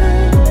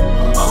did.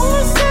 I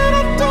always said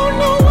I don't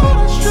know what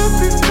I should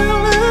be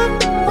feeling.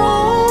 Oh,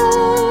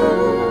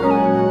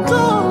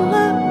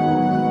 darling,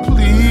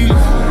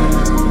 please.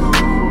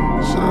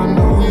 Should I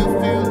know you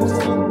feel the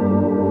same?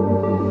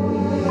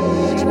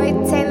 Troy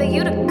Taylor,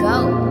 you the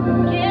GOAT.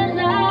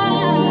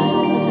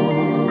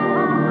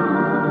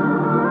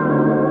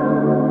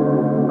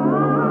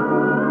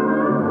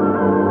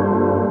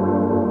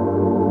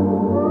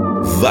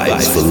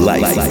 Vibes for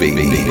life,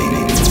 baby.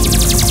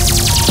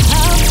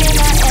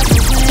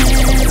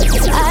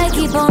 I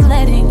keep on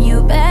letting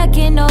you back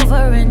in over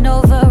and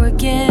over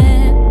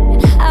again.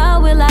 And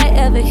how will I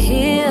ever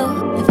heal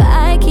if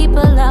I keep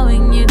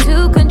allowing you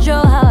to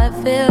control how I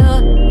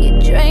feel? You're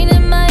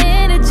draining my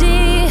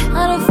energy.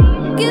 How the f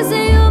is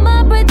it you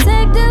my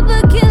protector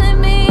but killing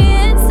me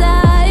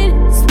inside?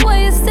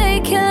 Swear you stay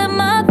killing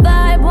my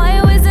vibe. Why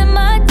you wasting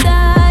my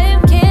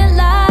time? Can't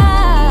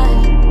lie.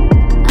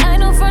 I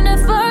know from the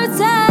first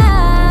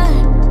time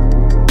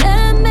that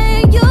I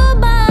made you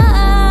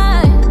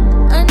mine.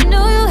 I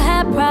knew you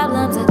had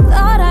problems. I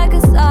thought I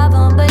could solve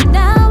them, but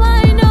now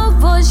I know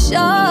for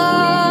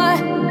sure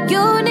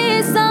you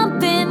need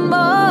something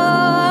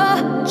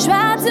more.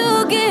 Try to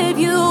give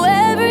you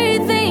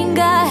everything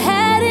I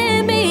had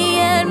in me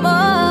and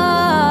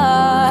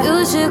more.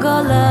 You should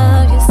go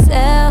love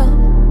yourself.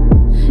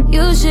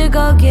 You should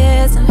go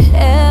get some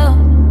help.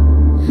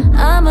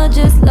 I'ma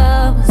just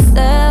love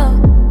myself.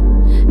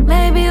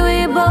 Maybe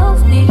we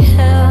both need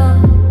help.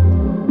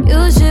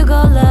 You should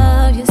go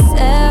love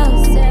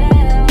yourself.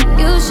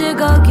 You should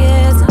go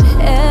get some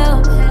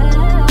help.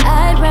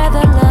 I'd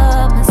rather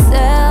love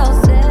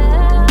myself.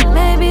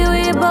 Maybe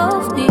we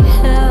both need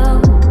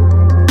help.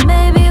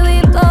 Maybe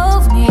we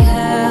both need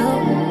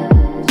help.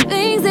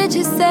 Things that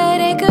you say,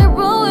 they could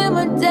ruin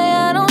my day.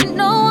 I don't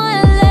know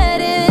why I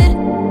let it.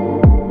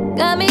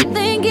 Got me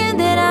thinking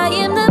that I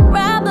am the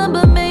problem,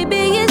 but maybe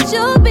it's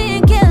you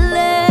being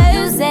careless.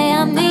 You say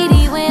I'm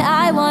needy when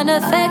I want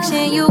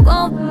affection. You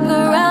gon' f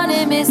around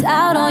and miss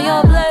out on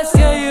your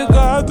blessing. Yeah, you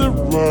got the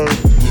right.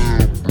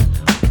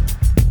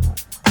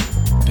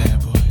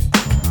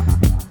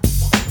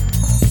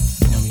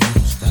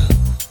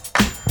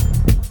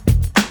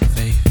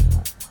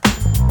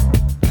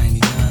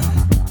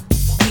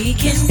 We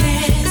can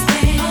dance,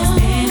 dance,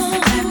 dance,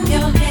 clap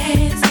your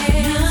hands,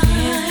 dance,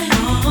 dance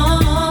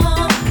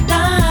all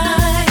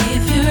night.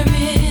 If you're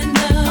in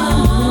the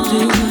mood, do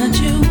what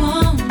you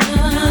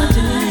wanna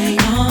do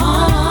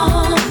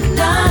all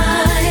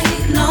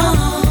night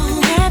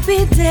long. Happy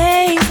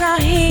days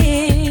are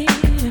here,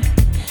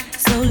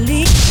 so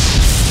leave.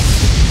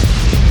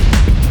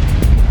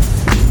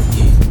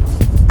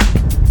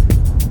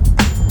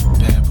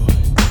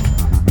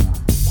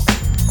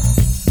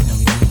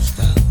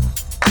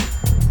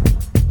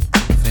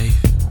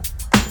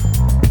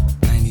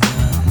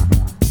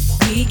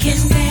 We can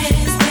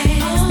dance,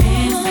 dance,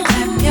 dance,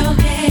 clap your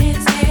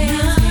hands,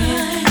 dance,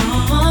 dance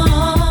all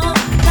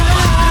night.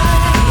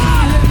 If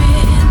you're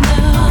in the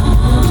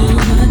mood, do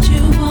what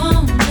you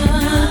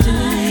wanna do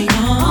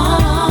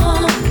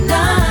all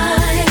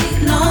night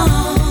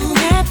long.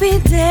 Happy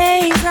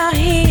days are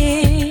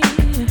here,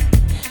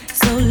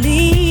 so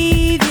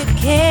leave your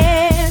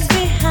cares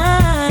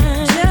behind.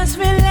 Just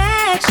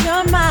relax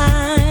your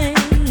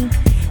mind.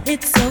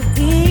 It's so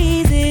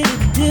easy to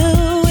do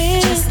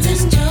it. Just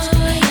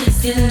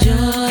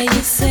enjoy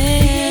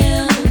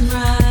yourself.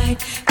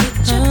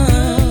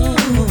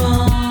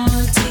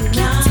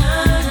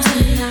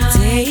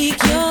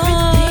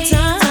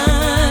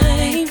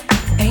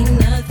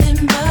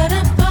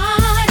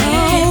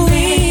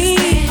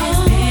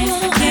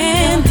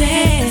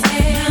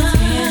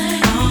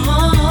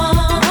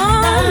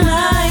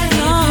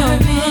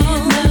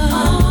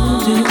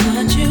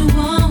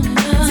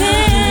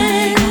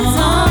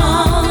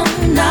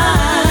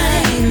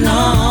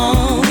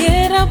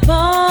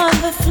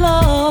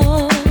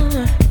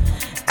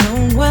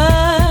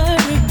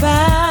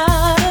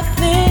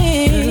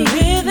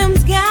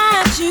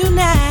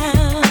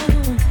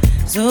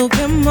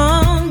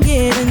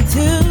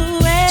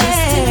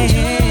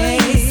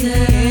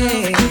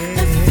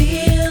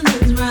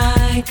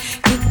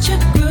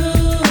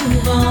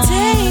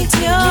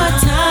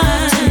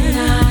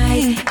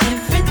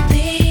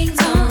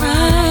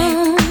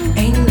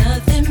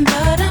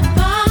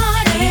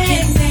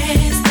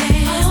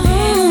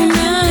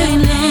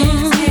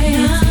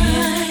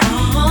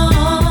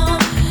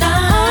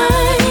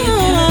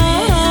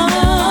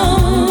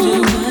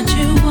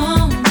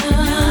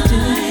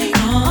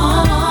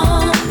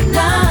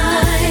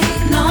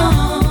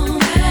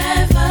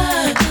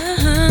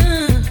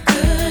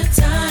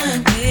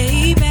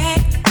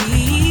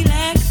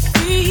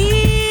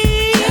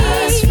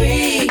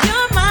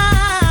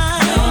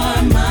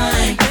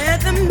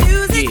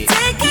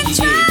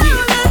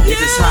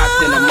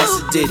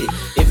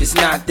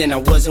 not, then I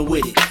wasn't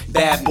with it.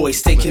 Bad boy,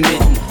 stay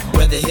committed.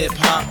 Whether hip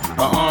hop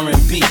or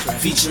R&B,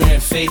 featuring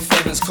Faith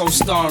Evans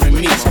co-starring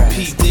me.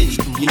 P Diddy,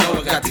 you know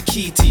I got the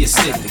key to your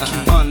city.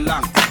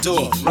 Unlock the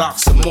door, rock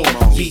some more.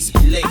 Beats be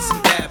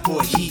lazy, bad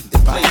boy, heat the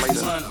place.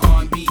 We run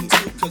R&B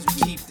too, cause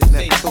we keep the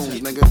faith.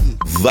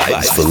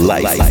 Vibes for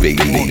life,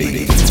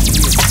 baby.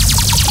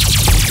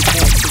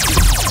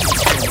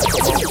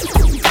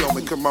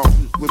 Come on,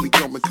 when we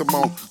coming, come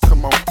on,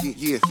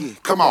 yeah,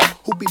 come on.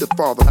 Who be the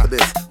father for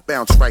this?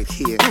 Bounce right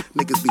here.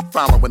 Niggas be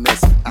following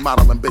this.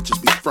 Modeling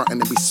bitches be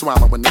frontin' and be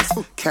swallowing this.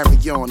 Carry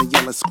on and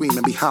yelling,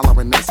 screaming, be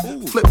hollering this.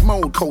 Flip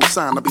mode,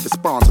 co-sign, I'll be the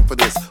sponsor for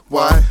this.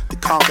 Why? To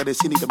conquer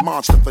this, you need a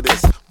monster for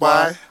this.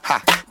 Why?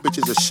 Ha!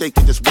 Bitches are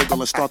shaking, just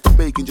wiggling, start to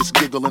baking, just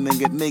giggling and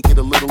get naked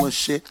a little and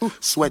shit.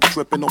 Sweat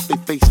dripping off their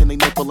face and they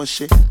nipple and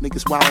shit.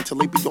 Niggas wild until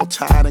they be all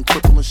tired and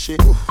crippled and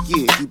shit.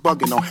 Yeah, you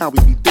bugging on how we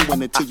be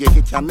doing it till you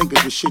hit y'all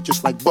niggas with shit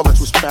just like bullets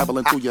was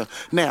traveling through you.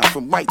 Now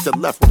from right to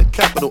left with a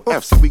capital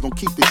F, so we gon'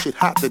 keep this shit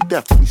hot to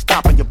death till we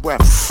stopping your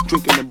breath.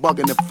 Drinking and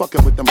bugging and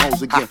fucking with them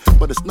hoes again.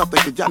 But it's nothing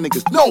cause y'all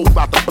niggas know we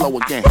about to blow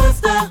again. That's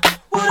that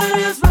what it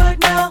is right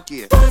now.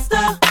 Yeah. That's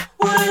that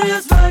what it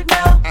is right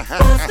now.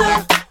 That's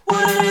that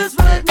what it is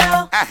right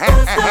now.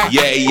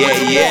 Yeah.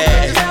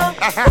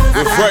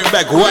 Referring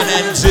back 1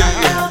 and 2.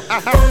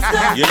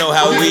 You know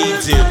how we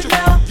do.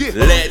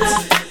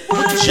 Let's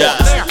just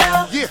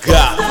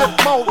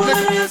go.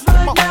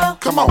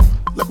 Come on.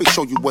 Let me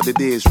show you what it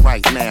is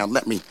right now.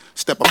 Let me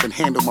step up and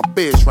handle my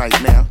biz right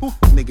now.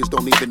 Niggas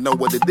don't even know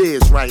what it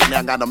is right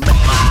now. Got a mess up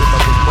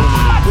this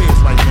rolling the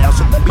whiz right now.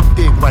 So let me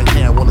dig right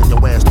now. All in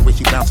your ass the way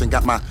she bouncing.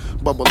 Got my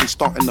bubbly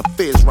starting to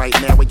fizz right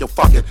now. Where your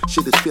fucking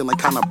shit is feeling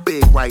kinda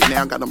big right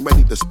now. Got them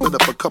ready to split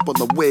up a couple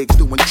of wigs.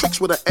 Doing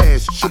tricks with her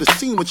ass. Should've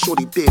seen what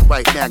Shorty did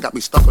right now. Got me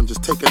stuck on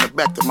just taking her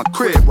back to my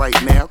crib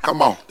right now.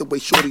 Come on. The way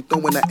Shorty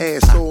throwing her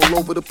ass all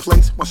over the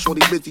place. My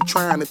Shorty busy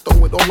trying to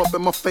throw it all up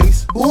in my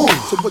face. Ooh.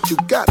 So what you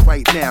got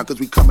right now? Cause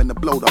we coming to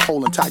blow the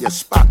whole entire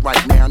spot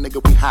right now. Nigga,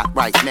 we hot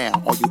right now.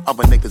 All you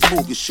other niggas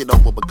move your shit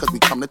over because we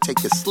come to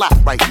take your slot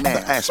right now.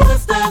 Ask me.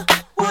 That's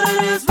that what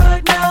it is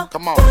right now.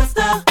 Come on. That's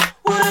that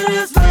what it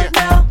is right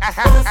now.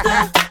 That's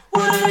that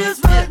what it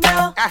is right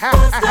now.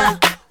 That's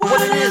that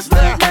what it is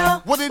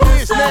now. What it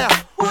is now.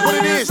 What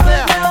it is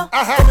now.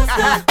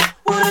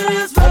 What it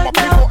is right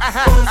now.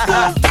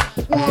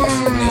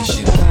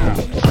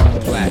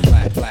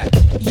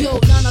 Yo,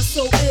 Nana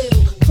so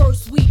ill.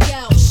 First week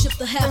out,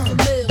 shipped a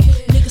 $500,000.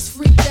 Niggas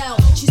freaked out.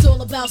 She's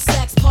all about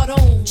sex, part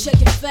on,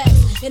 checking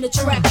facts in a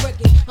track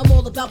record. I'm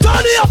all about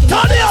turn it up.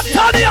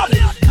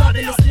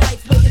 Loving this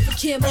life, waiting for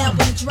Kim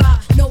album to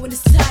drop. Knowing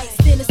it's tight,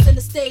 standing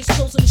center stage,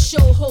 closing the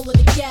show, holding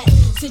the gap.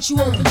 Since you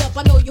opened up,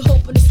 I know you're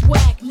hoping it's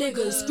whack.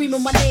 Niggas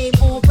screaming my name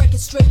on record,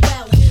 straight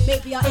valid.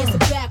 Maybe I'll answer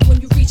back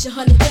when you reach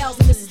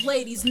 100,000. This is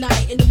ladies'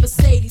 night in the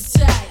Mercedes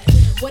type.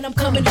 When I'm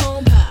coming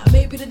home,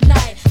 maybe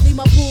tonight. Leave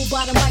my pool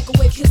by the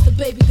microwave, kiss the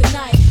baby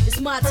goodnight. It's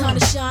my time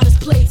to shine, it's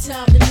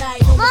playtime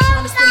tonight. No one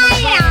trying to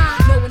stand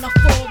around. Know when I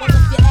fall, I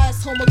left your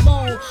ass home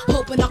alone.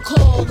 Hoping I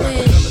call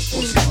in.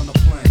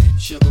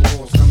 Sugar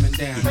walls coming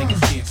down,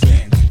 niggas can't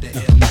stand the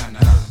L9.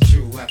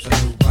 True,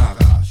 absolute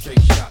baba.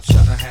 Straight shot,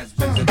 shutter has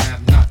been and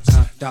have nots.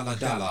 Dollar,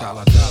 and a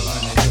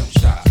jump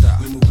shot.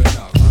 We moving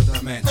up, the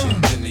mansion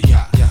in the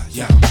yacht.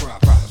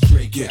 Proper,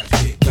 straight gas,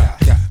 big guy.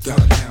 Got down,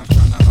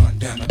 trying to hunt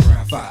down the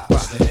ground five.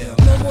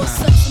 No more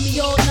sex for me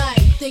all night.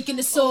 Thinking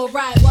it's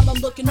alright while I'm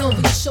looking over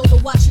your shoulder,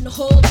 watching the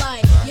whole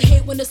line. You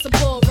hate when it's a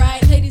ball,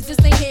 right? Ladies, this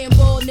ain't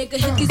handball, nigga.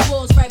 Hit these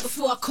balls right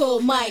before I call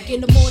Mike.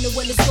 In the morning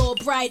when it's all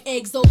bright,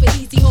 eggs over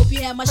easy. Hope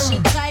you have my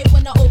shit tight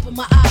when I open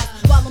my eyes.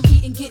 While I'm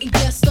eating, getting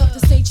guessed up.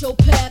 This ain't your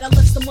pad. I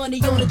left some money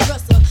on the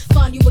dresser.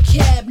 Find you a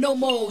cab, no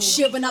more.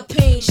 Sharing our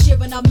pain,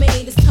 sharing our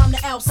main. It's time to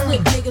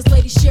outslick niggas,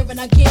 ladies sharing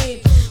our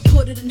game.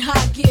 Put it in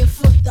high gear,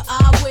 flip the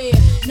eyewear.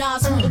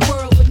 Nas rule the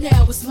world, but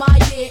now it's my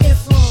year. And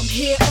from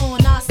here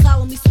on, I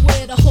solemnly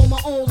swear to hold my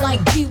own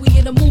like Pee-wee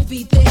in a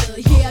movie theater.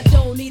 Yeah, I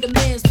don't need a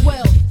man's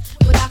wealth,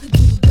 but I could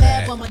do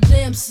bad by my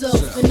damn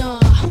self. And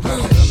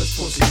Let's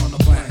pussy on the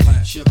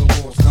planet. Sugar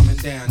walls coming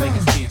down,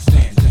 niggas can't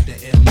stand the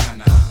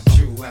L9.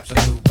 True,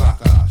 absolute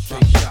baka.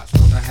 Straight shots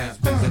for the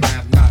has-beens and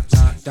have-nots.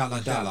 Dollar,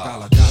 and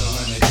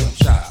a jump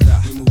shot.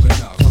 We moving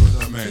up,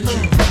 the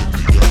mansion.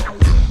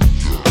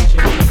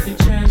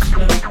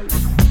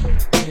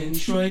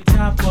 Detroit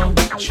Capo.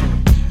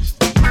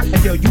 Hey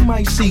yo, you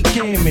might see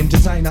Cam in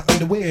designer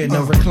underwear,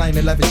 no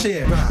recliner leather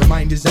chair.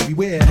 Reminders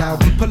everywhere. How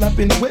we pull up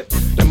in the whip,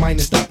 the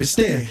miners stop and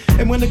stare.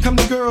 And when it come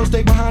to girls,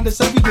 they behind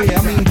us everywhere.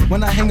 I mean,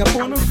 when I hang up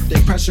on them,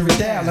 they pressure it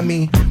down. I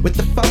mean, what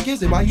the fuck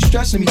is it? Why you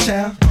stressing me,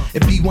 child?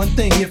 It'd be one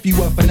thing if you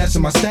were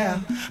finessing my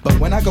style, but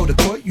when I go to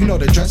court, you know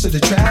the dress of the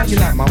trial. You're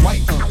not my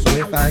wife, so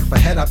if I act for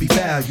head, I'll be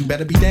foul. You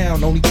better be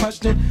down. Only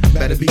question,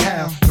 better be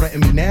how. Threaten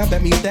me now,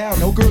 bet me down.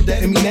 No girl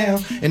dating me now.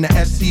 In the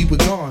SC, we're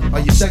gone.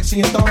 Are you sexy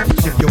and thong?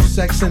 If your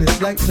sex and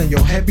it's legs and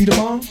your head be the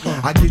bomb,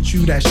 I get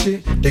you that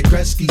shit that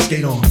Gretzky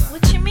skate on.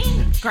 What you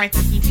mean,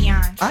 Gretzky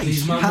beyond?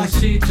 Ice.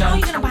 How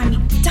you gonna buy me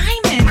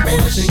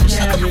diamonds?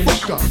 Shut the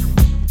fuck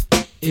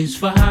up. Is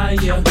for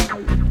hire,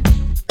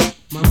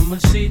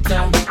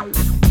 Mamacita.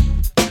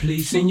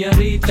 Please,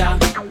 señorita,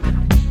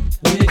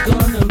 we're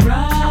gonna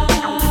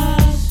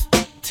rise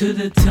to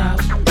the top.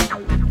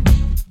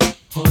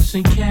 Horse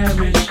and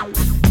carriage,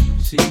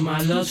 see my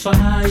love's for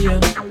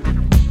hire.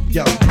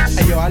 Yo,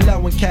 hey yo, I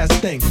love when cats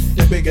think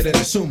they're bigger than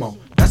a sumo.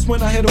 That's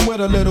when I hit them with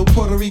a little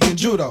Puerto Rican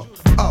judo.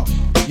 Oh,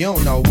 you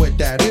don't know what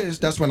that is.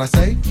 That's when I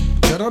say,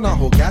 you don't know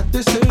who got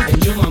this is.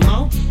 And you don't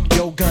know?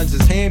 Yo, guns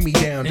is hand me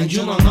down. And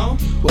you don't know?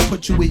 We'll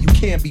put you where you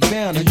can't be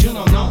found. And you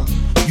don't know?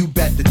 You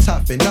bet to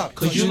toughen up.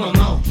 Cause you don't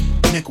know?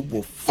 Nigga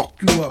will fuck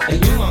you up.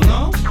 And you don't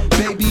know?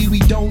 Baby, we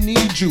don't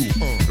need you.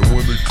 And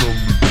when they come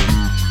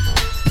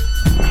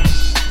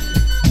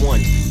to 1,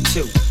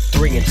 2,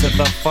 3 into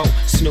the 4.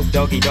 Snoop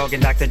Doggy Dogg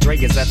and Dr. Dre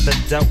is at the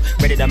door,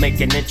 ready to make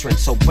an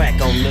entrance, so back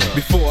on up.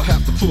 Before I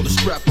have to pull the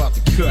strap out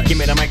the cut, give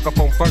me the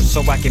microphone first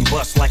so I can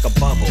bust like a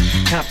bubble.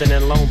 Compton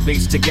and Long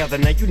Beach together,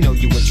 now you know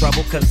you in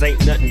trouble, cause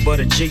ain't nothing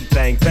but a G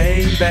thing,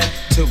 baby.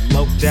 Too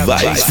low down.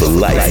 Vibes for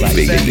life,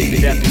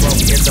 baby. Death Row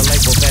is the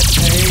label that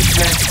pays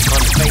me.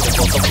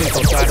 Unfadable, so please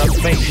don't try to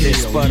fake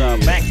this. But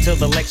back to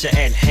the lecture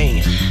at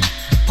hand.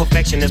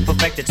 Perfection is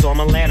perfected, so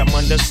I'ma let them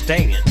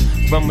understand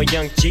from a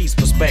young G's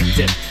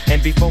perspective.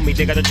 And before me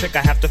dig out a trick,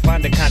 I have to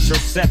find a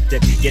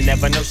contraceptive. You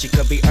never know, she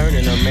could be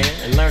earning her man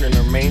and learning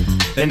her man,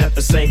 and at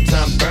the same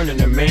time burning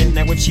her man.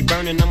 Now when she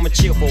burning, I'ma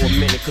chill for a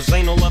minute, cause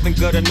ain't no loving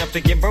good enough to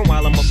get burned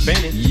while I'm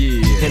offended.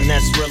 Yeah. And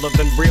that's realer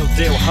than real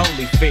deal,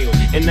 Holyfield.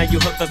 And now you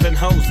hookers and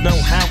hoes know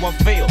how I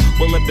feel.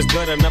 Well, if it's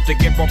good enough to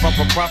get off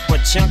a proper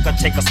chunk, I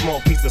take a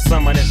small piece of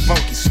some of that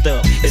funky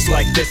stuff. It's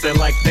like this and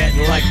like that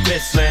and like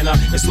this, and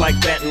it's like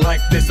that and like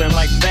this and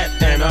like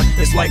that, and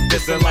it's like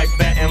this and like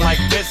that and like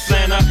this,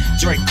 and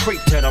Drake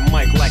creep to the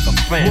mic like a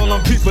fan. Well,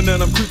 I'm peeping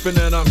and I'm creeping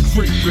and I'm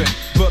creeping,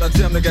 but I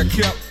damn near got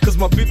kept, cause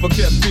my beeper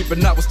kept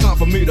beeping. Now it's time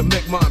for me to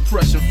make my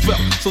impression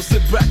felt. So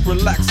sit back,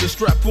 relax, and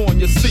strap on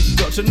your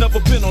seatbelt. You've never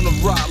been on a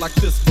ride like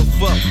this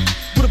before,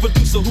 with a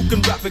producer who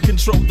can rap and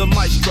control the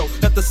maestro.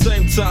 At the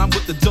same time,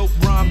 with the dope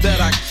rhyme that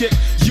I kick,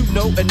 you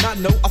know and I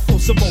know I throw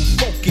some more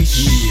funky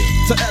shit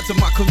to add to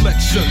my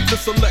collection. The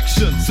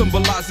selection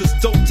symbolizes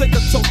dope. Take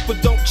a toke, but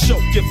don't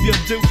choke. If you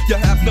do, you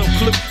have no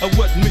clue of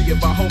what me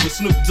and my homie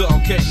Snoop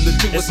Dogg came to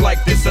do. It's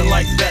like this and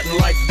like that and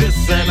like this,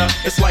 and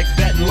it's like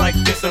that and like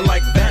this and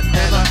like that,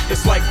 and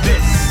it's like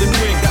this. Then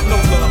we ain't got no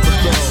love for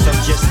dogs. So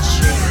just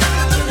chill.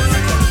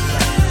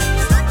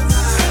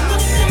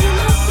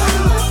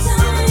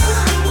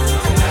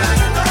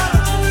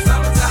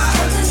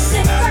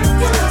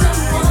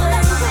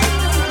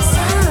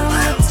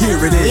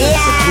 Here it is,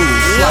 a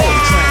groove slightly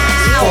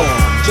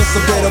transformed. Just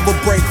a bit of a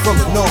break from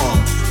the norm.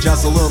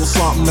 Just a little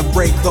something to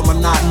break the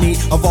monotony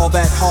of all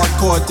that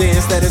hardcore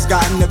dance that has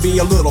gotten to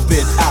be a little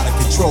bit out of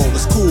control.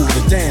 It's cool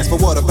to dance,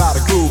 but what about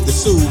a groove that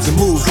soothes and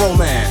moves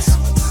romance?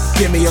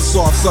 Give me a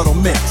soft, subtle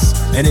mix,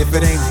 and if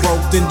it ain't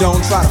broke, then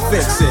don't try to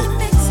fix it.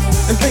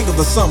 And think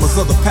of the summers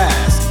of the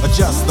past.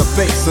 Adjust the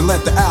bass and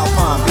let the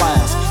Alpine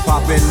blast.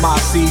 Pop in my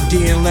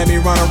CD and let me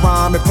run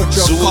around and put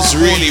your so it's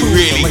really,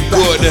 really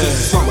good.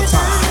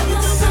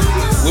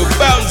 We're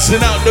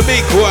bouncing out the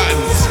big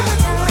ones.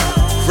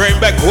 Bring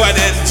back 1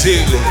 and 2.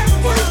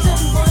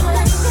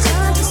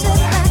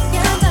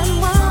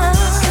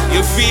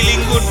 You're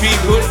feeling good,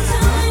 people?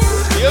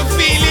 You're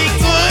feeling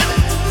good?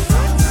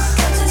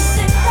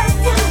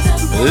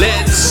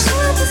 Let's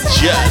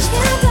just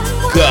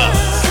go.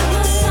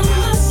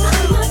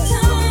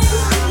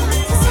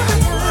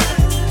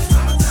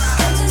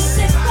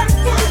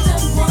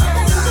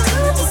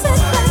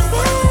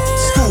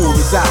 School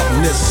is out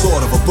and it's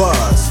sort of a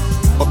buzz,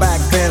 but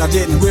back then I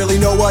didn't really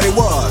know what it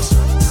was.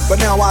 But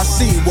now I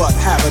see what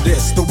happened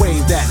is the way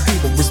that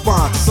people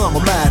respond to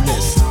summer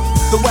madness.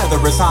 The weather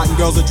is hot and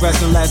girls are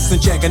dressing less and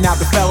checking out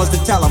the fellas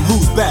to tell them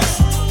who's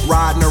best.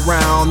 Riding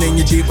around in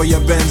your Jeep or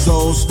your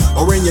Benzos,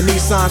 or in your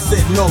Nissan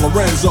sitting on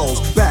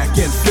Lorenzo's. Back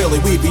in Philly,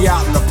 we be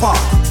out in the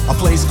park. A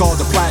place called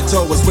the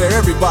Plateau is where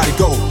everybody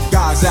go.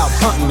 Guys out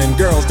hunting and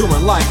girls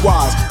doing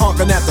likewise.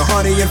 Honking at the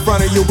honey in front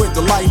of you with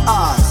the light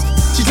eyes.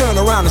 She turn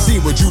around to see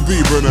what you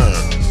beeping at.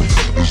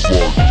 It's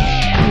like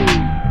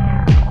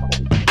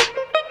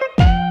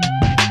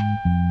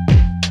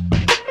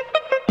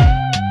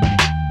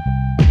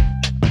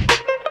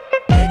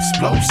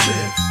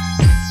explosive.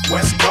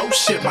 West Coast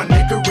shit, my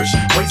niggerish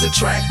ways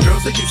attract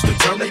girls that used to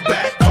turn they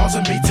back,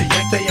 causing me to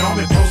yank they arm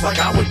and pose like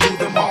I would do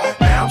them all.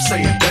 Now I'm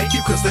saying thank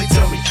you cause they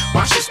tell me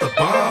my shit's the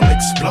bomb.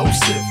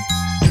 Explosive.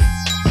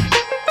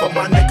 For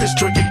my niggas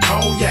drinking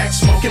cognac,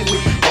 smoking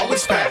weed,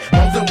 always pack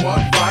more than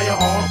one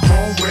firearm,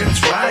 chrome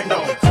rims,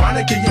 rhino.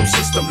 Chronic in your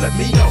system, let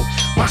me know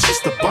my shit's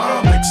the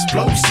bomb.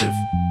 Explosive.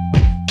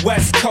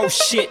 West Coast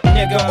shit,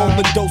 nigga,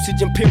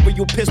 overdosage,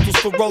 imperial pistols,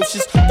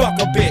 ferocious. Fuck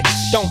a bitch,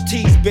 don't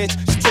tease, bitch,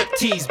 strip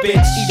tease,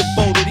 bitch. Eat a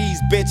bowl of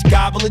these, bitch,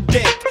 gobble a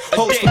dick.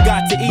 Hoes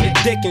forgot to eat a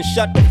dick and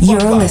shut the fuck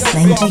You're up.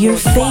 listening to your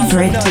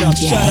favorite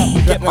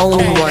DJ, the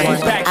only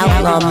one,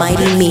 Outlaw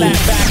Mighty Me.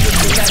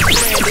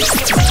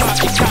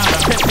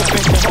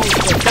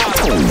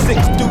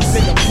 6 deuce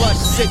in the plush,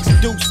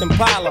 6 deuce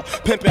Impala.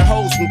 Pimpin'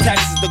 hoes from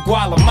Texas to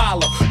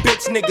Guatemala.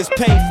 Bitch niggas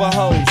pay for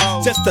hoes,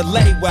 just to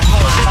lay with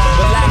hoes.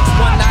 Relax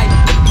one night,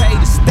 pay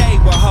to stay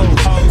with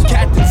hoes.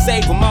 Captain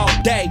save them all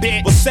day.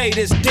 Well, say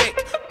this dick,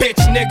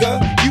 bitch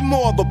nigga. You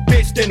more of a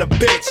bitch than a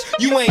bitch.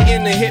 You ain't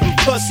into hitting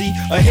pussy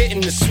or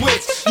hitting the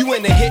switch. You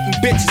into hitting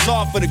bitches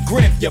off of the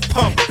grip, you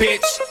punk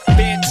bitch.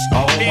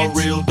 All my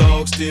real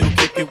dogs still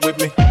kicking with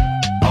me.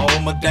 All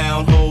my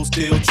down hoes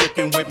still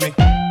tricking with me.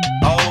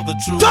 All the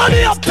true turn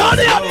it up, turn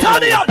it up,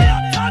 turn it up.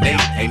 They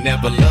ain't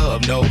never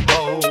loved no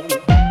hoe.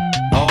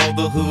 All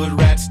the hood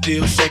rats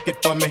still shake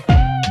it for me.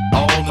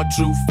 All my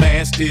true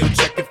fans still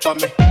check it for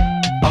me.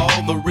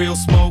 All the real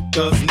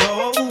smokers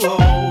know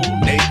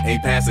they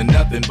ain't passing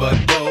nothing but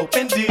dope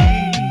and D.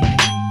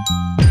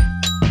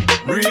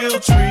 Real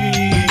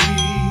trees,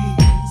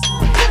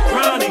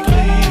 chronic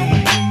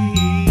leaves,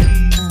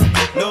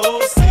 no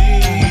seeds.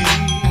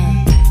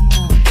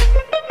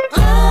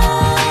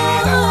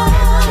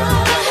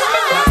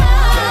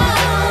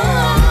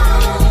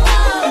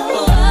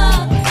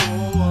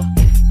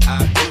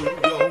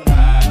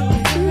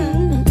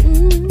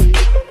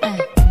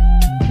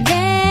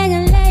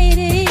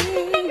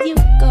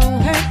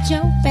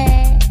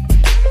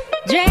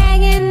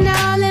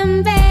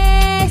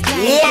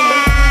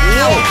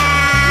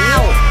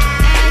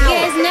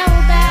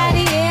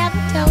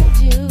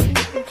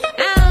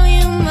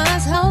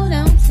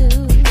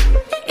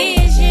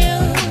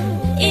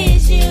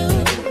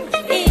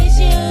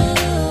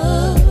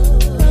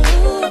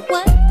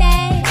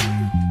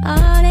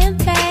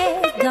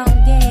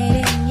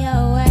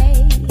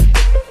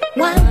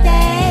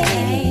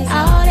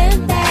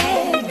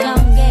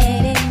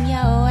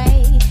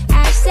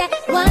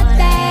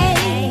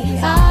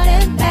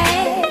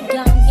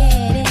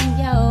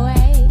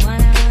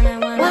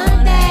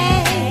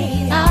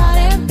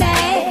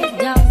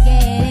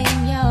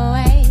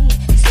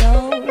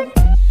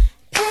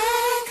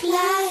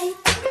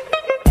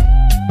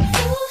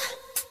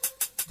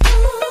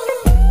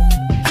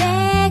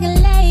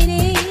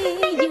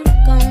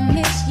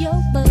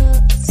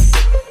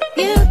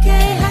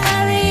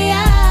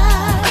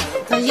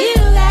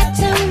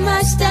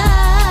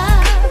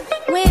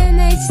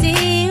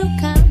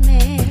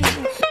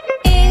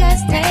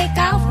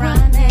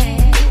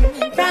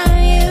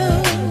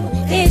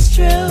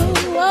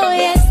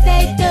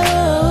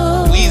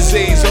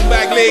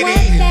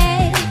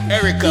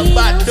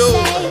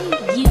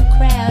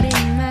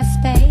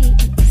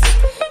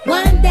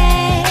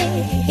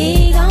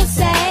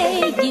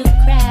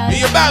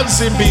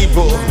 Bouncing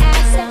people,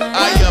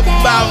 are you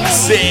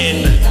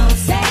bouncing?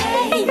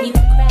 You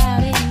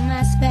crowded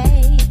my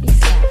space.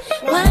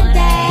 One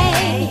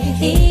day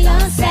he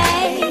gon'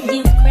 say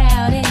you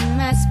crowded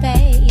my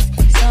space.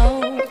 So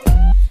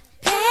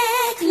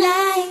act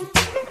like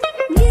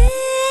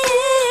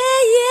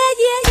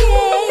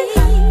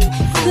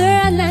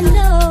girl, I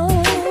know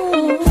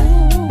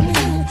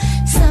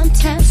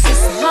sometimes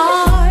it's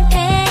hard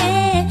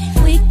and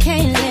we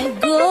can't let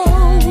go.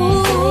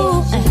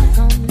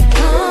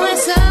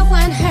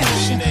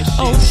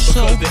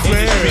 Because the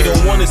industry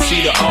don't wanna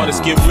see the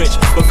artists get rich.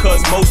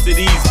 Because most of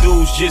these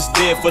dudes just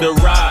there for the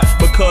ride.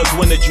 Because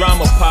when the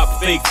drama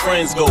pop, fake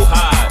friends go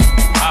hide.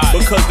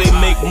 Because they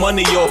make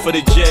money off of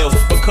the jails.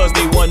 Because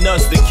they want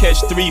us to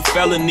catch 3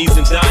 felonies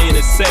and die in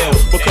a cell.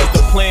 Because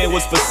the plan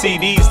was for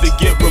CDs to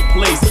get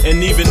replaced.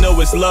 And even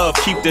though it's love,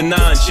 keep the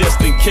 9 just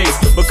in case.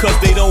 Because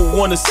they don't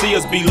wanna see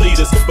us be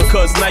leaders.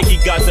 Because Nike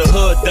got the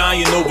hood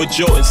dying over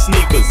Jordan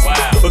sneakers.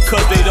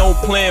 Because they don't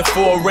plan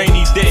for a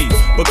rainy day.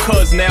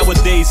 Because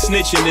nowadays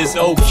snitching is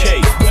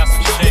okay.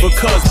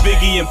 Because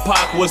Biggie and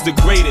Pac was the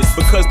greatest.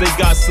 Because they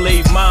got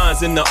slave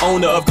minds and the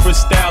owner of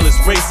Cristal is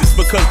racist.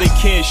 Because they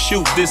can't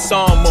shoot,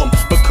 disarm them.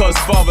 Because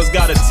fathers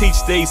gotta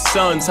teach their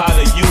sons how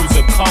to use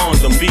a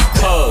condom.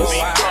 Because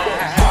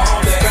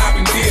all that I've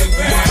been given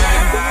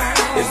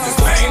is this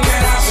pain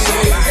that I've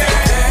been living.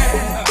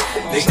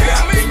 They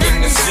got me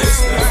in the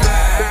system.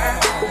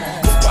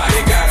 Why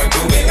they gotta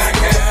do me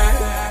like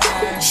that?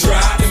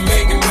 Try to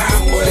make it my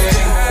way,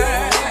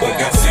 but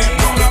got sent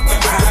on up the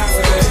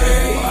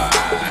highway.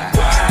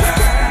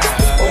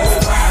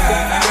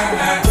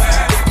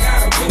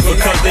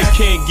 Because they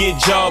can't get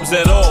jobs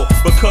at all.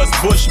 Because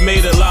Bush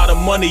made a lot of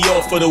money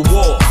off of the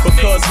war.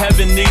 Because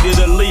heaven needed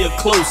Aaliyah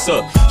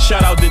closer.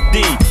 Shout out to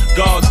D.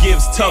 God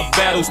gives tough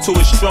battles to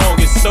his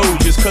strongest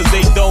soldiers. Cause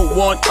they don't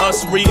want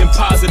us reading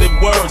positive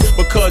words.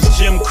 Because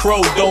Jim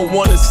Crow don't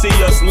wanna see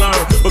us learn.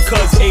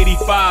 Because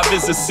 85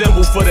 is a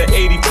symbol for the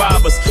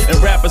 85ers.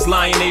 And rappers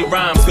lying they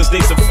rhymes cause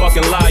they some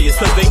fucking liars.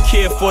 Cause they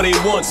care for they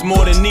wants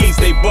more than needs,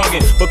 they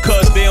bugging.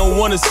 Because they don't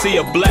wanna see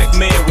a black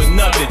man with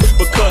nothing.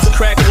 Because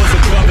crack was a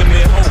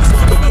government hoax.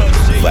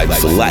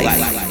 Vibes for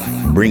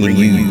life, bringing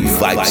you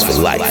vibes for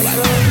life.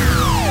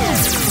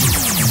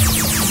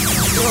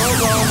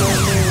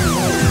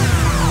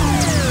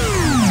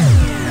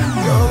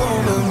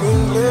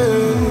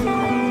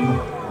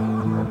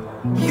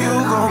 You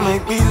gon'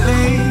 make me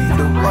leave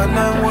the one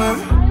I'm with.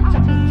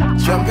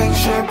 Jumping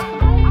ship,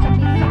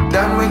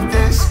 done with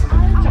this.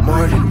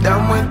 More than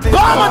done with this.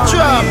 Bomber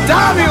drop,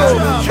 damn you!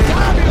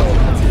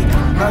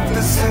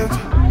 Another sip,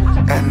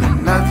 and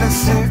another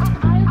sip.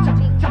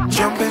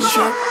 Jumping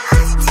ship.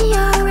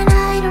 You're and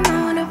I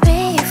don't wanna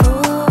pay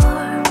for.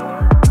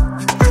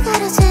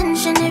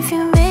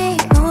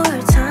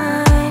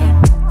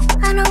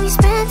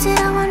 needs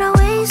it, I wanna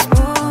waste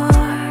more.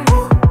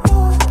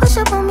 Push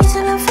up on me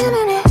till I'm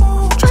feeling it.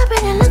 Drop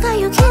it and look how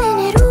you killing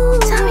it. Ooh,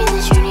 tell me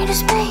that you need a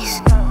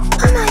space.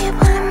 I'm out here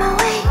pulling my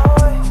weight.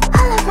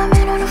 I left my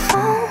man on the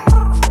phone.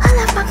 I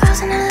left my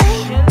girls in the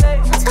late.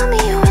 Tell me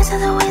you answer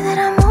the way that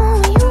I'm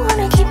on. You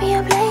wanna keep me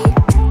up late.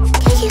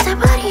 Can't keep that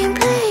body in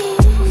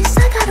place. I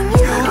gotta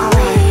move out the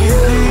way.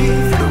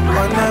 The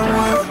one I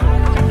want,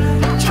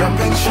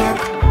 jumping ship.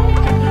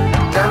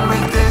 Done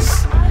with this,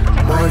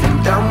 more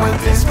than done with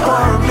this.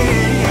 Pour me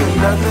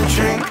another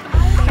drink,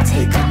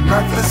 take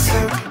another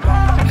sip,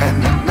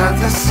 and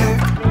another sip.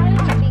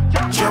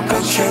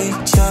 Jumping ship,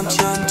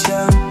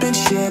 jumping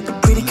ship.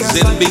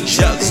 Send big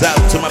shouts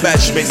out to my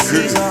bashment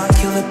crew. My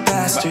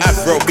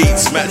Afro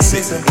beats,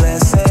 massive.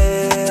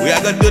 We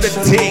are gonna do the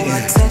thing.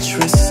 Let's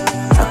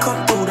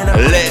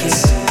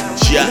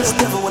just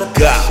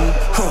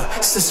go.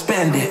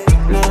 Suspended.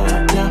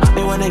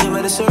 Me wanna give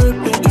her the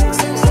serpent.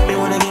 Me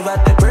wanna give her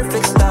the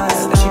perfect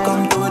style. She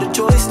come through with a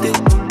joystick.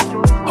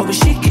 Hope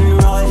she can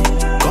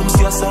ride. Come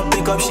see us up,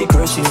 pick up, she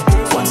crushing.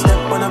 One step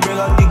when I bring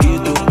out the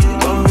gate.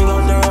 Come bring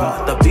out the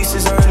rock. The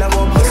pieces are like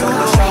one piece on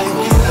the shine.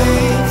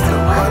 The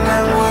one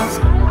I want,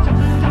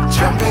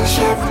 jumping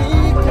ship.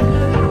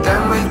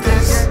 Done with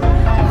this,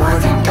 more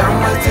than done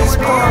with this.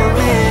 Pour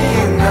me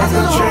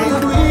another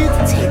drink,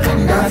 take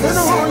another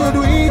sip,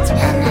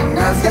 and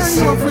another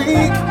sip.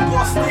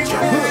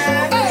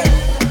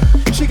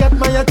 She got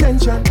my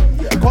attention,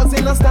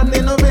 causing a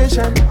standing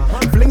ovation,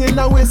 flinging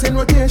the waist in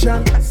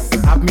rotation.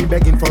 Have me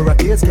begging for a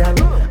kiss, girl.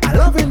 I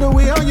loving the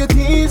way how you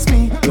tease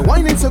me. You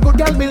whining so good,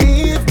 girl,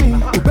 believe me.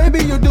 Oh,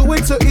 baby, you do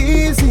it so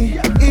easy,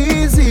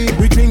 easy.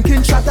 We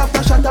drinking shot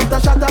after shot after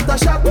shot after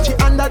shot. She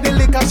under the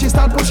liquor, she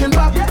start pushing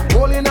back.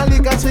 Rolling a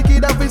liquor, she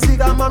kid up his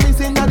cigar. Mommy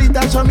sing that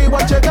it, show me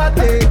what you got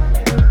there.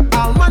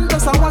 All man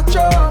does a watch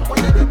you.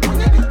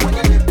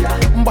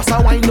 Boss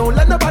a wine, don't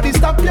let nobody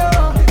stop you.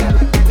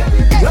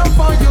 Love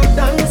how you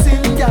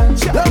dancing, girl.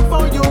 Love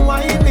how you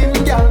whining,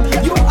 girl.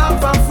 You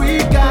have a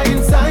freaker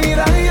inside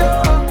of you.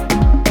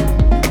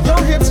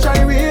 Your hips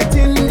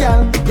gyrating,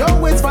 girl. Your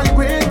waist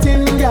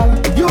vibrating, girl.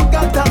 You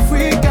got a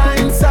freaker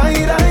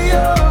inside of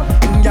you.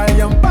 Girl,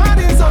 your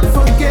body's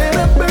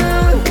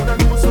unforgettable,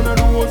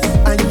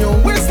 and your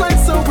waistline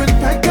so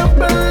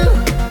impeccable.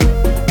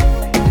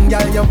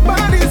 Girl, your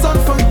body's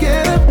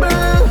unforgettable,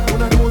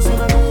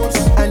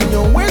 and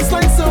your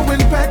waistline so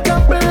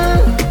impeccable.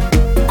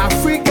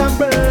 African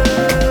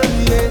bird,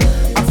 yeah.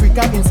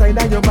 Africa inside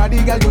of your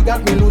body, girl, you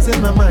got me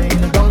losing my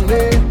mind. Down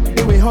there,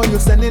 the way how you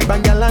send it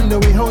back, girl, and the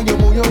way how you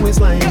move your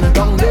waistline.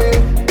 Down there,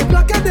 the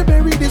black and the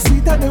berry, the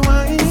sweet and the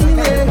wine,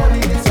 yeah.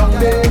 Down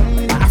there,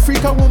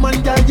 African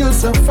woman, girl, you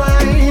so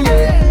fine,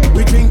 yeah.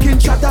 We drinking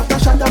shot after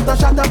shot after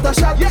shot after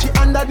shot. She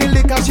under the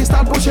liquor, she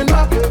start pushing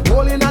back.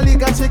 Rolling a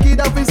liquor, shake it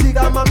up,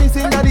 cigar, mommy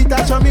sing that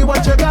it, show me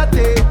what you got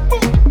there.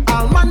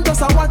 All man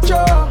does a watch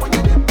you.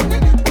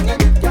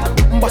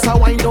 Boss a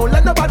wine, don't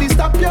let nobody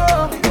stop you.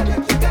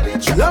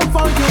 Love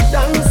how you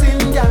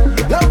dancing, girl.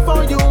 Love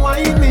how you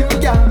whining,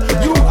 girl.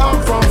 You are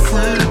from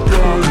free,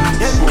 girl.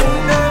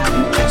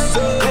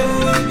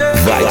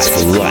 Vibes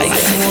for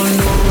life.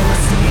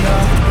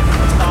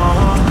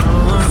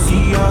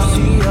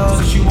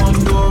 So she want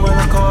to know when I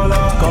call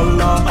her, call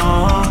her.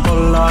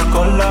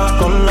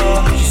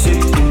 She say,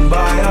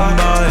 Kumbaya,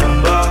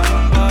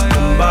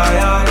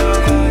 Kumbaya.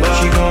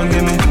 She gon'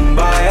 give me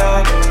Kumbaya,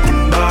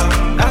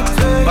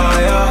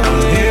 Kumbaya. I'm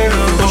here,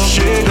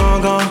 she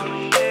gon'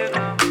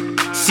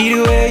 see the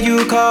way you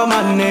call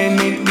my name,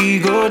 make me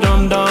go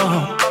down.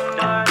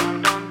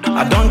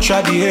 I don't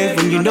try behave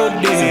when you know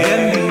they hear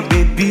me,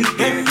 baby.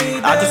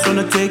 I just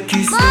wanna take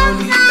you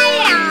slowly.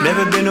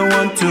 Never been the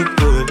one to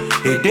put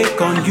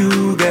headache on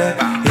you, girl.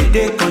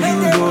 Headache on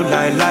you, no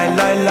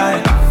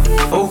lie.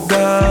 Oh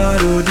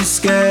God, oh this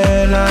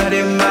girl, I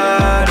dem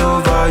mad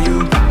over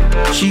you.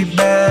 She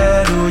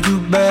bad, oh you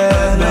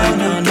bad, like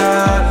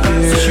that.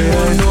 So she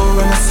wanna know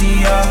when I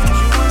see her,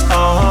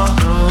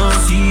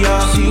 see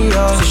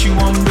her. So she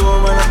wanna know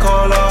when I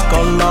call her,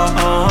 call her.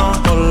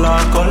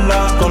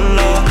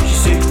 She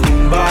say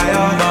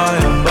Kumbaya,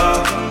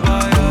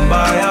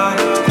 Kumbaya.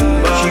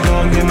 She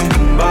gon' give me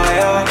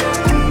Kumbaya.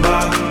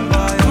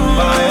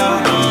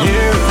 I'm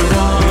here for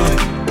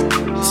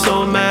you. So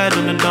mad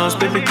on the dance,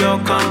 baby girl,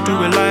 come do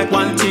it like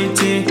one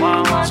TT.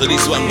 So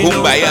this one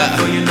Kumbaya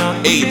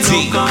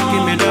 18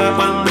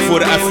 for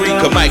the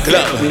Africa My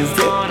Club.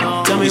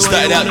 We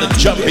started out the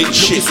jumping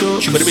shit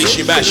for the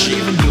Bishi Bashi,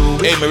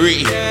 hey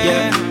Marie,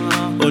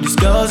 all these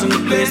girls in the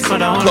place for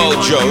the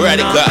Kojo,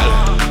 Radical,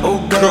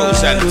 Crow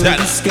Santana.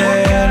 This girl,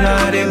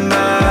 I dem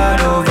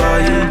mad over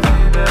you.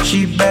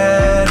 She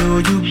bad, oh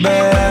you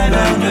bad,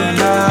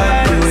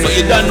 but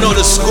you don't know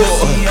the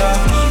score.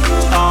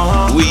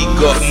 We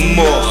got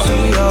more.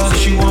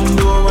 She won't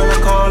know when I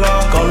call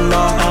her,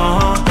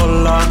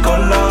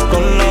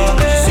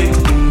 She say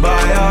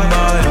Kumbaya,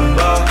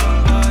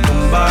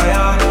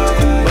 Kumbaya.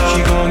 She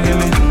gon' give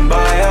me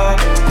Kumbaya,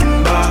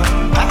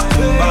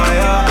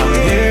 Kumbaya. I'm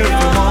here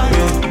for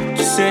more.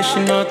 She say she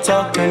not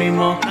talk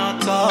anymore.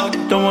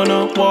 Don't wanna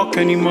walk walk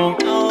anymore.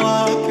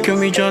 Can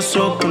we just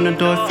open the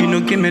door? If you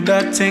don't give me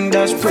that thing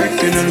that's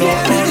breaking the law.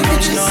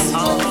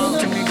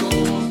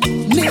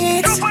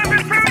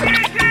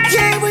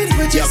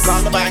 Yo,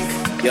 call the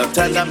bank. Yo,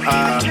 tell them,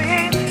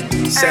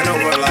 send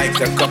over like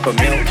a cup of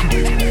milk.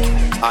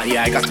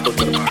 Yeah, I got to go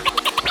to the bar.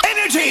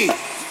 Energy!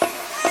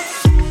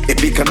 A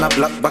big and a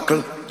black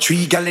buckle.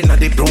 3 gal inna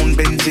the brown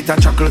Benz, it a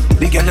chuckle.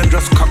 The gal them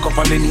just cock up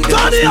and they need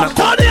turn it up,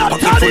 turn it up,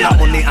 pocket full of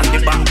money and the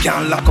bank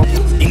can't lock up.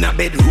 In a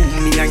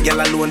bedroom, me and gal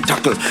alone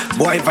tackle.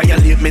 Boy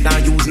violate me,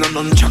 not use no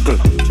nunchuckle.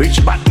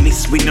 Rich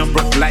badness, we no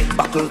broke like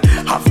buckle.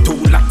 Have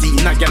 2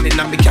 Latina gal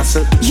inna me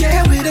castle.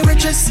 Yeah, we the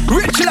richest.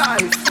 Rich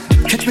life.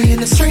 Catch me in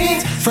the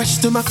street, fresh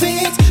to my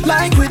feet,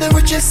 like we're the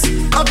richest.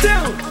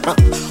 Uptown.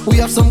 We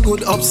have some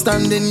good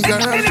upstanding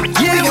girls.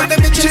 Yeah, we're the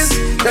bitches.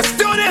 Let's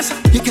do this.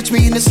 You catch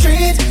me in the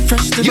street,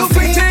 fresh to my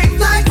feet,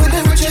 like we're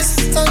the richest.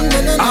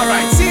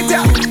 Alright, sit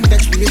down.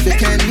 Catch me if you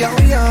can, yo.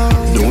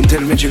 Don't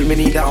tell me chill, me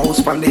need a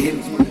house from the hill.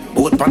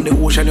 Boat from the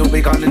ocean, you'll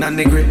be gone in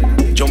the grill.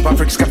 Jump on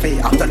Frick's Cafe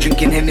after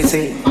drinking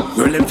Hennessy.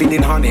 Girl, them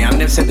feeling honey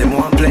and them said them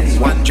want play.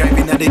 One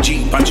driving at the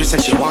Jeep and she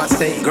said she want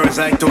stay. Girls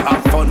like to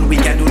have fun, we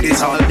can do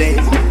this all day.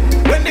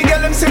 When the girl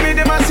them see me,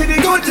 them a see the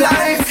good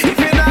life. If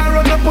you not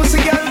run a pussy,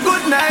 girl,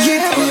 good night.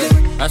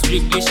 Yeah. A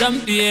strictly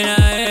champagne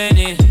and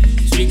Henny.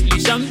 Strictly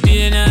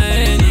champagne and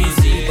Henny.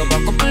 See, pop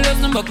a couple of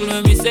some buckle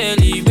when we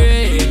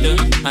celebrate.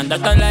 And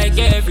that I like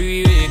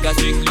every week. A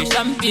strictly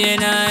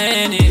champagne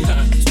and Henny.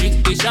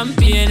 Strictly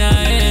champagne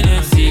and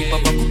Henny. See,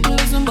 pop a couple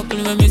of some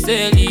buckle when we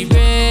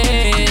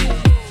celebrate.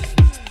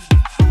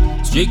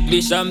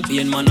 Strictly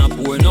champagne, man, I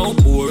pour now,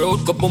 pour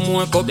out. Couple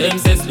more cup, them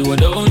say slow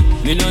down.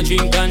 Me no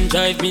drink and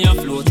drive, me a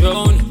float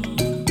round.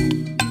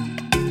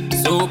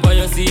 So by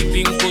your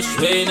sipping, push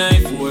when I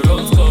 4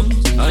 rounds cup.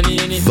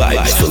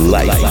 Vibes for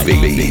life,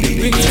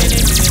 baby.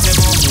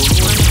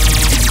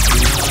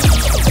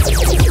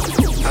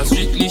 A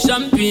strictly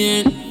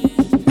champagne,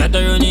 that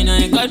a running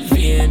I got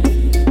vein.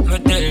 Me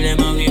tell them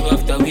a wave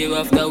after wave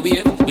after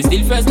wave. We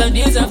still first and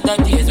days after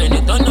days when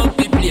you turn up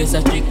the place.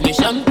 A strictly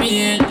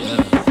champagne.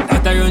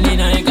 That a running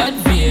I got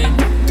vein.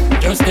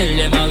 Just tell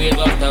them a wave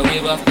after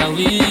wave after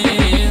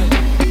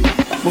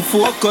wave. But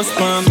focus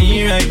on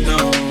me right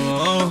now.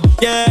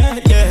 Yeah,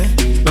 yeah.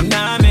 But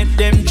now I make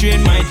them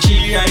train my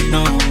chi right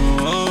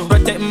now.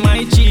 Protect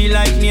my chi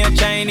like me a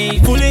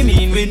Chinese. Pulling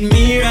in with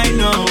me right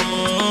now.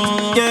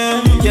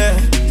 Yeah, yeah.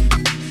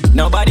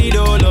 Nobody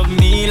don't love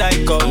me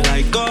like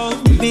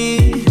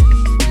me.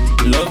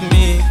 Love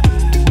me.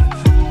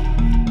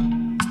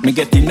 Me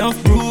get enough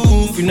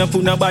proof, you not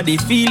put nobody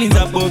feelings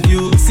above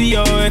you. See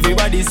how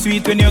everybody's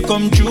sweet when you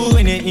come through.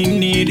 When you're in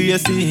need, you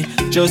see,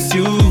 just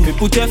you. You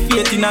put your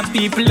faith in a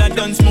people that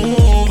done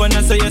smooth. And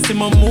I say you see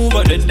me move,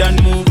 other than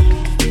move.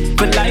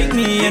 But like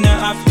me, and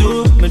I have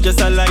to. Me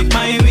just I like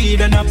my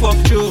weed and I pop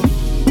through.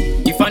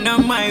 If I'm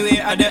on my way,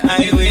 at the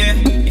highway.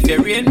 If you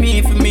rate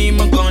me, for me,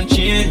 me gon'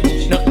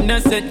 change. Nothing I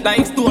said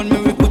like stone, me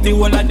we put the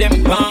whole of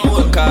them pound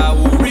work.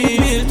 Who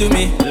real to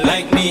me,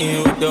 like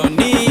me, who don't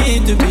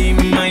need to be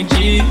my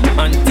G.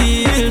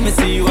 Until me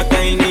see what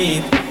I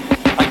need.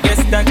 I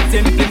guess that's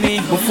simply me,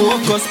 who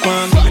focus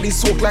on. Body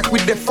soak like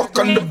with the fuck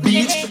on the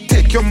beach.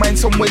 Take your mind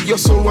somewhere your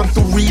soul want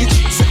to reach.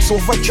 Sex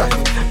overdrive,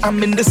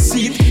 I'm in the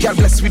seat. God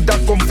bless with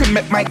that gun fi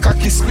make my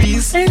cocky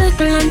squeeze.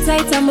 Little and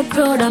tight, I'm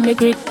proud of me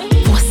grip.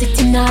 Force it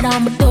in hard, I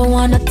don't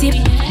wanna tip.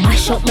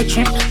 Mash up my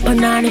trip,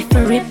 banana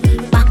for rip.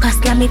 Back a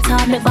slam it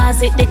hard, me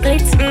bars it the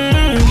clit.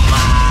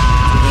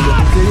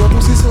 Your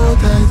pussy so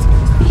tight.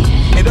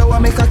 Me don't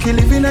want make a kill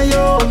live in a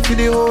yo for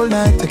the whole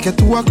night. Take you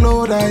to a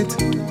cloud height.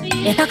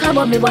 You talk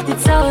about me, but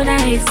it's so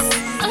nice.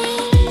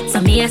 So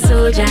me a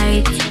so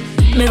giant.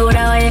 Me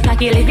woulda want you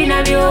cocky live in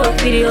a view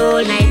for the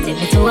whole night. Take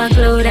me to a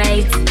cloud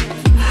height.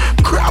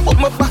 Grab up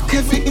my back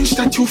every inch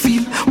that you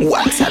feel.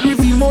 Wax and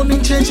reveal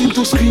morning change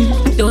into screen.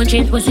 Don't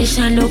change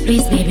position, no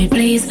please, baby,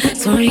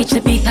 please. So reach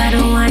the peak, I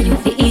don't want you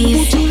to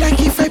ease. Would you like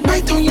if I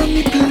bite on your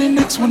nipple the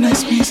next one I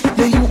squeeze?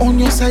 Then you on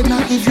your side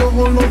now give your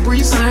whole no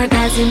breeze.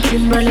 Orgasm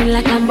trim rolling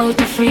like I'm about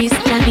to freeze.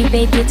 Tell me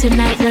baby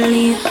tonight, no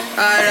leave.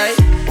 Alright,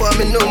 want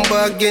me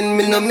number again,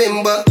 me no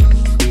member.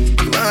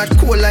 Mad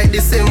cold like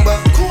December.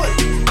 Cool,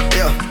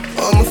 yeah,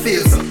 how me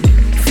feel so?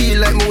 Feel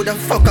like me woulda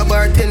fuck a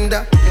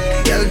bartender.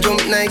 Girl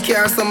jump Nike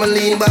car, so me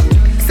lean back.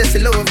 Say she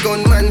love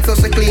gunman, so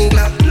she clean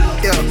clap.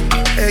 Yeah,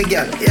 hey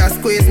girl, yeah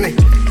squeeze me.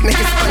 Make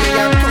it funny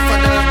and tougher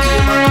than a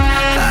fever.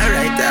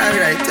 Alright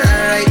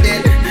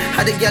then.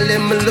 How the girl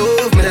them me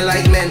love, me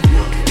like men.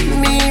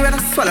 Me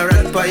rather swallow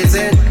rat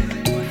poison.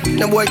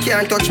 No boy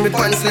can't touch me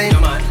pants line.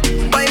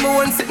 Buy me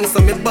one sitting, so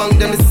me bang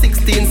them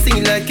 16,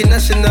 sing like a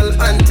national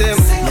anthem.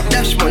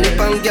 Dash money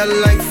pan girl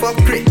like fuck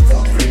crit.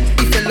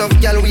 If you love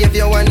girl, wave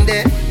you one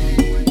day.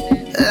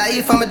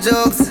 Life I'm a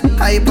jokes,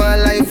 hype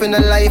on life in a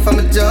life I'm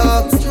a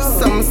jokes.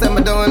 Some say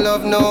me don't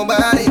love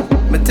nobody.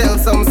 Me tell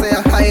some say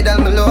I hide all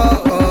my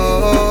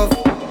love.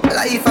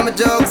 Life I'm a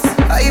jokes,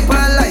 hype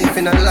on life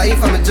in a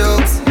life I'm a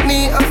jokes.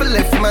 Me I feel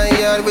left my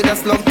yard with a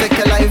slug, take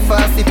a life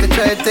fast if you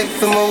try to take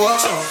from my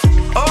walk.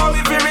 Oh,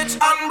 if you rich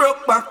and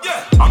broke back,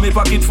 yeah. I'm And me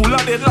pocket full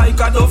of it like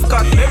a dove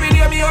cat. Every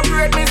day me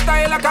upgrade me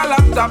style like a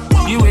laptop.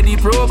 You with the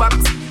pro box,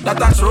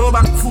 that a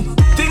throwback.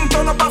 Thing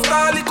turn up after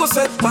a little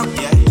setback.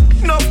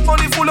 Enough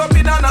money full up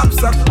in a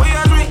knapsack. We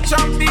a drink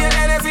champagne,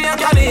 Hennessy and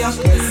Cadia.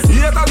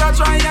 Haters a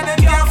try and them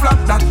can't flop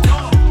that.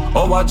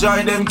 Our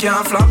joy them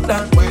can't flop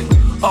that.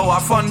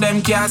 Our fun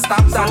them can't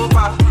stop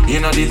that.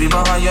 You know the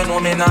mama, you know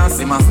me nah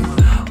see my.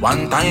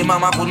 One time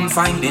mama couldn't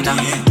find dinner.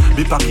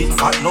 Me pocket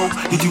fat now,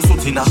 it used to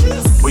thinner.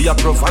 We a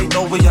provide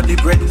now, we a the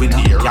breadwinner.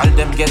 Y'all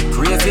them get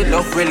crazy,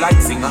 love we like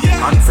singer.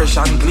 And fresh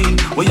and clean,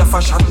 we a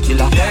fashion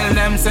killer. Tell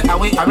them say are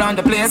we around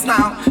the place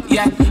now.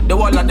 Yeah, the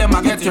whole of them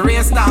a get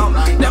erased now.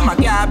 Them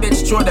a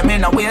garbage, throw them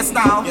in a waste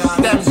now.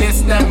 Them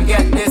this, them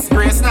get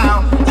disgrace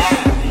now.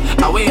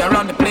 Yeah, are we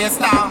around the place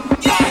now.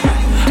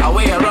 Yeah, are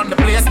we around the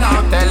place now.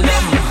 Tell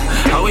them,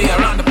 are we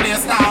around the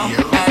place now.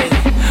 Hey,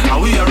 are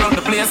we around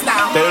the place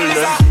now. Tell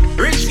them.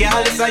 Rich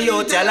girl is a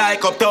youth, you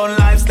like uptown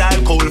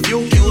lifestyle, cool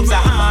view, cubes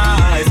are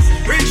highs.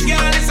 Rich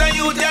girl is a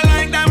youth, you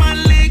like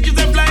diamond league, you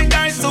say flying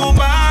guys,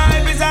 super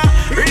hype. It's a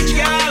rich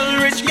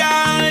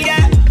girl,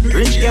 yeah.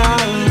 Rich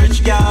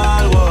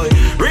girl, boy.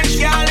 Rich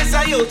girl is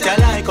a youth, you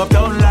like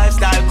uptown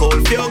lifestyle, cool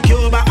view,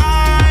 cube are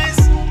highs.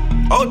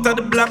 Out of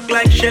the block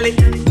like Shelly,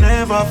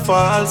 never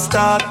fall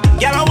start.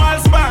 Girl a wall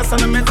sparse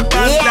and I meant to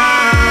pass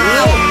down.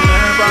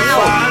 Never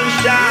fall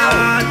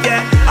short,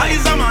 yeah. I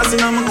use a mask in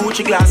my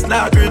Gucci glass,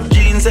 dark ripped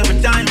jeans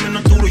every time in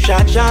a two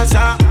shot shots.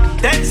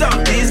 Tens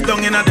up these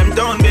tongue in a them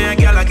town, be a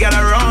girl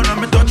around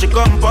and me touch a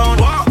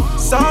compound.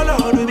 So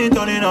loud we be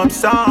turning up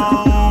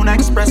sound,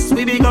 express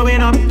we be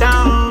going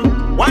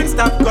uptown. One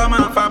stop come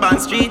off a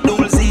band street,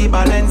 Dulce,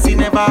 Balenci,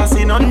 never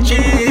seen none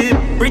cheap.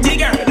 Pretty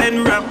girl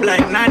and rap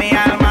like Nanny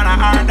Almana,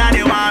 her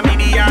daddy want me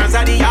be yours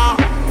at the yard.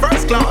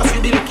 First class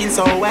you be looking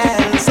so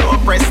well, so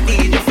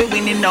prestige if you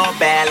winning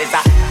Nobel. It's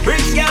a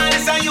rich girl,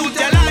 it's a youth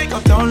you like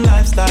uptown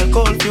lifestyle,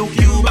 cold view,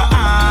 Cuba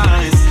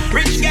eyes.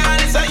 Rich girl,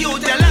 it's a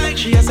youth you like.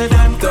 She has said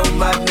uptown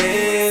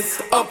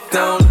badness,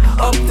 uptown,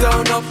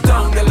 uptown,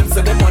 uptown. Tell them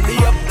say the money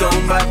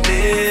uptown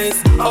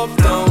badness,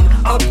 uptown,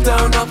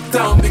 uptown,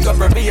 uptown. Pick up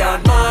every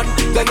yard man,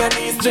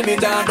 Guyanese,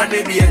 Trinidad, and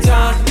they be a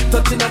John.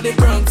 Touching on the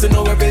Bronx, you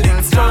know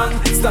everything's strong.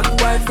 Stand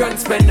by friend,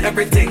 spend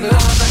everything long.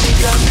 And the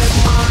girl them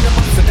man, them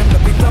up to them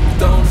love it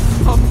uptown.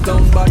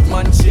 Uptown bad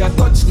man, she a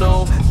touch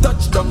now.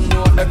 Touchdown,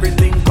 know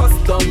everything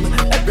custom.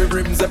 Every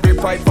rims, every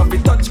pipe of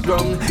it touch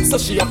ground. So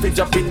she have to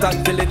drop it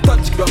until it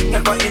touch ground.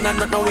 Never in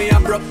and out, no way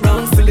I broke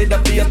down. Still it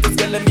up here to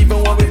tell them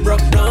even when we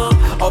broke down.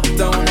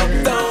 Uptown,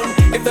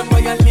 uptown. If them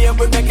violate,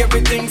 we make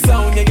everything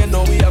sound. Yeah, you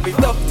know we have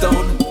it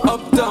uptown.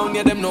 Uptown,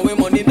 yeah, them know we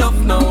money enough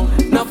now.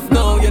 Enough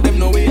now, yeah, them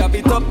know we have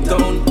it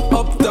uptown.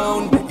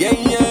 Uptown, yeah,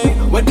 yeah.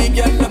 When the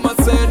girl them a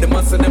say them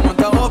want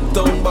a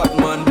uptown bad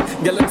man.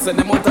 Girl them say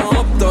them want a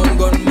uptown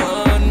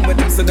gunman. When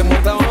them say them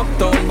want a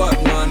uptown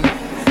bad man.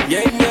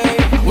 Yeah,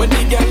 yeah. When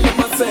the girl them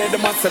a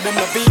say them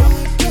love it.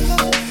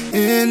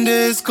 In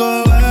this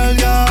cold world,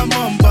 yeah,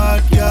 I'm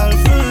bad girl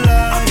for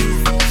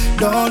life.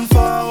 Down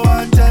for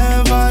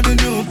whatever the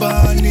new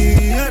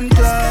Bonnie and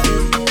Clyde.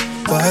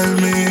 While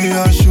me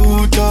a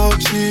shoot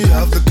out, she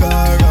have the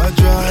car I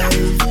drive.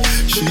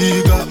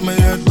 She got me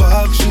head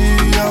back, she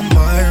am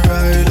my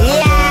rider.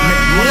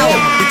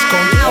 Bitch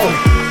come out.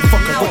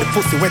 Fuck her with the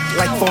pussy wet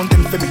like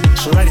fountain for me.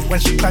 She ride it when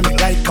she climb it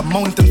like a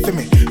mountain for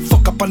me.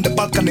 Fuck up on the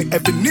balcony,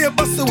 every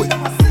neighbor see it.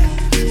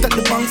 Take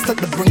the bounce, take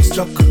the bring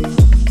struck.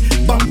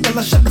 Bang, tell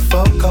her shut the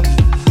fuck up.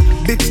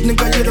 Bitch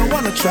nigga, you don't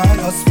wanna try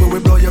us. Where we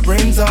blow your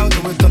brains out,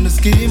 do it on the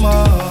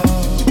schema.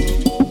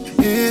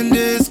 In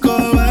this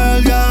cold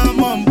world, yeah,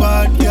 I'm on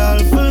bad girl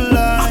for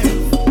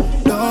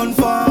life. Down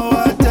for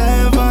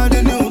whatever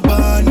the new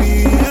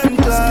Bonnie and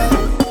Clyde.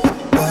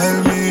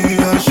 While me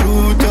a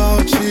shoot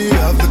out, she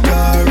have the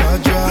car I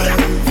drive.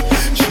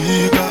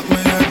 She got me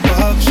head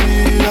back, she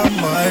on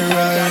my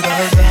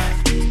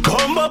ride.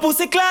 Combo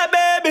pussy clap,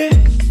 baby.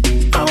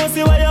 I wanna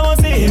see what you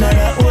wanna see in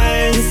other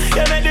ways.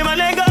 You make the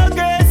money go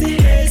crazy.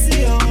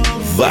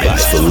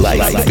 Vibes for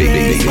life,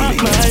 baby. I'm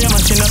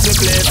mashing up the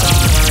place,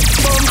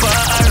 bumper,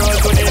 I roll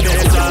to the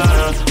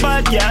base,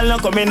 bad girl, no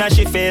come in and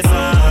she face,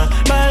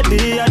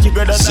 body, I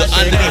jiggle the so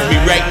underneath me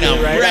right now,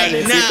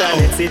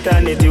 sit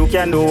on it, you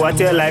can do what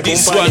you like.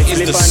 This one is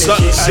the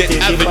Sunset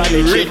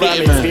Avenue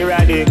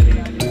rhythm.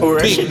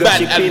 Big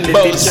Bad and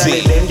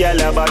Bouncy.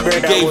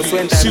 Gave you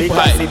super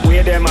hype.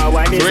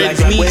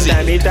 Friends Neezy.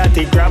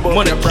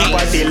 Money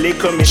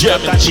Kings.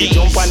 German G's.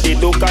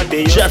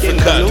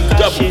 Jeffrica.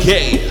 Double K.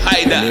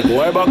 Hyder.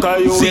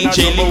 CJ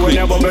Liquid.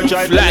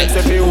 Fly.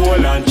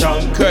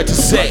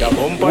 Curtis say.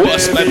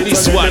 What's like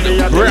this one?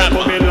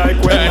 Brahma.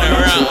 Turn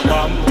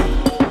around.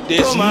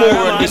 There's more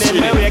on this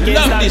rhythm.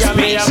 Love this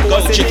piece. Go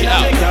check it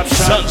out.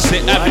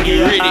 Sunset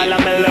Avenue Radio.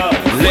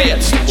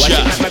 Let's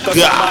just go.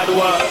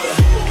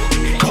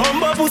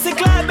 Combo pussy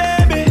clap,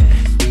 baby.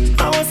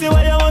 I wanna see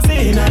what you wanna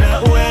see in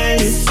other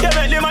ways. You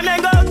make the money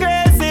go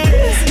crazy.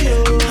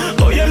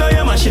 Oh, you know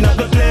you're mashing up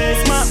the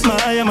place.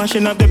 You're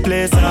mashing up the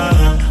place.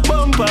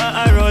 Bumper,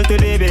 I roll to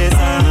the base.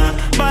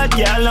 Bad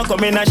girl no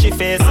come in and she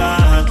face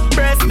her.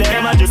 Press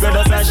them and jiggle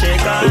us and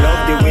shake her.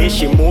 Love the way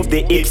she move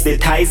the hips, the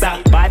ties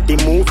her. Body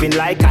moving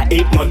like a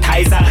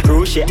hypnotizer.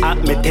 Crew she at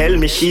me, tell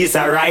me she's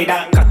a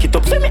rider. Cock it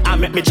up for me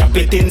and make me chop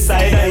it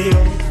inside of you.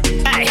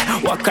 Ay,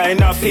 what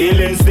kind of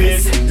feelings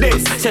this?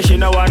 Say she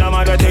no want a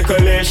man to take a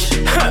leash.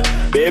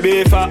 Baby,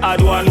 if I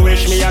had one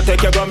wish, me I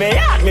take you go me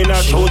yard, me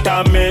not shoot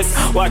and miss.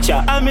 Watch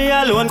ya, and me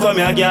alone come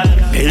here, girl.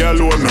 Me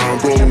alone now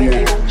go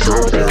move.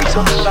 So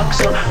back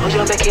so, how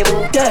you make it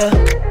move? Yeah.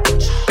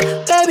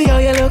 Baby, how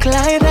you look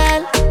like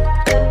that?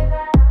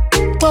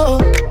 Whoa.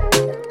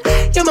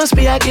 You must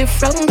be a gift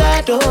from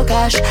God, oh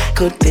gosh.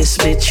 Could this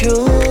be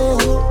true?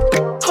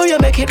 How you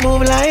make it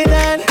move like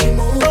that?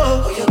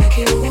 Oh.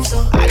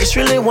 I just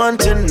really want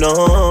to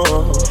know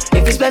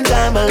if you spend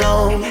time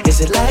alone. Is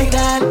it like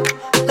that?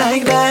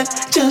 Like that?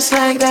 Just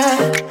like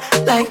that?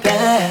 Like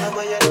that?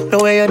 The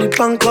way you dip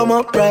and come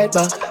up right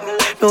back.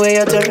 The way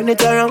you turn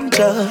it around,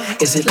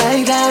 is it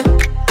like that?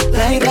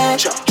 Like that?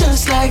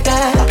 Just like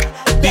that?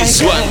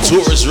 This like one, that?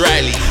 Taurus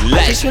Riley,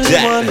 like I just really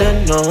that. wanna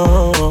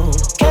know,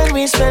 can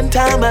we spend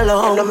time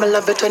alone? I'ma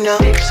love it when you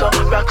dip so,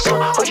 rock so,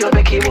 how you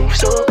make it move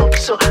so, up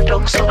so,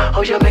 down so,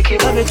 how you make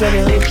it move. Love it when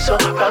you dip so,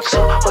 rock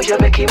so, how you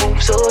make it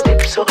move so,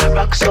 dip so,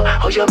 rock so,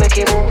 how you make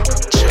it move.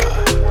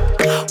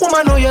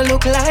 Woman, how you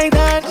look like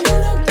that?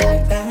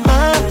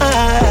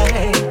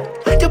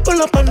 You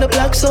pull up on the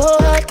block so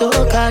hard,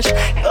 oh gosh,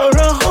 you're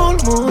a whole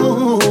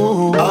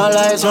mood. All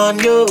eyes on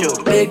you,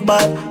 big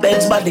bad,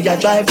 Benz body I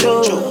drive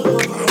through.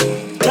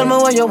 Tell me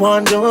what you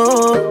want to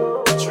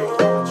do.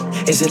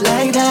 Is it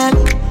like that,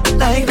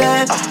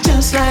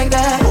 just like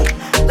that,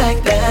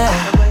 like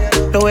that?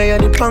 The way you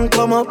dip and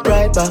come up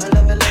right back.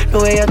 The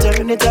way you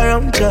turn it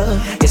around,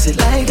 is it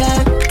like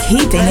that?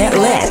 Keeping it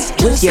lit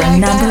with your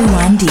number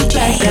one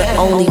DJ, the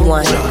only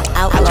one,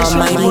 Outlaw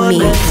Mighty Me.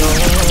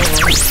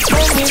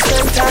 When we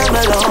spend time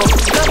alone,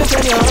 love it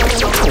when you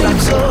rock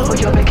so,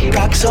 you make it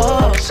rock so,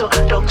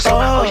 down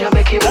so, you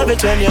make it move. Love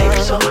it when you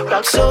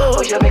rock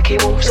so, you make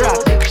it move so,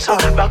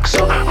 rock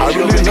so, I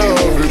really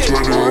love it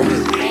when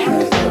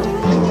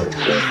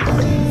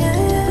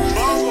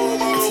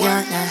If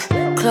you're not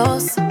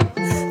close,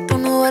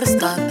 don't know where to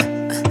start.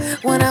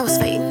 When I was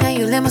fading, now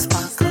you lit my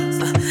spark.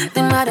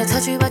 They might have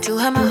touched me, but you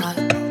had my heart.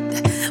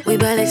 We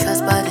barely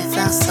trust, but it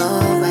felt so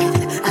right.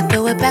 I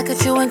threw it back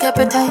at you and kept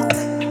it tight.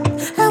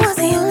 I was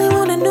the only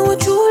one that knew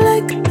what you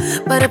like.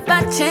 But if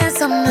by chance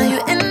somehow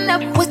you end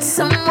up with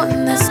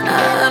someone that's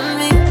not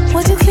me,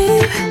 would you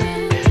keep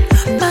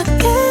my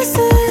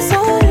kisses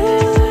on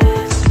you?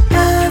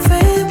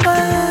 Every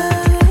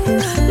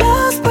word,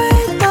 lost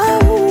break my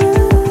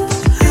rules.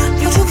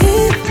 Would you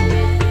keep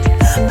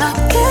my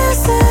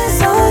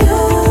kisses on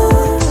you?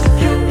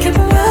 Keep it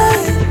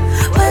right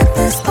where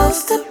they're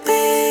supposed to be.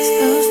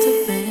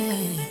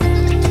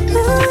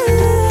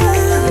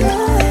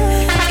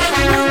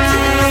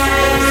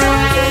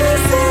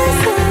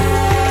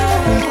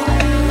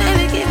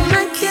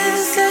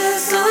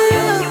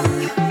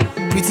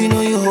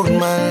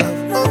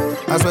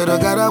 I swear to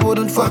God I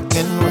wouldn't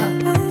fucking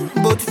rap.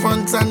 Both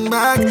front and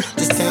back,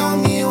 just tell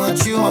me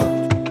what you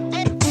want.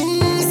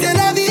 C'est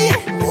la vie,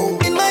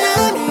 in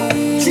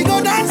Miami. She go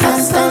dance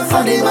and stand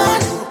for the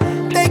man.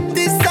 Take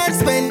this and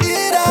spend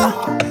it all.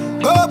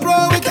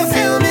 GoPro, we can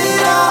film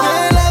it all.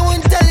 Girl, I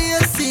won't tell you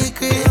a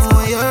secret.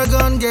 When you're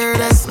gone, girl,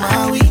 that's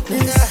my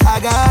weakness. I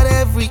got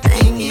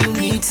everything you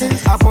need to.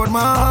 I poured my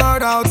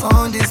heart out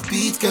on this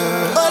beat,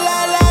 girl. Oh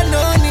la la,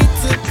 no need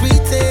to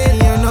pretend.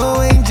 You're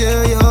no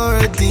angel, you're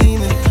a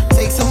demon.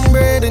 Take some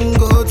bread and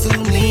go to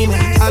me,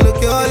 man. I look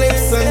your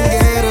lips and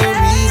get a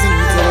reason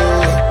to.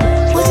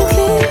 Would you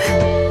keep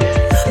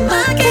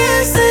my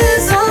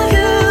kisses on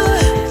you?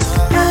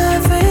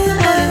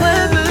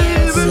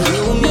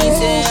 You me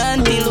say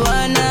until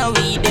one now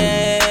we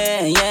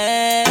there,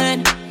 yeah.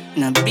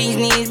 No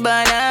business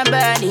but a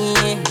body.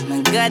 I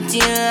got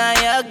you and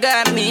you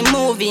got me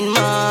moving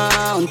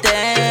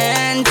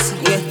mountains,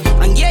 yeah.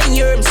 And yeah,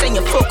 you heard me saying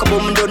you fuck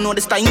about me, don't know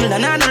the style.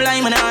 And I don't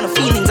lie, man, I no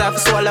feelings off,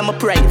 so all I'm a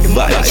pride.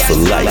 Vibes for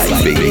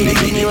life, baby.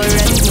 You were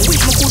right, me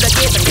wish me coulda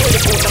kept a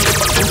teleport and the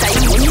fucking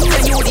time. When you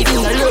and you did in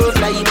a love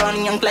like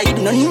Bonnie and Clyde.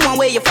 No new one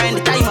where you find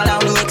the time, allow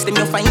me next time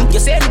you find. You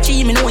say the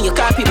cheat, me know you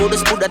copy, but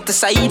just put that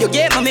aside. You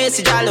get my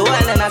message all the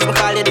while and as my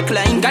call you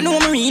decline. I know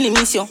me really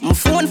miss you. My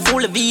phone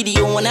full of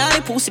video and all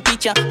the pussy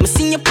picture. Me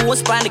seen your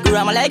post on the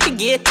gram, I like a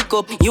get tick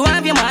up. You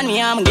have your man,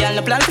 me I'm a girl,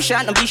 no plan for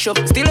shot, no bishop.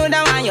 Still on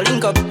that one you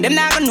link up. Them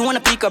not gonna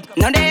wanna pick up.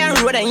 Now they are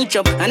road and hitch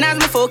up. And as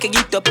my folk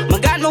get up, my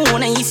God, me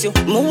wanna ease you.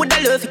 Me woulda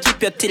love to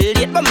keep you till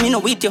late, but me no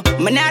with you.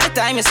 Me not the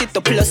time you sit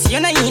up, plus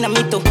you're not in a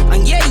me too.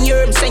 And yeah, you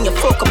hear me saying you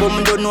fuck about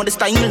me, don't know the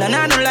style. And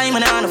I don't lie,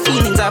 man, I no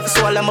feelings off,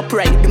 so all I'm a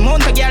pride. The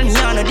month a girl, me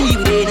on a deal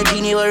with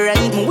energy, never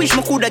right. Me wish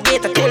me coulda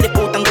get a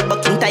teleport and go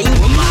back in time. Me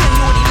know the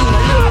deal, I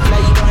love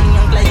like Bonnie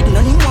and Clyde. No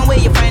new one where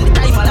you find the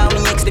time, allow me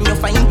next time you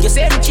find. You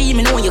say the cheat,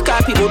 me know you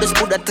copy, but just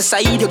put that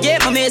aside. You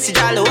get my message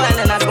all the while,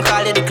 and as my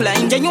call you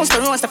decline. You used to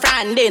roast the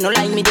friend, they no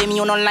like me, them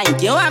you don't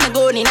like. You want me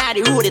going in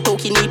the road, they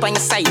talking deep on your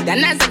side.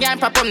 And as the girl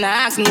pop up, now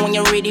ask me when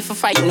you're ready for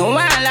fight. No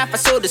one laugh, I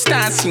saw the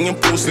stance in your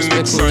pussy.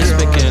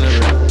 Respect,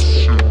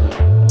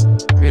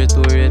 Pray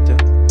to rate.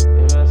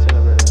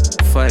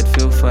 Fight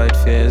for,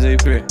 as I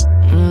pray.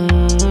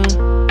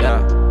 Yeah.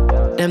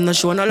 Them no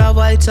show no love,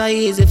 why it's so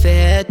easy for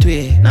hate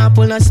way. Now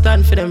pull no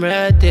stand for them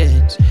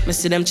ratings. Me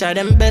see them try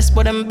them best,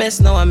 but them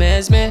best now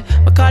amaze me.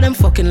 Because them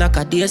fucking like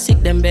a day sick,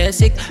 them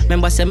basic.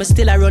 Remember say me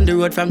still around the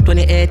road from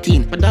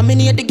 2018. But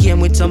dominate the game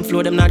with some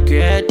flow them not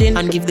creating.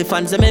 And give the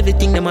fans them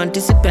everything them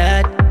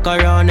anticipate. Go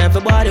around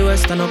everybody will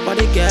stand up for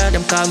the girl.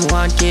 Them call me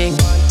one king.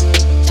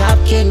 Top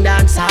king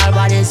dance all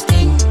what is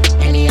thing.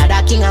 Any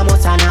other king I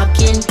must have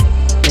king.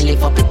 Me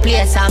live up the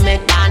place and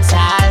make dance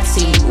all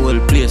see. Whole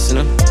place,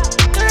 you know.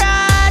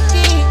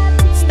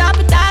 Stop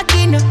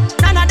talking.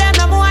 None of them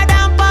no more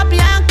than Poppy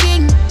and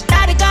King.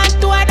 Daddy gone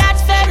tour,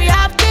 that's very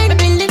often. Me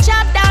building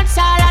shop dance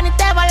all and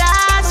it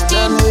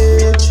everlasting.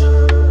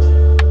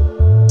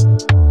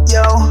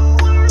 Yo,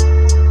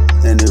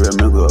 anywhere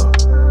me go,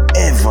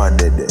 ever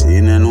dead,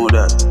 you know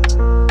that.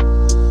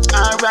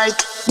 Alright,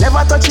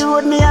 never touch the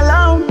road me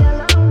alone.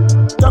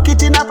 Tuck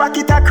it in a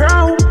pocket a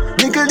crown.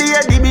 Nickel the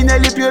head, the bin a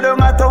lip you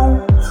down a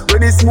town.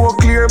 When the smoke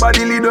clear,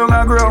 body lay down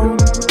a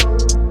ground.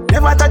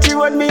 Never touch the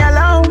road me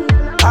alone.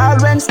 All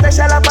when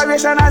special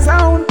operation a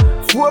sound.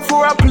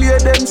 4-4 a play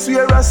them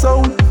swear a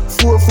sound.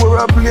 4-4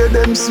 a play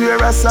them swear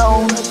a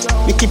sound.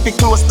 Me keep it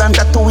close than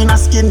tattoo in a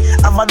skin.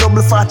 Have a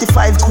double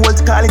 45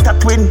 cold, call it a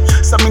twin.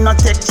 So me no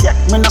take check,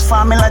 me no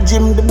formula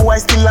gym. The boy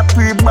still a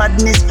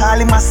pre-badness, all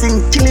him a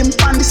sing. Kill him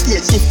on the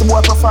stage, if the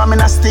boy perform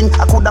in a sting.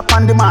 I coulda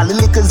pan them all, the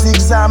little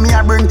zigzag me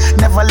a bring.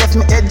 Never left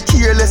me head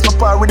careless, my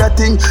power with a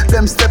thing.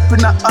 Them step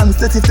in a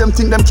onset if them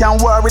think them can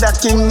war with a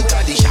king.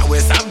 The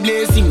showers are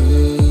blazing.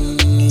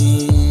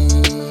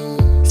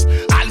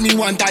 Me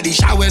want the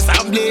showers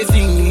and blessings.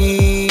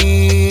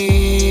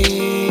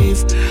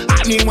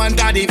 And me want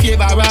the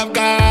favor of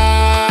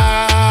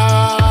God.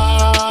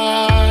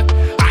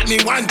 And me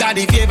want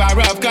the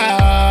favor of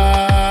God.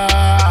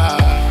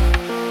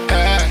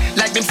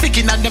 Like them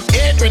sticking on them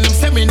head when them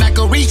say me not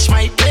go reach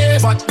my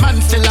place. But man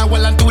still a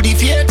well and to the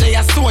fear. They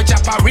a soldier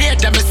parade.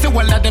 Them see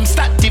all of them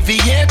start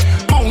deviate.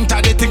 Mount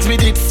of the things me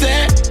did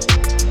say.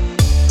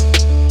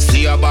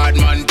 See a bad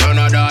man turn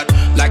a dot.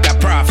 Like a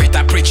prophet,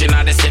 a preaching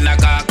at the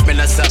synagogue. Me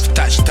no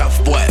self-touch,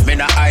 tough boy, me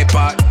no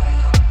iPod.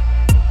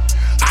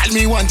 All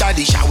me want are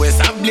the showers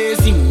and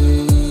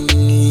blessings.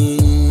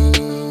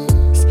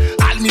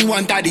 All me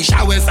want are the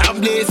showers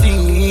and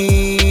blessings.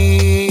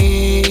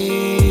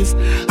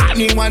 All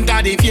me want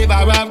are the favor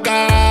of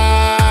God.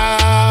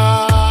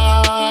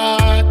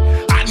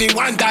 All me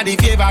want are the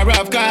favor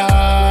of God.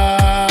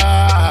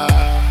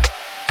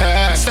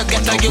 So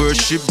get a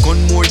worship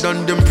gun more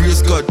than them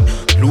praise God.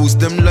 Lose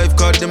them life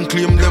cause them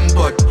claim them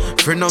bad.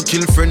 Friend and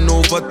kill friend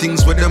over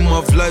things where them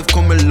have life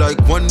coming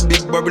like one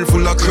big barrel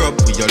full of crap.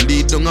 We are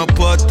lead on a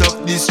path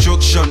of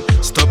destruction.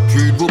 Stop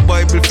read the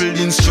Bible fill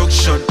the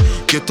instruction.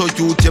 Get a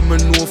youth, yeah me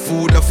no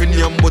food off in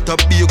yam, but a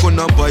bacon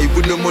a buy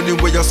with the money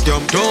where you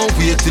scam. Don't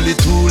wait till it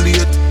too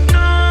late.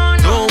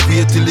 Don't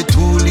wait till it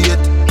too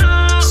late.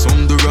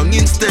 Some do wrong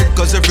instead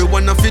cause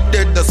everyone of it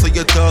dead. That's how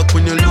you talk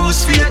when you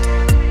lose faith.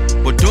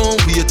 But don't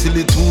wait till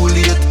it too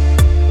late.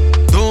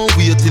 Don't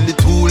wait till it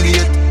too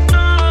late.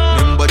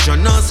 Remember you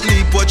not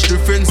sleep, watch the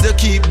friends they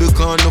keep.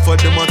 Because enough of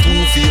them are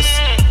two-faced.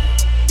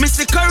 Me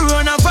see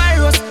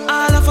coronavirus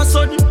all of a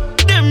sudden.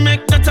 Them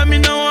make that me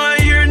now I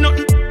hear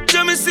nothing.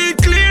 Just me see it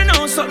clear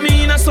now, something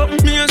in a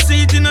something. Me a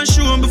see it in a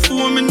show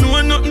before me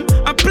know nothing.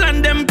 I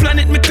plan them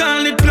planet, me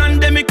call it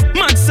pandemic.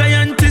 Mad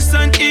scientists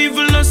and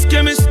evil us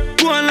chemists.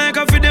 Go on like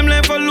I feed them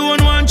life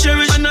alone, one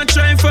cherish. And I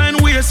try find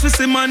ways for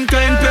see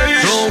mankind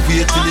perish. Don't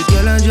wait till it.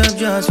 Girl and drop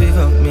just we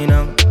fuck me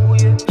now.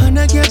 And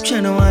I kept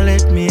trying to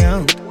let me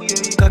out.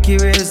 Cocky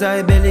raise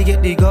I belly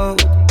get the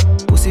gold.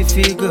 Pussy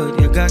feel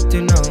good, you got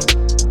to know.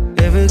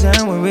 Every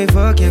time when we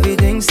fuck,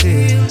 everything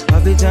still.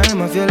 Half the time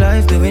of your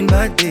life doing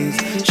bad days.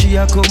 She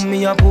a come,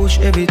 me a push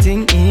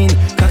everything in.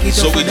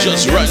 So we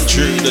just run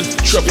through the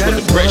tropical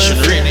depression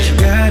reading.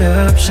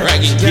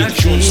 Ragging Big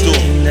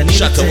Tombstone,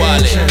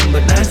 Shatawale,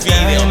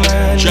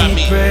 Female,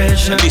 Jamie,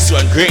 and this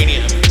one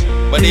Granium.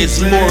 But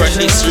there's more on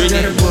this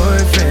reading.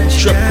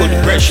 Tropical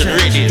depression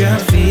reading.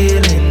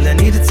 I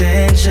need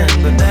attention,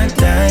 but that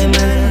time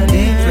I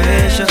need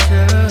pressure.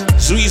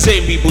 So you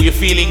saying people you're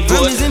feeling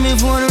good?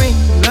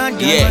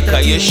 Yeah,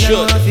 cause you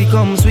should. He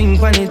come swing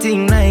funny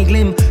thing like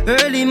limb.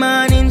 Early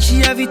morning she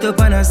have it up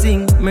and I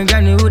sing. My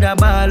granny would a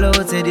ball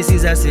out, say this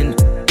is a sin.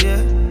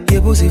 Yeah,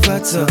 your pussy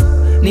fat so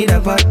need a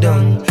pat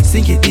down.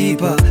 Sink it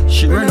deeper,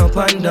 she run up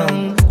and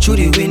down. Through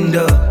the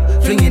window,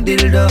 fling it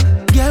dildo.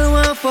 Girl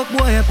want fuck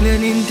boy, I play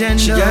Nintendo.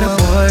 She got a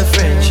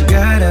boyfriend, she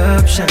got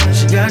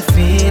options. She got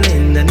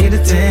feeling, I need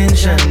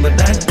attention. But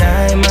that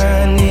time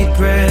I need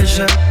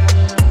pressure.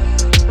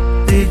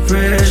 Need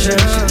pressure.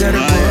 She got a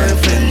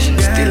boyfriend, she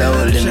got still a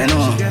holding, you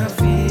know.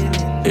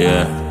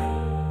 Yeah.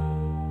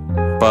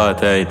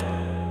 Apartheid.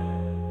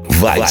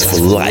 Vibes for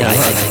life.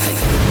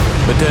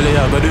 But tell you,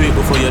 I gotta do it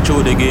before you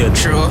throw the gate.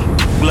 True.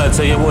 Glad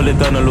say you hold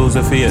it and lose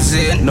the face.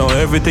 Now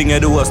everything you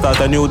do is start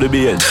a new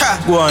debate.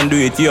 Go and do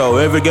it, yo.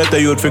 Every get a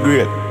youth for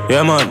great.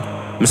 Yeah, man.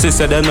 My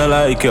sister them not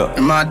like you.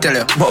 I tell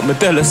you. But me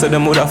tell you say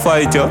them woulda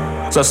fight you.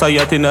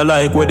 Society not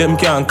like where them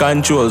can't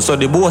control. So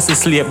the boss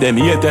slave them,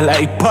 hate you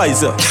like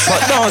poison.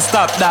 But don't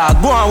stop that,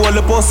 go and hold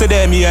the pussy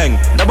them young.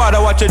 No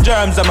bother watch your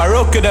germs, I'm a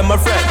rocky them my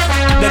friend.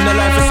 Then the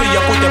life you see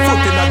you put your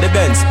foot in at the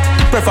Benz.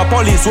 Prefer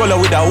police roller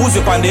with a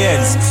Uzi on the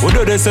ends. We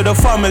do this to the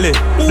family,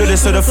 do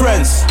this to the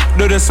friends.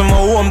 Do this to my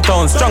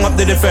hometown, strong up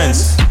the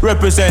defense.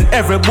 Represent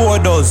every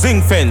border,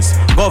 zinc fence.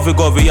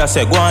 Govy, I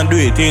say go and do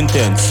it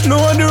intense. No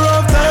on the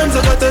rough times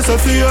I got this a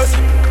fear.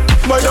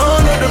 But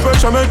don't let the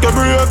pressure make you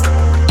break.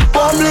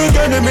 Public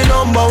enemy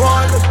number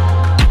one.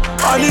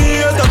 And the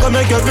hate can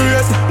make you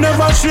great.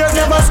 Never shake,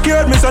 never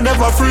scared, me so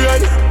never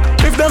afraid.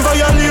 If them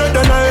violate,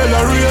 then I hell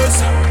a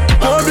race.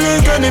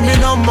 Public enemy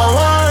number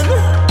one.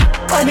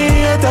 And the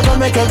hate can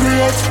make you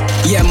great.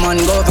 Yeah man,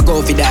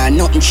 go for that,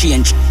 nothing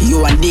change.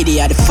 You and Diddy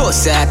are the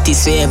first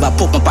artists who ever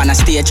put up on a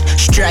stage.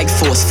 Strike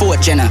force,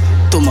 4th Jenna,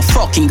 to my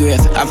fucking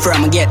grave. I'm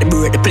from get the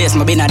bird, the place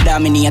my been a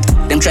dominate.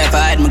 Them try to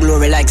hide my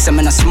glory like some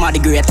in a smarty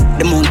great.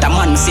 The mount of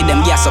man, see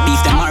them gas up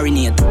beef, them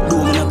marinate.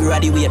 Do me no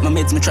graduate, my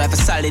mates me try to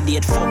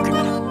solidate. Fuck.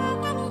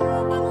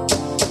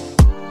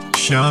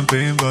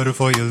 Champagne bottle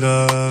for your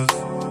love.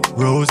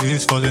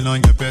 Roses falling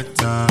on your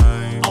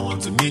bedtime. I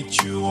want to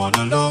meet you on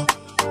a low.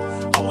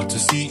 I want to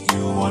see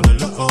you on the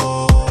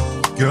low.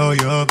 Girl,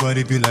 your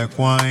body be like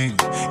wine.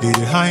 It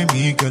behind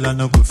me, girl, I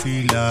know go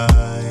feel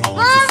like. I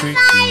want to freak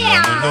you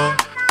on the low.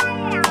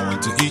 I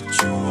want to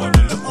eat you on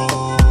the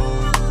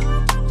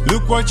low.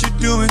 Look what you're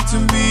doing to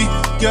me.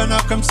 Girl,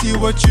 now come see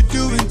what you're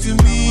doing to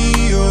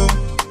me, oh.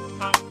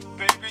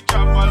 Baby,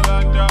 chop a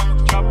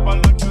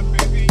lot,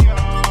 baby,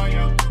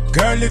 yeah.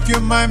 Girl, if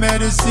you're my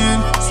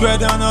medicine, swear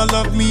down all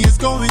of me is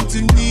going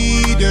to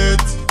need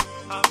it.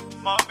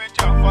 Mommy,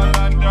 chop a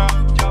lot.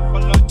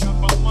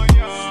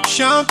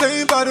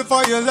 Champagne bottle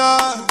for your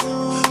love.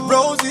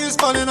 Roses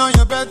falling on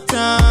your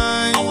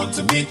bedtime. I want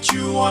to meet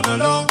you on the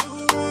low.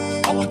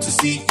 I want to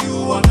see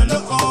you on the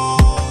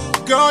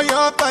low. Girl,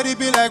 your body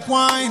be like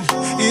wine.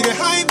 It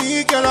behind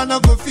me, girl, I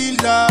not go feel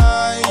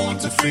like. I want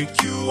to freak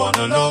you on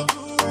the low.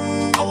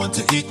 I want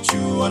to eat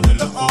you on the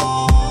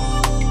low.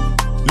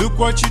 Look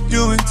what you're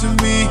doing to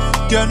me.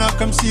 Girl, now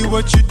come see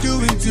what you're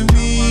doing to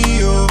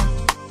me, oh.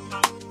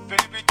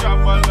 Baby, drop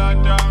a lot,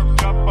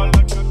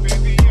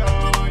 baby,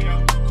 yeah.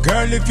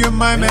 Girl, if you're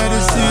my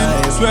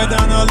medicine, swear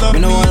down all of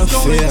me. Me no wanna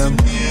fear.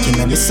 Keep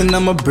me missing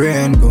on my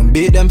brain, gon'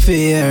 beat them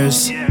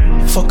fears.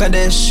 Fuck a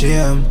that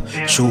shame.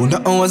 True,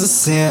 nothing was the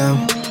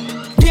same.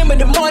 Give me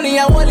the money,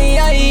 I want it,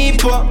 I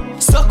heap.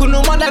 Suck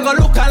no man, I go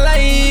look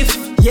alive.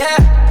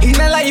 Yeah, in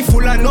a life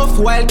full enough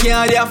wild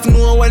card. You have to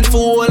know when for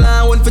hold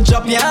and when for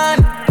drop your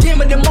hand. Give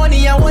me the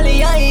money, I want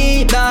it, I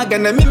heap. Dog,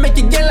 and me make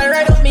it girl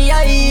right up me,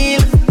 I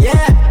heal.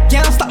 Yeah,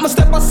 can't stop my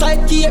step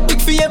aside. Keep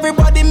big for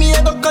everybody, me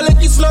I go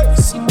collect his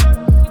slugs.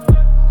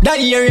 That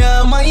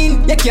area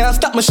mine, you can't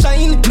stop my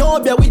shine.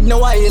 No beer with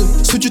no oil.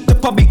 Switch it to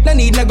public, no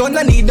need no gun,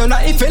 no need no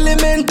knife.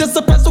 Elemental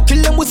surprise to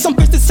kill them with some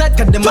pesticide.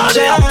 Cause them a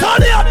jam.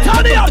 Turn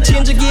it up.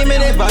 Change the game, I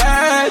never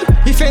heard.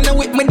 If you not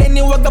with me, then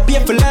you walk up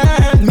here for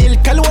learn.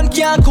 Milk alone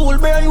can't cool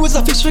burn. You was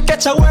a fish we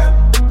catch a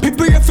worm.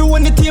 Prepare if you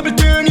when the table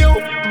turn you.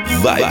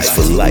 Vibes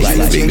for life,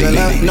 baby.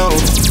 No,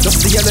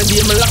 just the other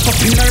day, me lock up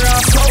in a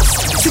Ross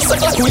house. 6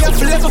 o'clock, we have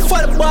to level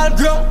for the ball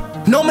ground.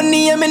 No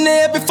money, I'm in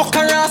there before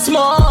ass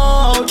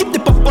small. Keep the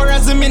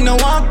paparazzi, me no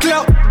one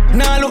clout.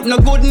 Nah, look no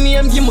good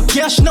name, give me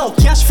cash now.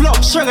 Cash flow,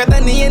 stronger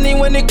than the any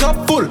when the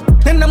cup full.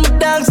 Then I'm a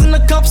dogs in the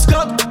cup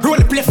scut. Roll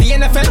the play for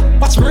NFL,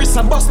 watch my wrist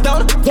and bust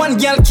down. One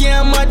girl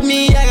can't mad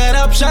me, I got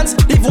options.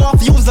 If you want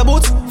to use the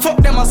boots, fuck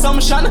them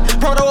assumption.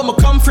 Proud of where I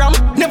come from,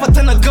 never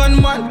turn a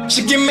gunman.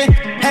 She give me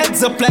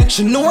heads up like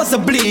she knows a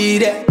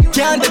bleed.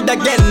 Can't do it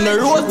again, the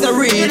road to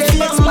read.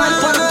 Face man,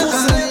 pan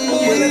pussy.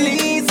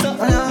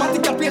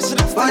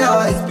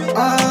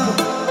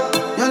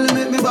 You only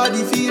make me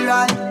body feel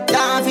right.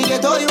 Can't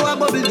forget how you a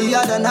bubble the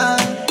other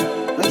night.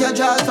 Make your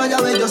jaws fly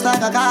away just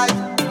like a kite.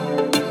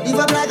 Live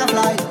up like a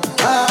fly.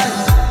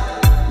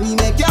 Me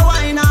make you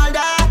wine all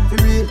day, for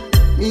real.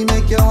 Me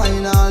make you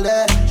wine all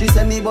day. She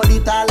say me body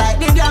tall like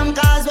the damn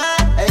causeway.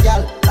 Hey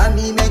girl, and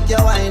me make you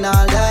wine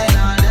all day.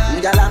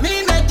 Girl, and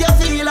me make you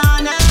feel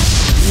on it.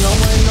 No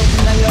wine up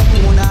in your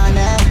moon on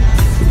it.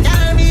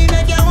 Girl, me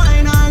make you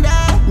wine all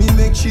day. Me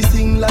make she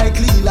sing like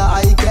Lila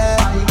I care.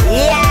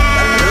 Yeah.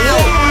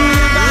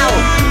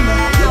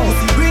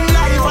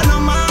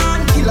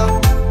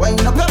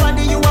 Wind up your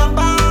body, you a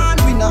born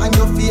winner. And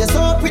your face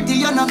so pretty,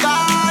 you're not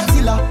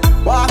Godzilla.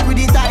 Walk with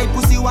the tight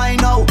pussy, wine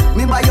now.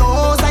 Me buy your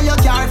house and your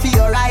car for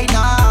you right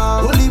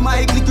now. Only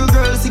my little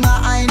girl sing a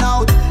high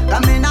note.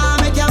 And me now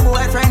make your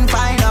boyfriend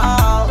find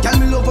out. Tell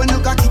me love when you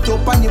cock it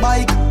up on the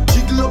bike.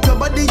 Jiggle up your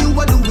body, you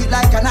a do it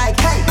like a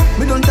Nike. Hey,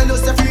 me don't tell you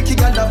say freaky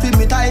girl that feel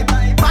me type.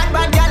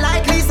 Bad girl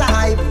like Lisa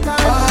Hype.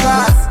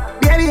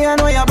 Baby, I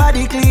know your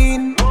body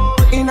clean.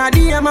 In a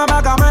DM, a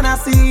bag of man a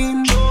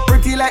scene.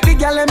 Pretty like the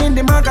girl in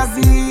the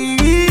magazine.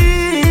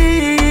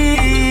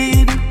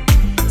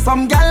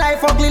 Some girl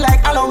like ugly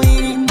like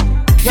Halloween.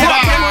 Yeah,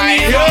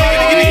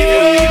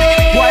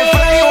 boy,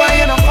 follow you, why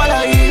you not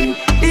follow him?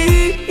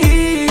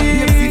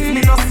 If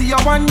me no see you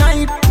one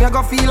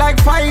feel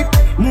like fight.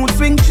 Mood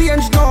swing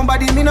change,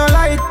 nobody me no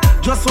like.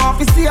 Just want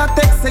to see a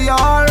text say you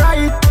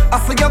alright. I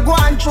say you go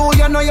and show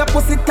you know your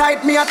pussy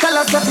tight. Me I tell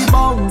her say fi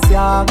bounce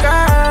ya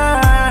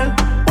girl.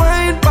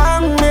 Wait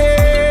for me,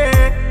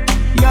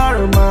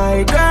 you're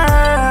my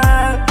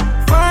girl.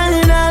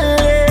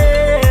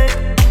 Finally,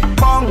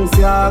 bounce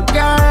ya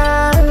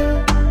girl.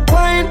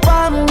 Wait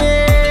for me,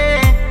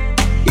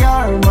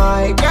 you're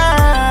my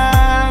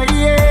girl.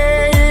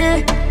 Yeah.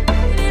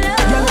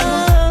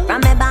 From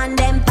me band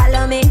them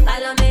follow me.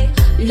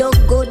 Look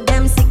good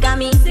them sick of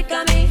me.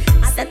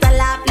 I set a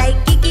laugh like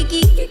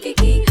kiki.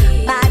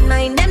 Bad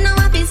mind them no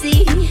happy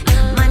see.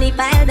 Money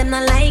pile them no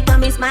like when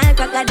me smile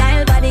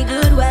crocodile body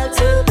good well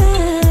too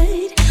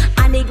bad.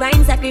 And the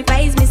grind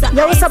sacrifice me so.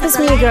 Yo, what's up? It's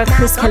me, your girl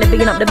Chris Kelly,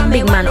 bigging up the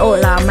big man,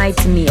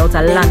 Almighty me out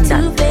of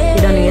London.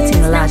 You don't know your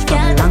thing large from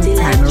a long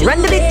time.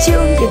 Run the big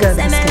tune, your girl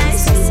Chris Kelly.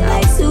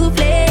 Like souffle,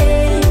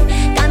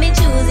 got me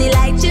choosy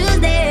like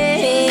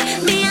Tuesday.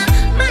 Me a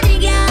money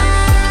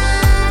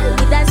girl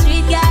with a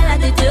street girl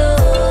attitude.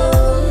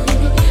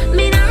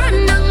 Me no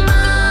run down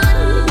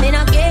man, me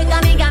no care,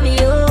 got me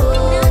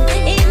own.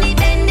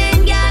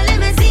 Independent girl, let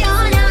me see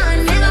all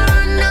on. Never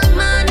run down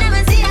man,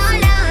 never see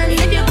all on.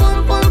 If you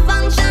pum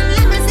function,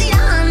 let me see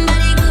on.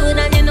 Body good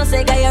and you know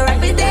say got your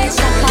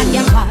reputation.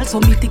 So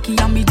me ticky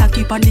and me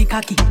tacky pan the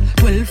cocky.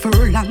 12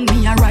 furlong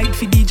me a ride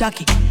for the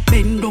jockey.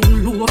 Bend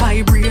down low,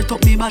 vibrate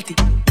up me body.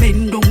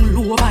 Bend down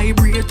low,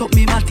 vibrate up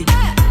me body.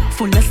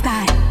 Full of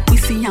style, we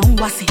see and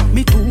wassy.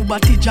 Me two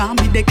body jam,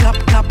 me de clap.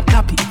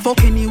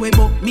 Fuck anyway,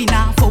 but me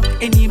nah fuck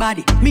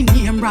anybody. Me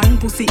name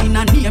brand pussy in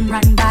a name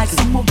brand bag.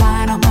 Some more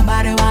wine up my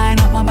body, wine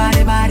up my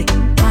body.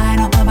 Wine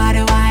up my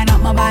body, wine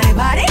up my body.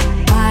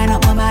 Wine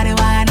up my body,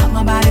 wine up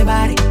my body.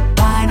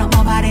 Wine up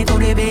my body to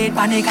the bed,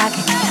 pan the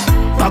cocky.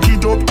 Back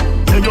it up,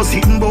 then you're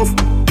sitting buff.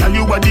 Tell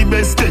you what the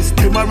best test,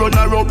 them a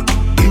runner up.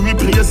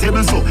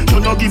 Irreplaceable so, you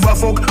no give a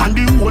fuck. And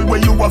the whole way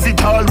you have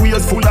it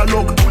always full of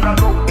luck.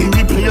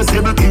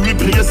 Irreplaceable.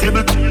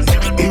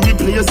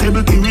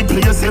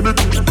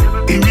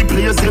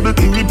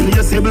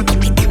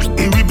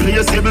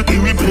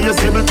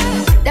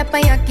 Step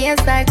on your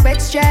case like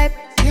wet stripe.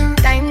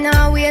 Time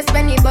now waste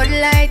when you Bud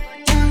Light.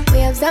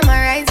 Waves on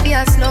my rise, be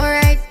a slow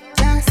ride.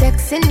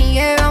 Sex in the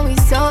air and we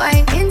so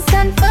high.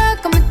 Instant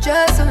fuck, I'm a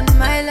just on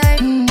my life.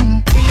 Bring me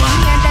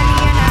a Danny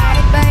and a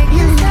ride bike.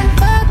 Instant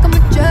fuck, I'm a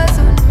just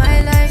on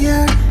my life.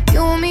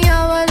 You and me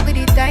a wall with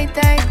it tight.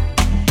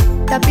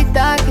 Tap it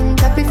talking,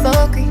 tap it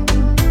fucking.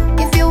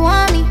 If you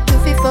want me, you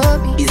feel for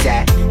me. Is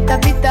that?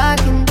 Tap it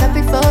talking, tap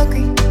it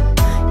fucking.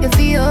 You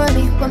feel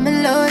me when me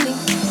lonely.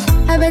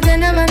 I better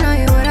never know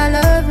you would I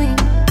love me.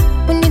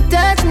 When you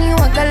touch me, you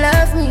want to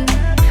love me.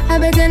 I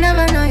better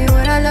never know you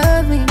would I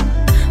love me.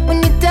 When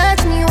you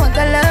touch me, you want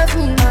to love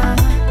me.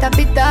 Tap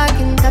it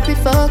talking, tap it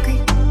fucking.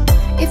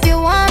 If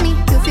you want me,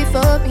 you feel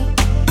for me.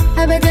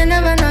 I better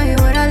never know you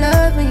would I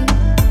love me.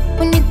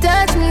 When you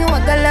touch me, you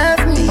want to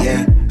love me.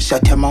 Yeah,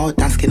 shut your mouth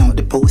and skin out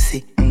the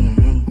pussy.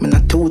 Me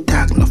not too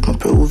talk enough, me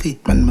prove it.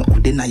 When me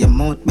hood inna your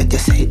mouth, but you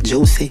say it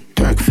juicy.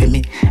 Twerk for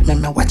me,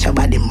 me watch your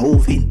body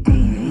moving.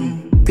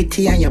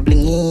 Pretty and you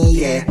blingy,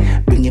 yeah.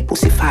 Bring your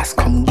pussy fast,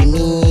 come give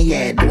me,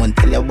 yeah. Don't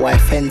tell your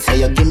boyfriend, say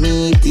you give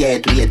me it, yeah.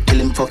 Do you tell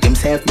him fuck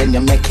himself, then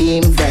you make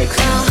him vex.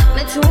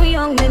 Me too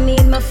young, me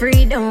need my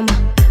freedom.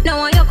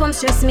 Now when you come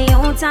stress me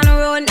out and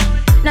run.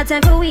 No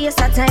time for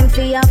waste, a time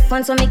for your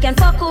fun. So me can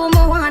fuck who me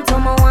want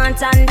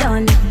and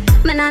done.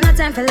 Me nah no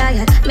time for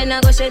liar. Me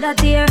nah go shed a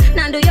tear.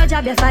 Now do your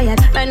job, you're fired.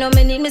 Right now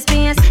me need me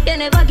space. You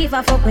never give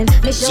a fuck when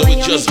me show you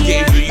me care. So we just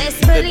gave you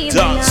the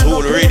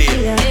dancehall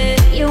radio.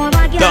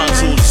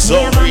 Dancehall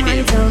song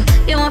radio.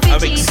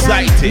 I'm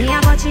excited.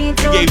 We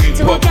gave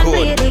you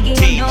Popcorn,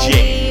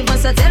 TJ,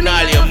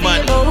 Nalia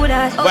Money,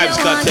 Vibes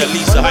Cartel,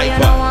 Lisa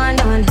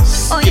Hyper,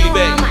 Skilly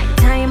Bang,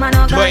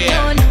 Toya,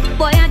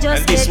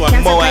 and this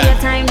one Moab,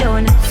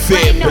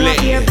 Fair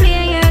Play.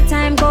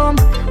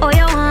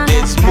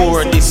 There's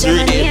more on this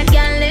radio.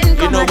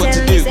 You know what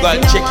to do,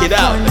 gotta check it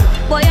out.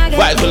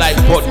 Vital Life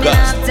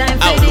Podcast,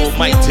 Outlaw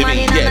Mighty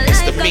Me, yeah,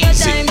 Mr.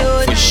 Mason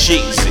for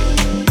Shakesy.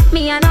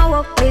 Me and I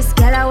walk this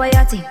girl away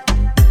at it.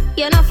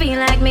 You don't feel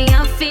like me,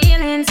 have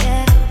feelings.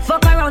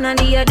 Fuck around and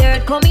the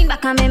dirt coming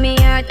back and make me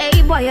hurt.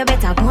 Hey boy, you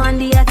better go on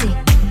the yachty.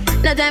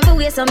 No time for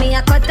waste, so me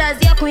a cut as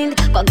your queen.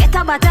 Go get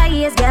a better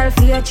years, girl,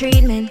 for your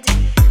treatment.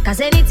 Cause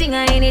anything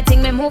or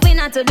anything, me moving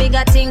on to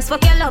bigger things.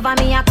 Fuck your love and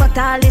me a cut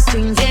all the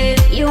strings.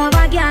 You have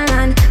a girl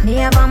and me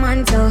have a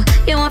man too.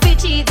 You want to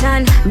cheat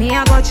and me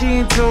a go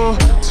cheat too.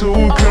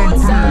 Two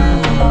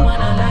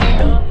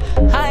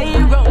high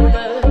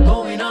roller,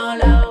 going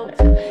all out.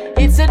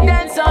 It's a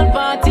dance on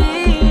party.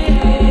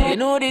 You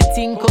know the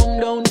thing come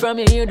down from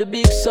you hear the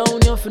big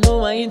sound. You know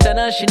my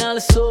international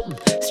something.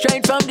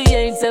 Straight from the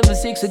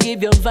 876 to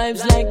give your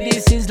vibes like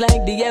this is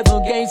like the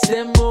Everglades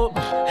them up.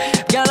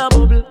 Girl a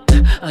bubble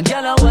and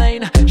girl a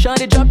wine.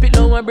 Shawty drop it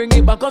low and bring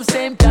it back up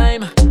same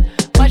time.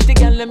 Watch the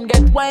girl them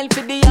get wild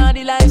for the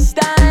yardy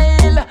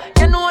lifestyle.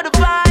 You know the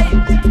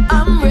vibe.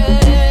 I'm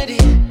ready.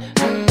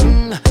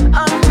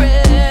 I'm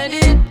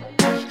ready.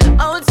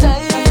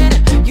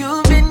 Outside,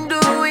 you've been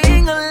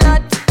doing a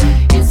lot.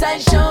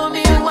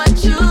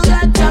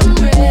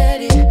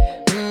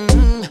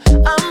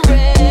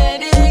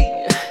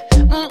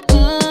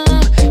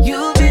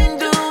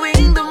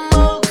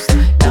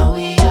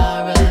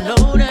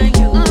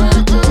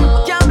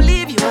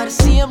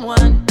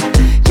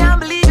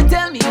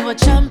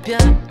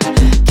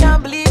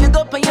 can't believe you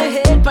go on your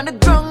head on the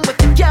ground, but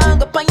you can't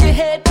go on your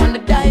head on the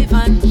dive.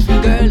 And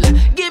girl,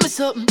 give me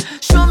something,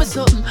 show me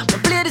something. I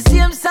play the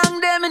same song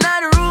them in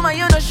the room and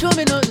you don't show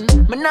me nothing.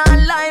 Me not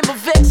lie, me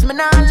vex, me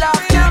not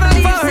laugh. Can't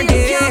believe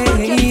you can't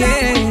back your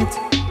time.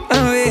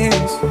 Oh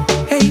yes,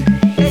 hey.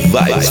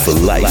 Vibes for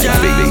life,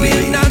 baby.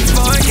 Will not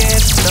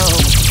forget, no.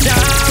 Jah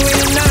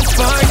will not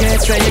forget.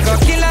 So you go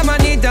kill a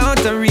man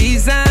without a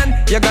reason.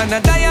 You're gonna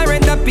die or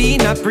end up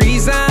in a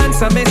prison.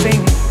 So me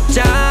sing,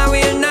 Jah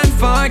will not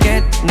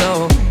forget,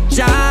 no.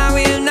 Jah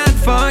will not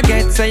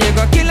forget. So you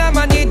go kill a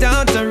man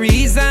without a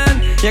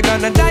reason. You're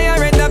gonna die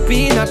or end up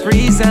in a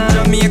prison.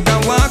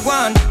 Jamaica walk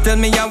one, tell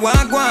me you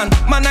walk one.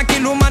 Man a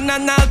kill woman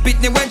and all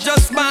pitney we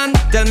just ban.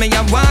 Tell me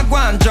you walk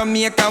one,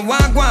 Jamaica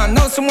walk one.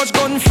 Now so much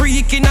gun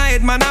freak in a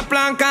head man a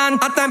plank on.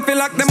 A time feel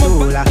like them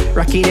up.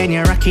 Rock it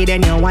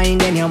then you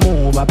wind then you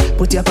move up.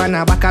 Put your pan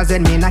a back as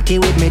then me knock it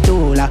with me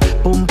toola.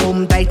 Pum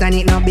pum tight and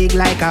it no big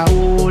like a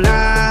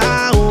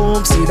hula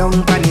hoop. Sit down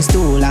on the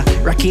stool.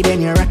 Rock it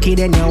then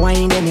you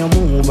wind then you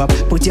move up.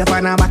 Put your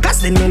pan a back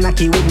as then me knock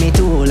it with me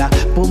toola.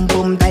 Pum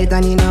pum tight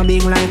and it no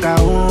big like a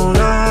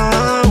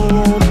hula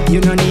hoop. You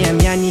know name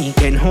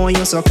Yannick and how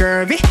you so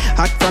curvy.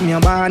 Hot from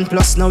your band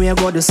plus now you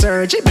go to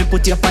surgery. Me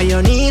put you on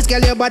your knees, girl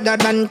you better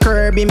than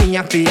Kirby. Me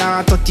have to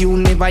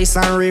auto-tune me voice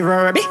and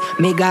reverb.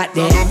 Me got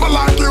the love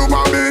like you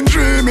I've been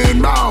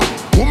dreaming about.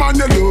 Woman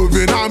you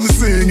loving I'm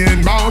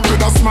singing about.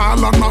 With a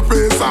smile on my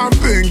face I'm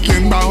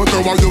thinking about.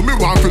 How you me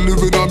want to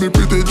live in a me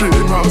pretty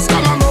dream house.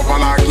 Girl I love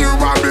like you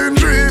I've been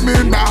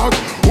dreaming about.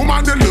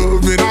 Woman you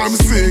loving I'm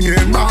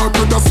singing about.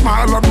 With a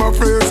smile on my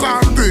face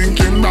I'm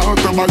thinking about.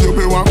 How you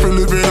me want to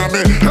live in a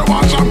me. Hey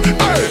watch out,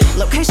 hey.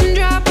 Location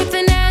drop with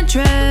an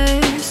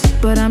address,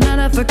 but I'm not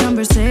up for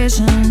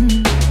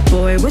conversation.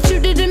 Boy, what you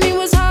did to me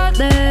was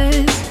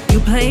heartless. You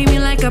played me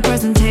like a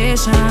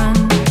presentation.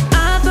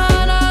 I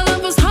thought all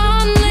of us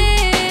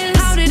harmless.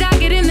 How did I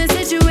get in this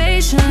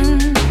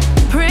situation?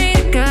 Pray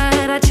to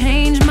God I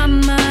changed my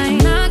mind. I'm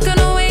not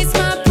gonna waste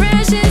my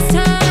precious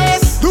time.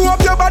 Do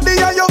up your body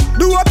and you,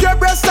 do up your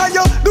breast and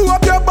you, do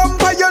up your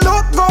bump and you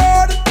look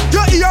good.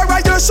 Your ear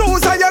and your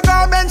shoes and your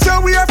garments you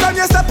wear from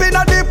your stepping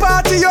at the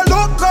party you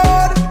look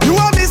good. You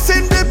are Miss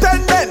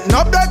Independent,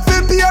 no beg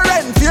for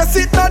parent. Face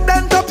it not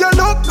dent up you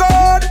look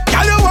good.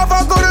 Girl you have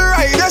a good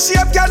ride, your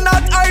shape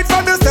cannot hide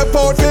from the step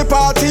out for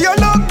party you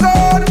look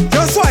good.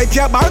 You swipe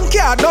your bank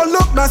card, don't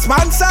look no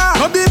sponsor.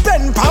 No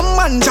depend pam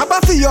man,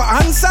 jabba for your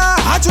answer.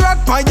 Hot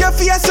rock on your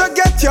face you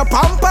get your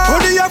pamper.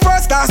 Only your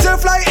first class you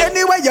fly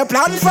anywhere you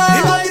plan for.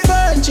 You are the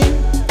virgin,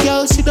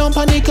 girl sit down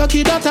pon the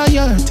cocky that a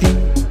your thing.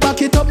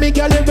 Back it up me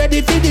girl you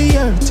ready for the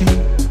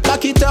hurting.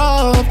 Back it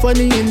up when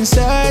the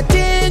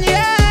inserting,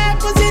 yeah.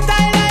 Pussy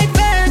tight like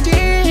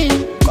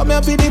virgin. Come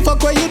here for the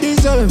fuck where you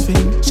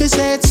deserving. She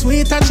said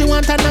sweet and she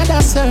want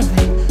another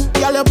serving.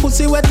 Girl your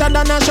pussy wetter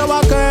than a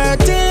shower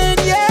curtain,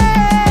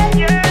 yeah.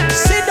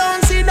 Sit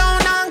down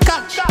and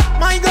catch.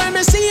 My girl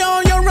me see how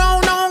you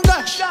round on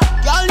gosh.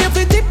 Girl you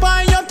fit tip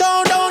on your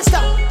toe don't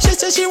stop. She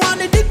said she want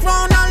the dick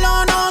round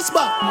alone on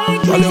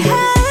spot. Girl you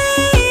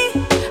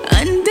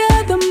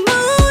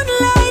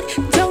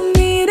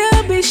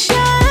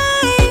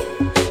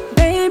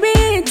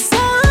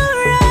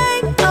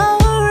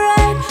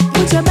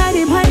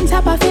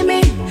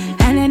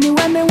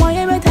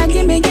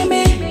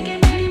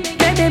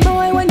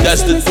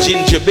That's the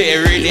Ginger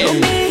Bear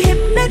rhythm,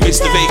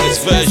 Mr.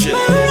 Vegas version.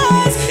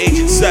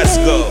 Agent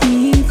Sasko,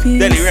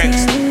 Denny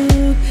Ranks,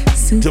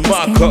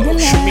 DeMarco,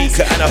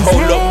 Shamika, and a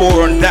whole lot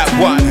more on that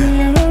one.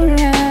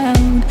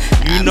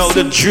 You know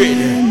the drill.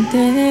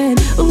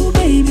 Ooh,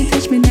 baby,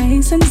 touch me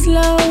nice and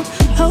slow.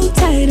 Hold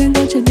tight and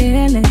don't you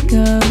dare let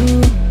go.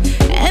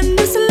 And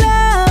this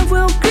love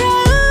will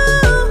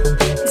grow.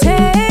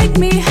 Take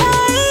me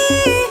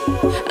high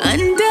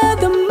under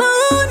the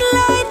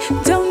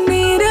moonlight. Don't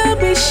need to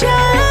be shy.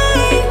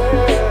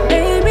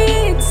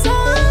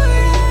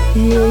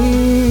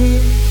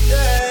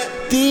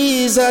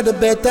 These are the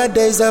better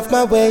days of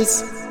my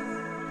ways.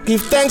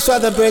 Give thanks for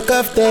the break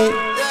of day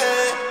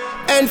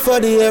and for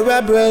the air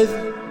I breathe.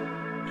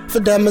 For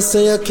them I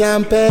say I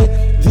can't pay.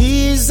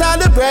 These are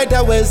the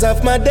brighter ways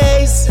of my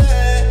days.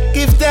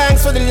 Give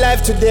thanks for the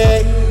life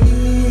today.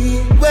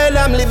 Well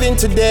I'm living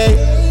today.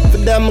 For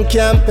them I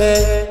can't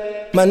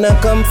pay. Man I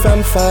come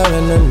from far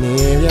and I'm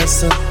near you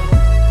so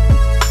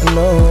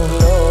no.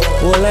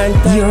 You're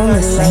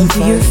listening to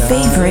your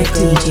favorite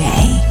DJ,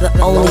 the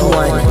only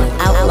one,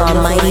 Outlaw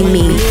Mighty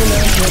Me.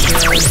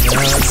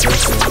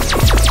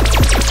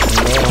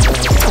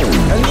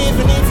 And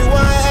even if you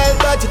want help,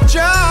 but you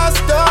just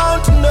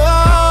don't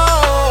know.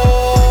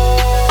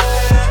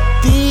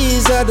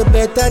 These are the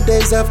better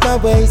days of my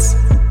ways.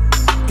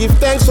 Give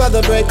thanks for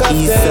the break of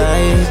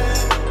day.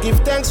 Give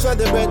thanks for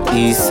the break of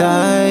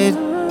Eastside,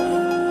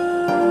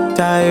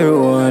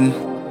 Tyrone,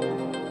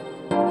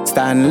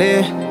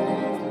 Stanley.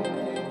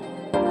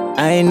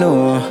 I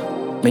know,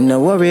 me no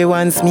worry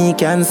once me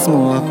can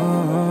smoke.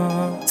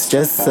 It's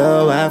just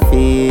how I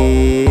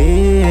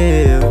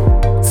feel.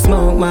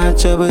 Smoke my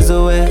troubles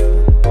away.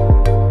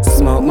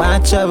 Smoke my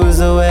troubles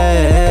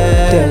away.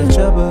 Take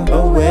trouble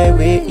away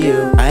with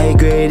you. I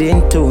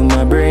upgrading to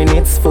my brain,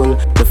 it's full.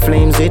 The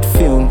flames with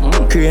fume.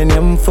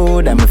 Cranium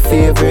food, I'm a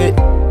favorite.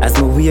 As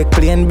my wake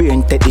clean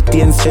brain, take the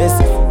teen stress.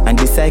 And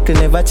the cycle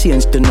never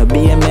changed to no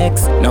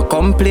BMX. No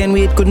complain,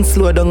 we couldn't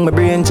slow down my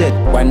brain jet.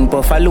 One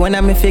puff alone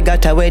and me figure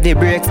out where the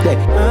brakes there.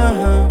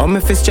 On me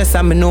fist stress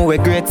and me know where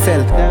great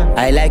sell.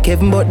 I like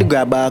heaven but the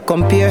grabber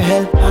compare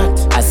hell.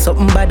 As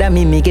something bad at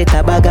me get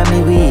a bag of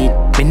me weed.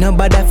 Me no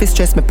bother fi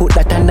stress, me put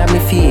that under me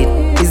feet.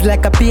 It's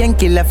like a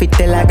painkiller fi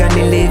tell I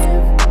gonna live.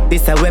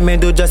 This a way me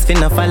do just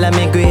finna follow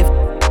me grave.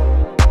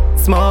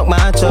 Smoke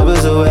my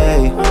troubles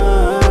away.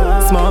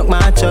 Smoke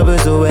my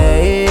troubles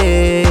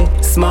away.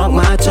 Smoke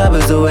my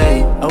troubles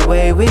away.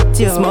 Away with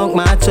you. Smoke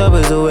my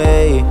troubles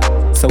away.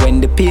 So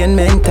when the pain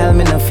mental,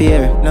 me no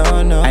fear. No.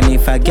 And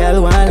if a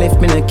girl want left,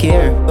 me no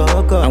care.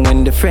 Go. And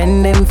when the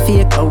friend them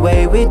fake,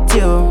 away with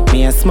you.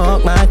 Me a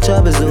smoke my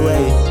troubles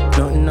away.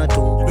 Nothing not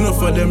to.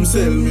 Enough of them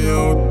sell me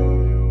out.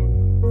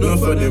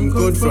 Enough of them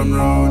cut from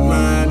round,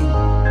 man.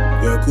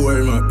 Your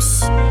core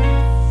max.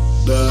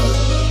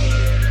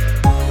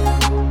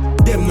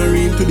 Them no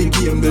real to the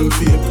game, them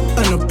fake.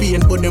 I no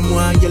pain, but them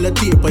want yellow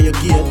tape on your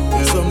gate.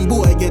 Yeah. Some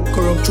boy get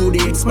corrupt through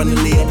the expand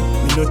lane.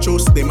 Me no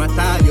trust them at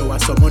all, you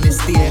want some money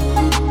stay.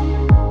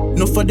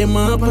 No for them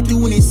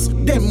opportunists.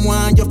 Them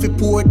want you fi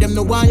poor, them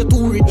no want you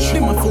too rich. Yeah.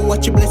 Them a for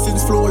watch your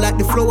blessings flow like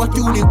the flow of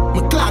tuning.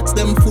 My clocks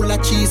them full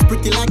of cheese,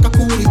 pretty like a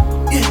coolie.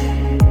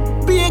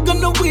 Yeah. Big on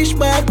the wish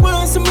back,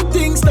 want some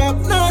things stop,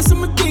 now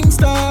some things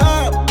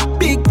stop.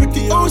 Big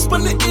pretty house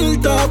on the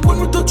hilltop. When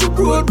we touch a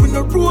road, we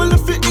no roll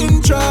if it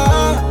inch.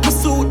 My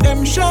suit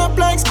them sharp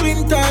like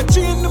splinter.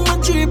 Chain in my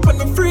Jeep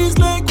and I freeze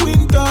like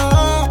winter.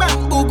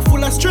 Bank book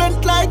full of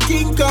strength like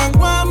King Kong.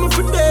 Want me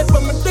for dead,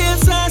 but my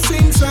days I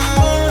sing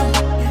song.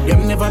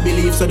 Them never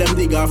believe, so them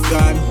dig off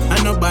gun.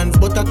 I no bands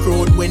but a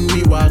crowd when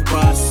me walk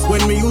past.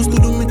 When me used to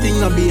do me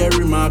thing, I be a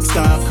remark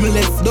staff. Me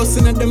left dust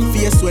in them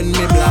face when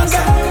me blast.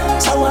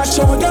 So watch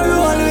out the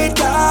roll with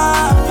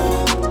her.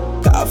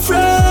 Our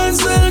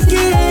friends will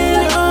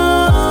kill you.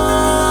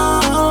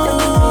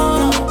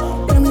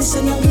 Them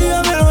listen to me,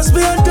 I'm lost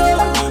behind you.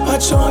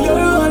 Watch out you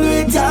roll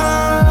with her.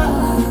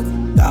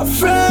 Our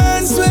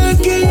friends will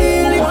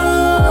kill you.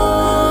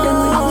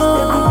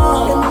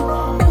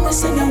 Them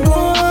listen to me.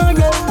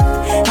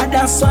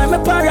 That's why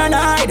I'm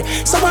paranoid.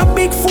 So a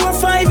big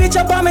 4-5 each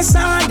up on my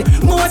side.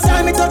 More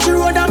time me touch the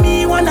road and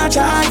me wanna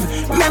drive.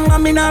 Remember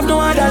me not have no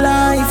other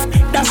life.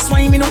 That's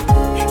why me no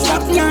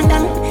drop me and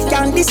then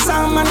can't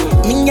disarm man.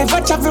 Me never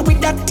travel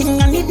with that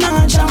thing and it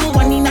not jam.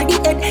 One in the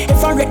head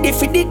if I'm ready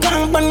for the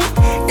carbon.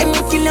 Then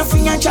me kill you for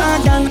your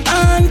Jordan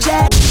and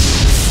Jack.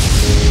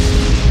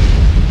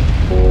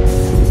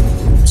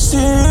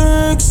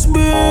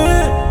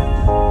 6-bit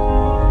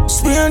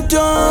Spin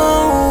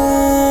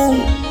down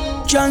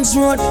John's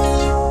Road.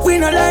 We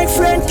no like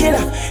friend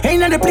killer.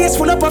 Ain't the place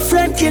full up a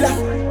friend killer.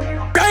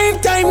 Prime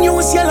time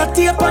news, yellow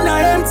tape on a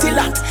empty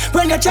lot.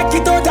 When you check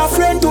it out, a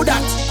friend do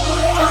that.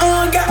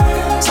 Oh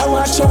God, so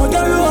I show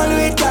the roll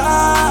with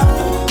God.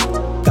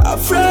 Our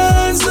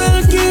friends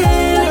will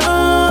kill you.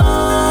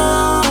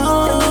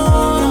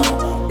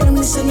 Them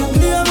listen to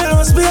me, I'm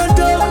lost behind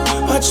you.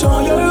 I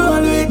show you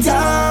roll with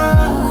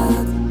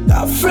God.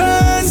 Our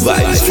friends will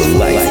kill you. Vibes for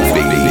life,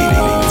 baby.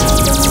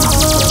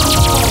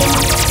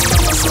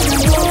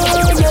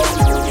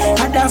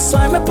 That's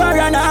why I'm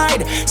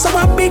paranoid. So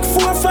a big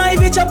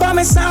 4-5 each up on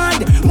my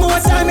side. More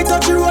time me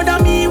touch the road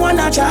and me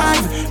wanna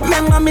drive.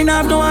 Remember me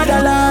not have no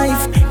other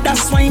life.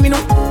 That's why me no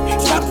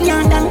drop me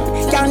and then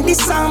can't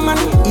disarm man.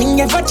 Me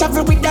never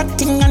travel with that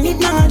thing and it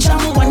not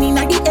jam. One in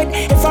the head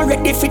if I'm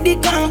ready for the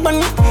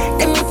carbon.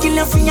 Then me kill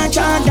you for your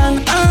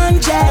Jordan and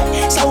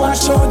Jack. So I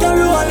show the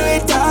roll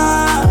with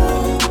her.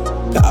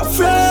 Our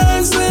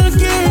friends will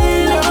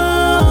kill you.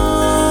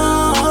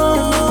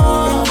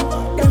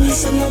 Them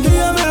listen to me,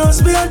 I'm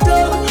lost behind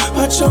you.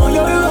 Watch how you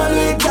roll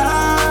with that.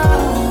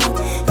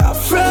 Our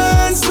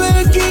friends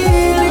will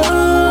kill you.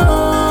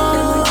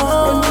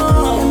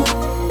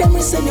 Them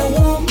listen to you.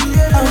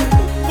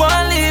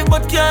 Wanna live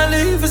but can't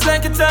live, it's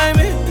like a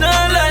timing.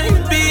 Not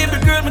lying, baby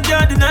girl, me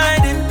can't deny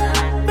it.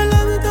 Me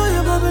love it how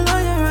you bubble how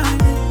you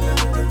ride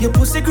it. Your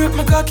pussy grip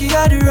my cocky, you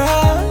the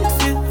right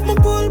fit. Me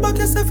pull back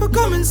yourself for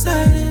come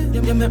inside it.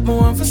 You make me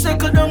want to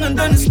circle down and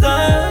done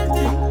start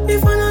it.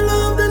 If I don't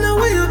love, then the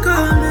way you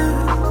call it.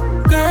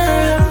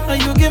 Girl,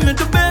 you give me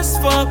the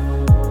best fuck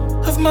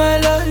of my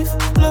life.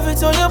 Love it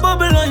how you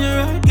bubble on your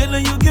right. Girl,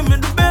 you give me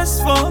the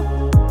best fuck.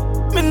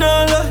 Me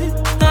no lie.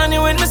 Honey,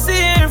 when me see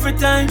you every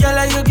time.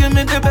 Girl, you give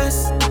me the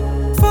best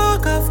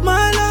fuck of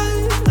my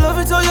life. Love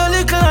it how you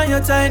little on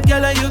your tight.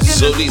 Girl, you give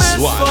me the best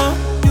fuck.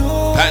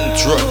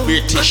 Pantro,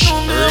 British,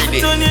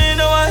 ready.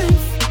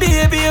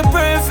 Baby, you're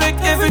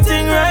perfect,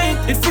 everything right.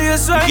 It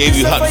feels right. Gave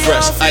you hot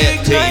fresh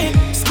Ayatane.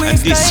 And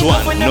this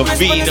one,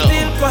 Novino.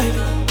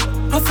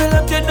 I feel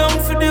like you're down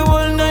for the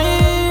whole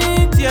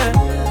night, yeah.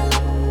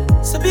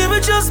 So baby,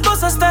 just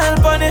bust a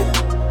style on it.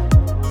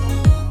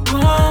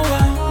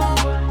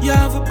 You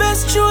have the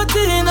best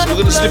shooting. So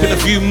we're gonna slip in a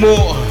few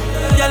more.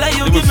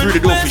 Then we're through the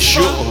door for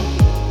sure.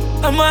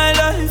 Of my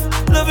life,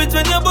 Love it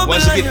when you bubble.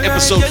 Once again,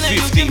 episode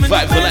 50,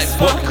 Vibe for Life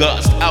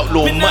podcast,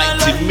 Outlaw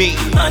Mighty Me.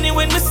 Honey,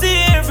 when me see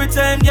you every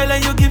time, girl,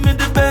 and you give me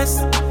the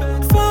best.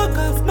 Fuck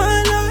off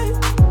my life,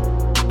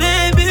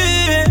 baby.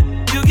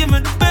 You give me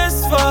the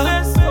best for.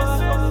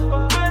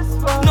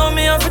 Know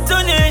me have to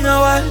turn you in a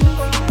while.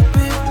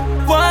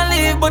 Wanna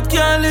leave but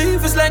can't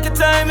leave. It's like a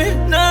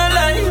timing, no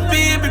lie,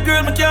 baby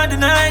girl, me can't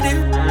deny it.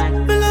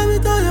 Me love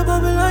it all you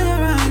bubble on your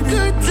ride.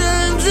 Good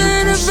times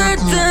and a bad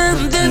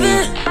time,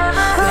 baby.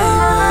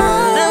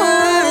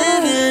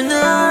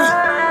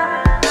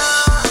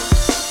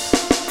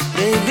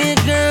 Baby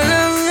girl,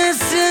 I'm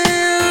missing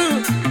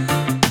you.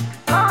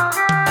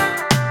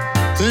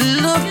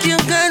 Look, you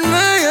got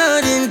my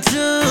heart in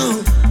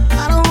two. I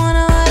don't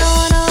wanna go.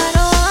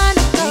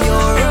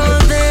 You're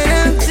all that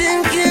I'm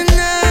thinking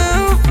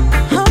of.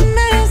 I'm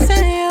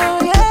missing you,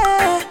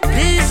 yeah.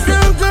 Please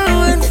don't go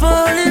and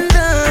fall in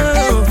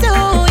love. It's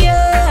you,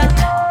 yeah.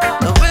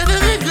 Whether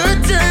the good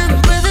time,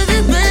 whether the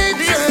bad time,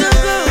 please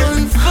don't go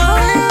and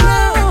fall in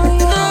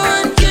love. No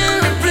one can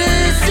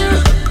replace you.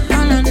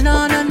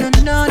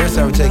 No. First I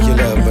would take your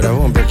love, but I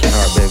won't break your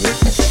heart, baby.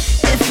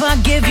 If I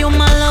give you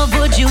my love,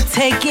 would you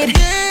take it?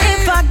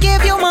 If I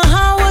give you my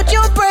heart, would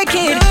you break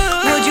it?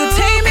 Would you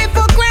take me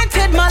for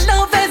granted? My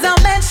love, as I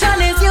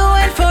mentioned, is you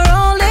and for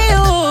only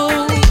you.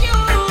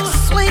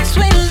 Sweet,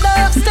 sweet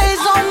love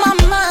stays on my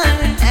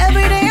mind.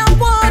 Every day I'm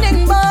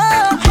wanting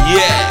more.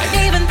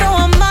 Yeah. Even though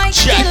I might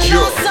Jack get Yo,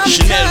 lost sometimes.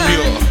 Chanel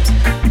Yo,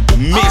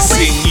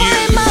 missing Always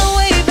find you. my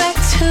way back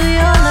to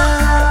your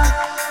love.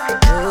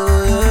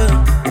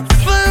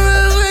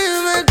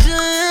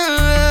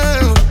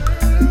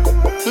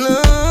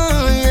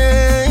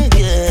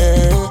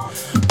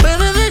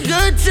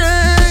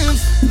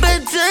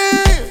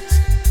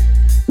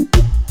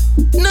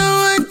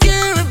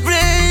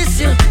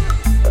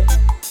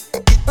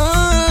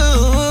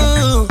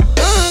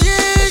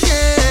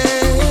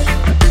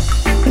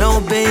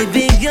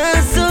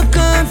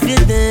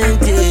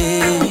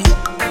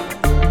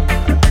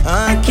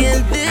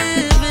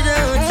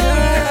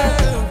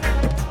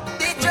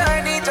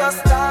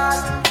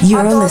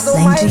 You're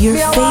listening to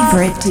your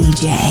favorite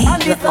DJ,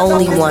 the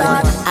only one,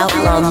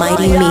 Outlaw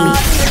Mighty Me.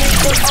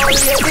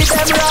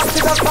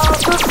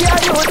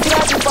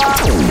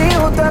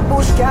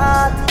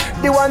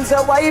 The ones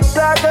that wipe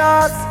their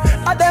glass,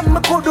 and them me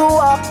could do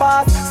a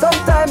pass.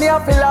 Sometimes you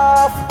have to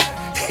laugh.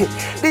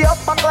 The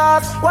upper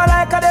class, well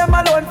like them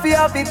alone for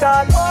have it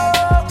all.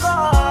 Oh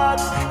God,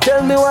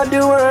 tell me what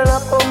the world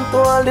have come to.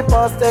 All the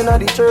pastor in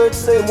the church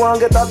say one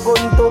get a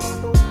gun to.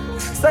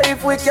 So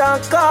if we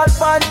can't call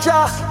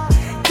Pancha,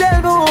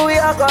 tell me who we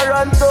are gonna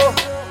run to.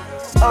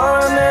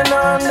 On and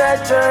on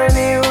that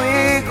journey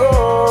we go.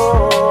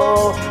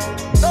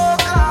 Oh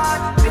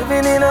God,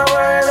 living in a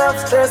world of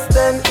stress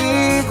and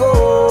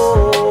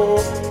ego.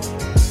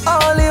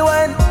 Only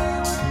when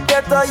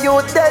get a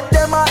youth dead,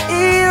 them a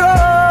hero.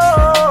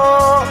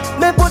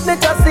 Me put me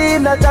just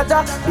in a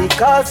jaja,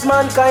 because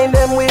mankind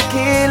them will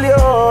kill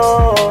you.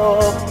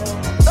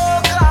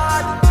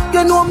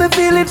 You know me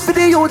feel it for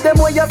the youth, them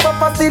way you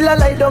suffer still a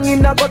lie down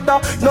in a gutter.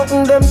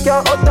 Nothing them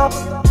can utter.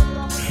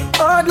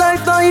 Hard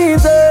life not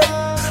easy.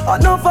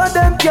 Enough of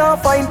them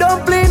can't find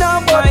dumpling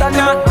and butter. Might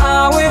not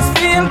always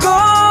feel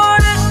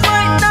good, it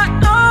might not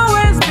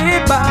always be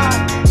bad.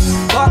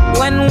 But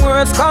when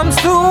words comes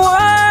to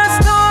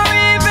words, or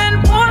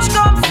even push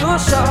comes to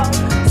shove,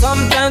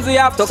 sometimes we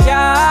have to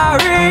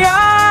carry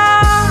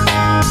on.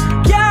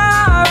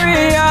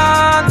 Carry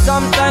on.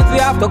 Sometimes we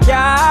have to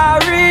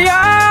carry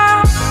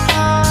on.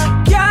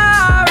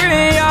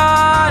 Carry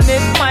on.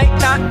 It might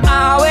not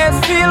always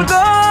feel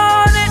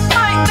good, it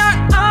might not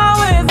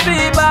always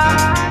be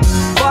bad.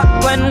 But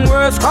when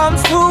words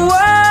comes to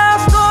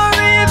words, or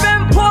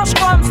even push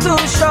comes to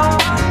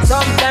shove,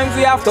 sometimes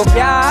we have to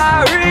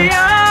carry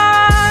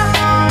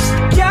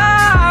on.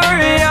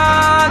 Carry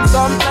on.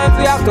 Sometimes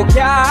we have to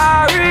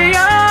carry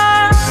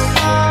on.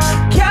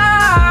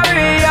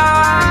 Carry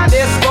on.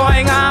 This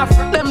going off.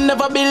 Them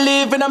never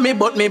believe in me,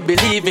 but me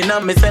believe in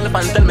myself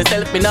and tell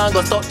myself me nah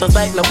go stop just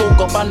like no book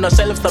up on no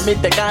shelf. So me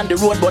take on the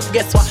road, but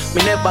guess what?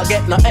 Me never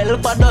get no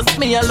help. I just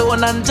me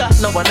alone and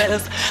just no one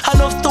else.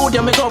 Enough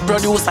studio me go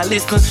produce a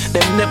listen.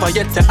 Them never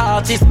yet say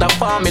artist, the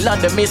formula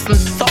they missing.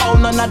 So how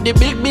none of the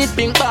big beat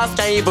pink pass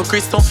can even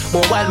crystal.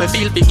 More while me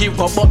feel to give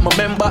up, but my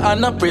member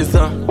in a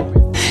prison.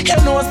 You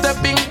know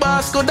stepping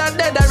boss could have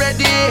dead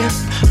already,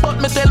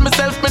 but me tell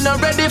myself me not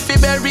ready for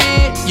bury.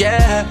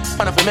 Yeah,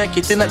 man if I make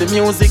it in the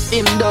music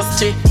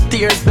industry,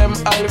 tears them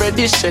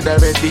already shed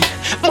already.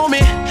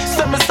 Mommy,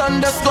 say me son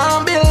just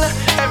one bill.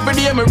 Every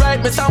day me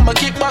write me song, me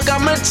kick back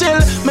and me chill.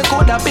 Me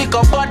coulda pick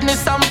up badness,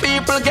 some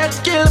people get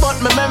killed,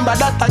 but me remember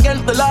that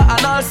against the law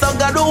and also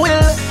God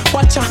will.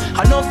 Watch ya,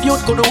 enough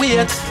youth could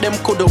wait, them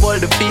could hold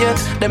the faith.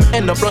 Them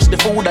end up rush the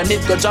food and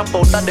it go drop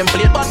out of them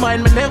plate. But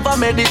mine me never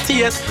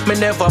meditate, me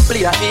never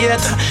play a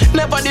hate.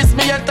 Never diss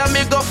me yet and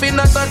me go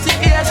finna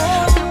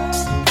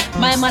 38.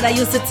 My mother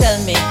used to tell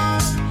me,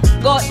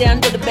 go out there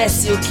and do the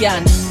best you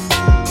can.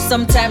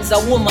 Sometimes a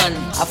woman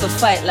have to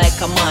fight like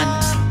a man.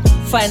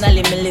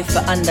 Finally me live to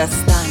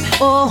understand.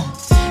 Oh,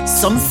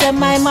 Some say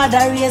my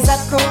mother raised a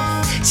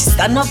crow. She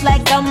stand up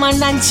like a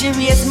man and she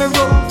raised me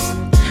rough.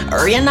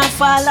 Rain a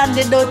fall on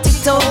the dirty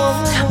toe.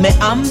 My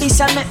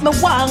ambition make me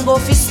want go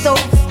fi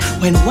stuff.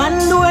 When one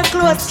door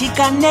close, kick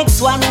a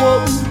next one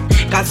open.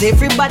 Cause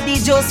everybody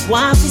just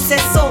want fi say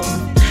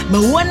something. Me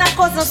wanna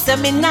cousin say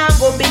me nah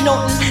go be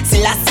nothing.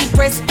 Still I see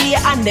press play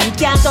and them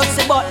can't touch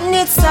the button.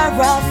 It's a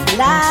rough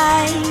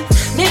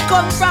life. Me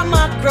come from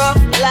a rough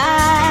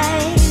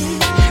life.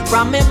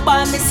 From me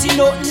born me see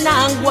nothing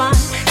and one.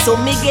 So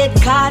me get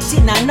caught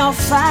in enough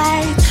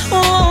fight.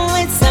 Oh,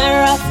 it's a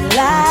rough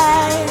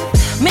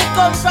life. Me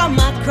come from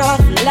a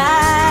rough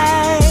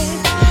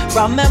life.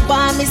 From me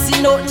born me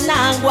see nothing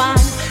and one.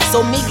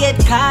 So me get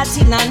caught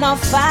in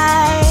enough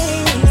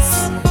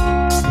fights.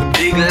 The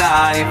big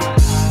life,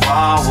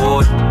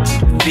 forward,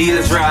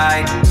 feels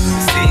right,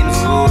 seems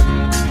good.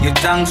 Your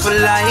thanks for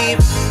life,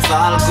 it's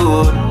all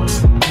good.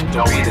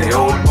 Don't be the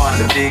old on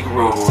the big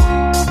road.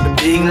 The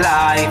big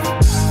life,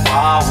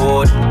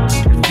 forward,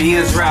 it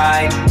feels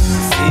right,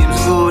 seems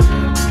good.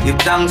 Your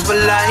thanks for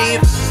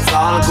life, it's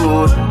all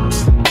good.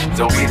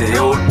 Don't be the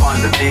old on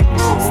the big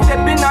road.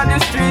 Stepping on the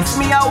streets,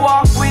 me I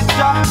walk with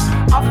ya.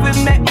 I feel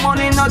make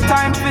money, no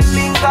time for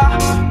linger.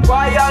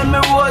 Royal me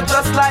roll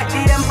just like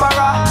the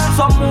emperor.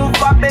 So move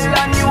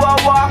Babylon, you a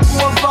walk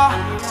over.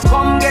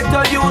 Come get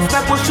your youth, me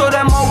push show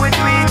them how we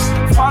do it.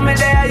 Family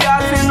there, you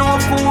see no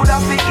food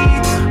I fi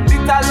eat.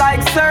 Bitter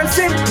like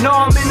Cersei,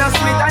 no me no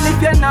sweet. And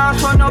if you're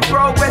not show no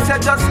progress, you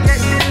just get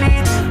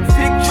delete.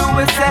 Fix you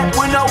we say,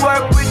 we no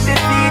work with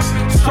defeat.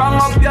 Strong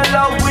up your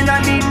love, we no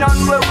need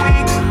none we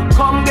weak.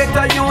 Come get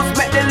a use,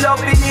 make the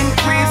loving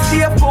increase.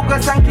 Stay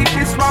focused and keep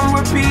this from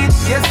repeat.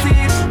 You see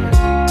it?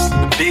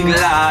 The big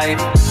life,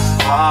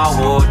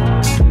 forward,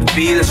 it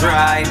feels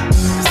right, it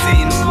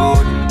seems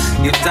good.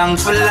 Give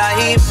thanks for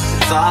life,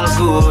 it's all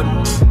good.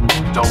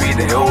 Don't be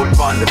the old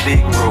on the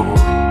big road.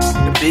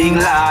 The big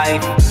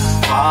life,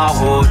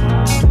 forward,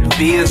 it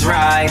feels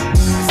right, it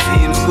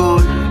seems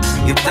good.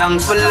 Give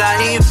thanks for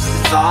life,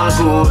 it's all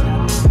good.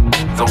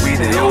 Don't be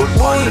the old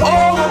on the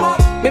big road.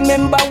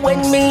 Remember when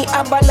me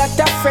have a lot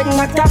of friend,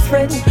 not a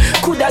friend.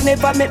 Coulda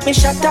never make me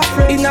shut a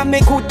friend. Inna me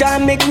good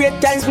and me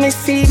great times, me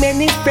see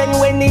many friend.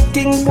 When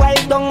anything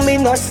wild down, me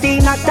no see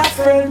not a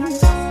friend.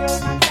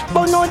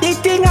 But now the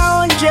thing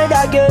 100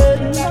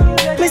 again.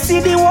 Me see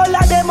the whole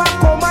of them a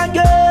come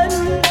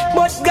again.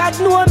 But God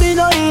know me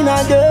no in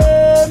a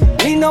them.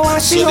 Me no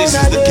want see none of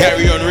them. So this is the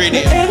Carry On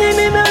Radio.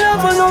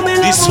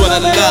 This one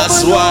and the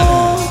last one.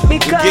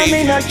 Because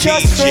me not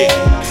just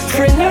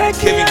friend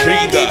Kevin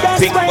Krieger,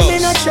 Pink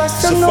Mouse,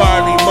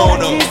 Safari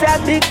Mono,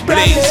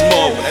 Blaze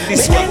Mo, and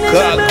this one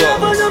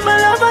Gargo.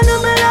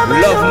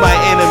 Love My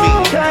Enemy.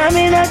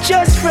 Me not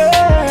just friend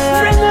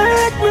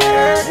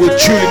we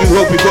truly do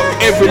hope we got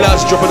every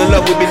last drop of the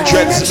love we've been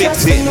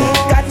transmitting.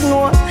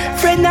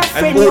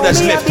 And all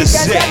that's left to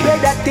say,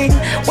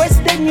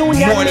 more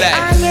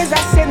life,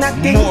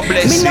 more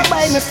blessings,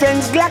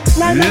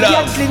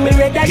 love,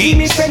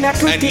 peace, and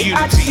unity.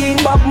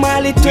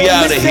 We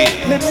out of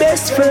here. My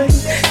best friend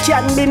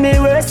can be my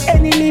worst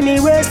enemy,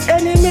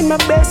 my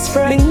best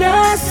friend. Me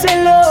not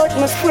sell out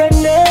my friend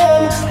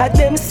them. Had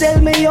them sell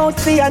me out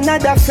for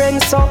another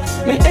friend. So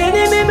me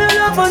enemy, me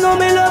lover, no,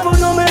 me lover,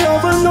 no, me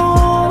lover,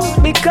 no.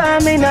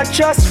 Because me not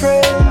trust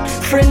friend.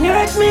 Friend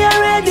hurt me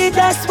already,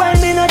 that's why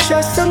me not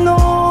trust so no.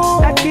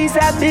 That is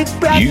a big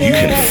problem. You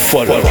can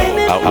follow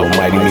Outlaw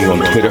Mighty Me on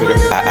Twitter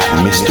at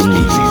Mr.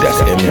 Meezy, that's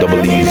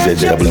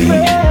MWEZWE,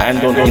 and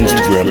on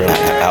Instagram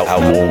at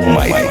Outlaw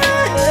Mighty.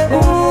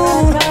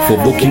 For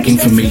booking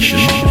information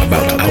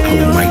about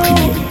Outlaw Mighty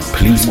Me,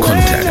 please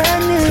contact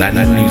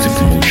Platinum Music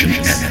Promotion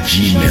at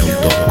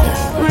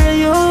gmail.com. Where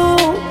you?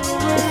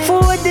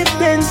 Forward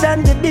depends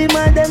on the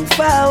demand and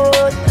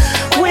forward.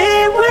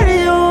 Where were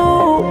you?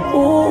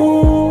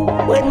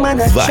 When man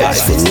a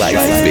Vibes for life,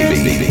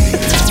 baby.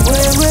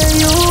 Where were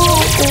you?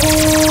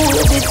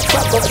 You did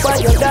crack up by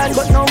your dad,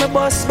 but now me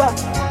boss back.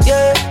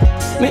 Yeah.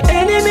 Me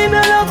enemy,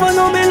 me lover,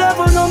 no, me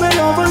lover, no, me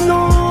lover, no.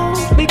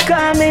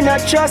 Because me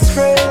not trust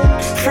friend.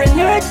 Friend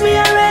hurt me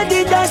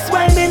already, that's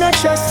why me not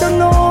trust so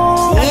no.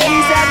 And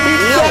these are big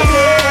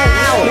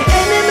problems. Me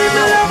enemy,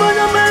 me lover,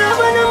 no, me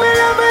lover, no, me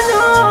lover,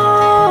 no.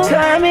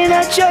 Because me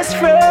not trust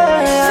friend.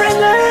 Friend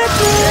hurt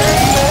me.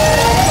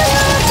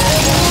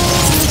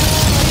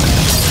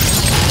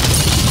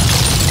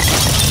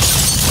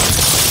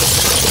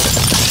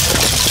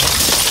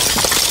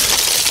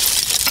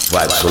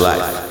 Vibes for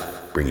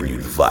life, bringing you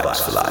vibes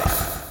for life.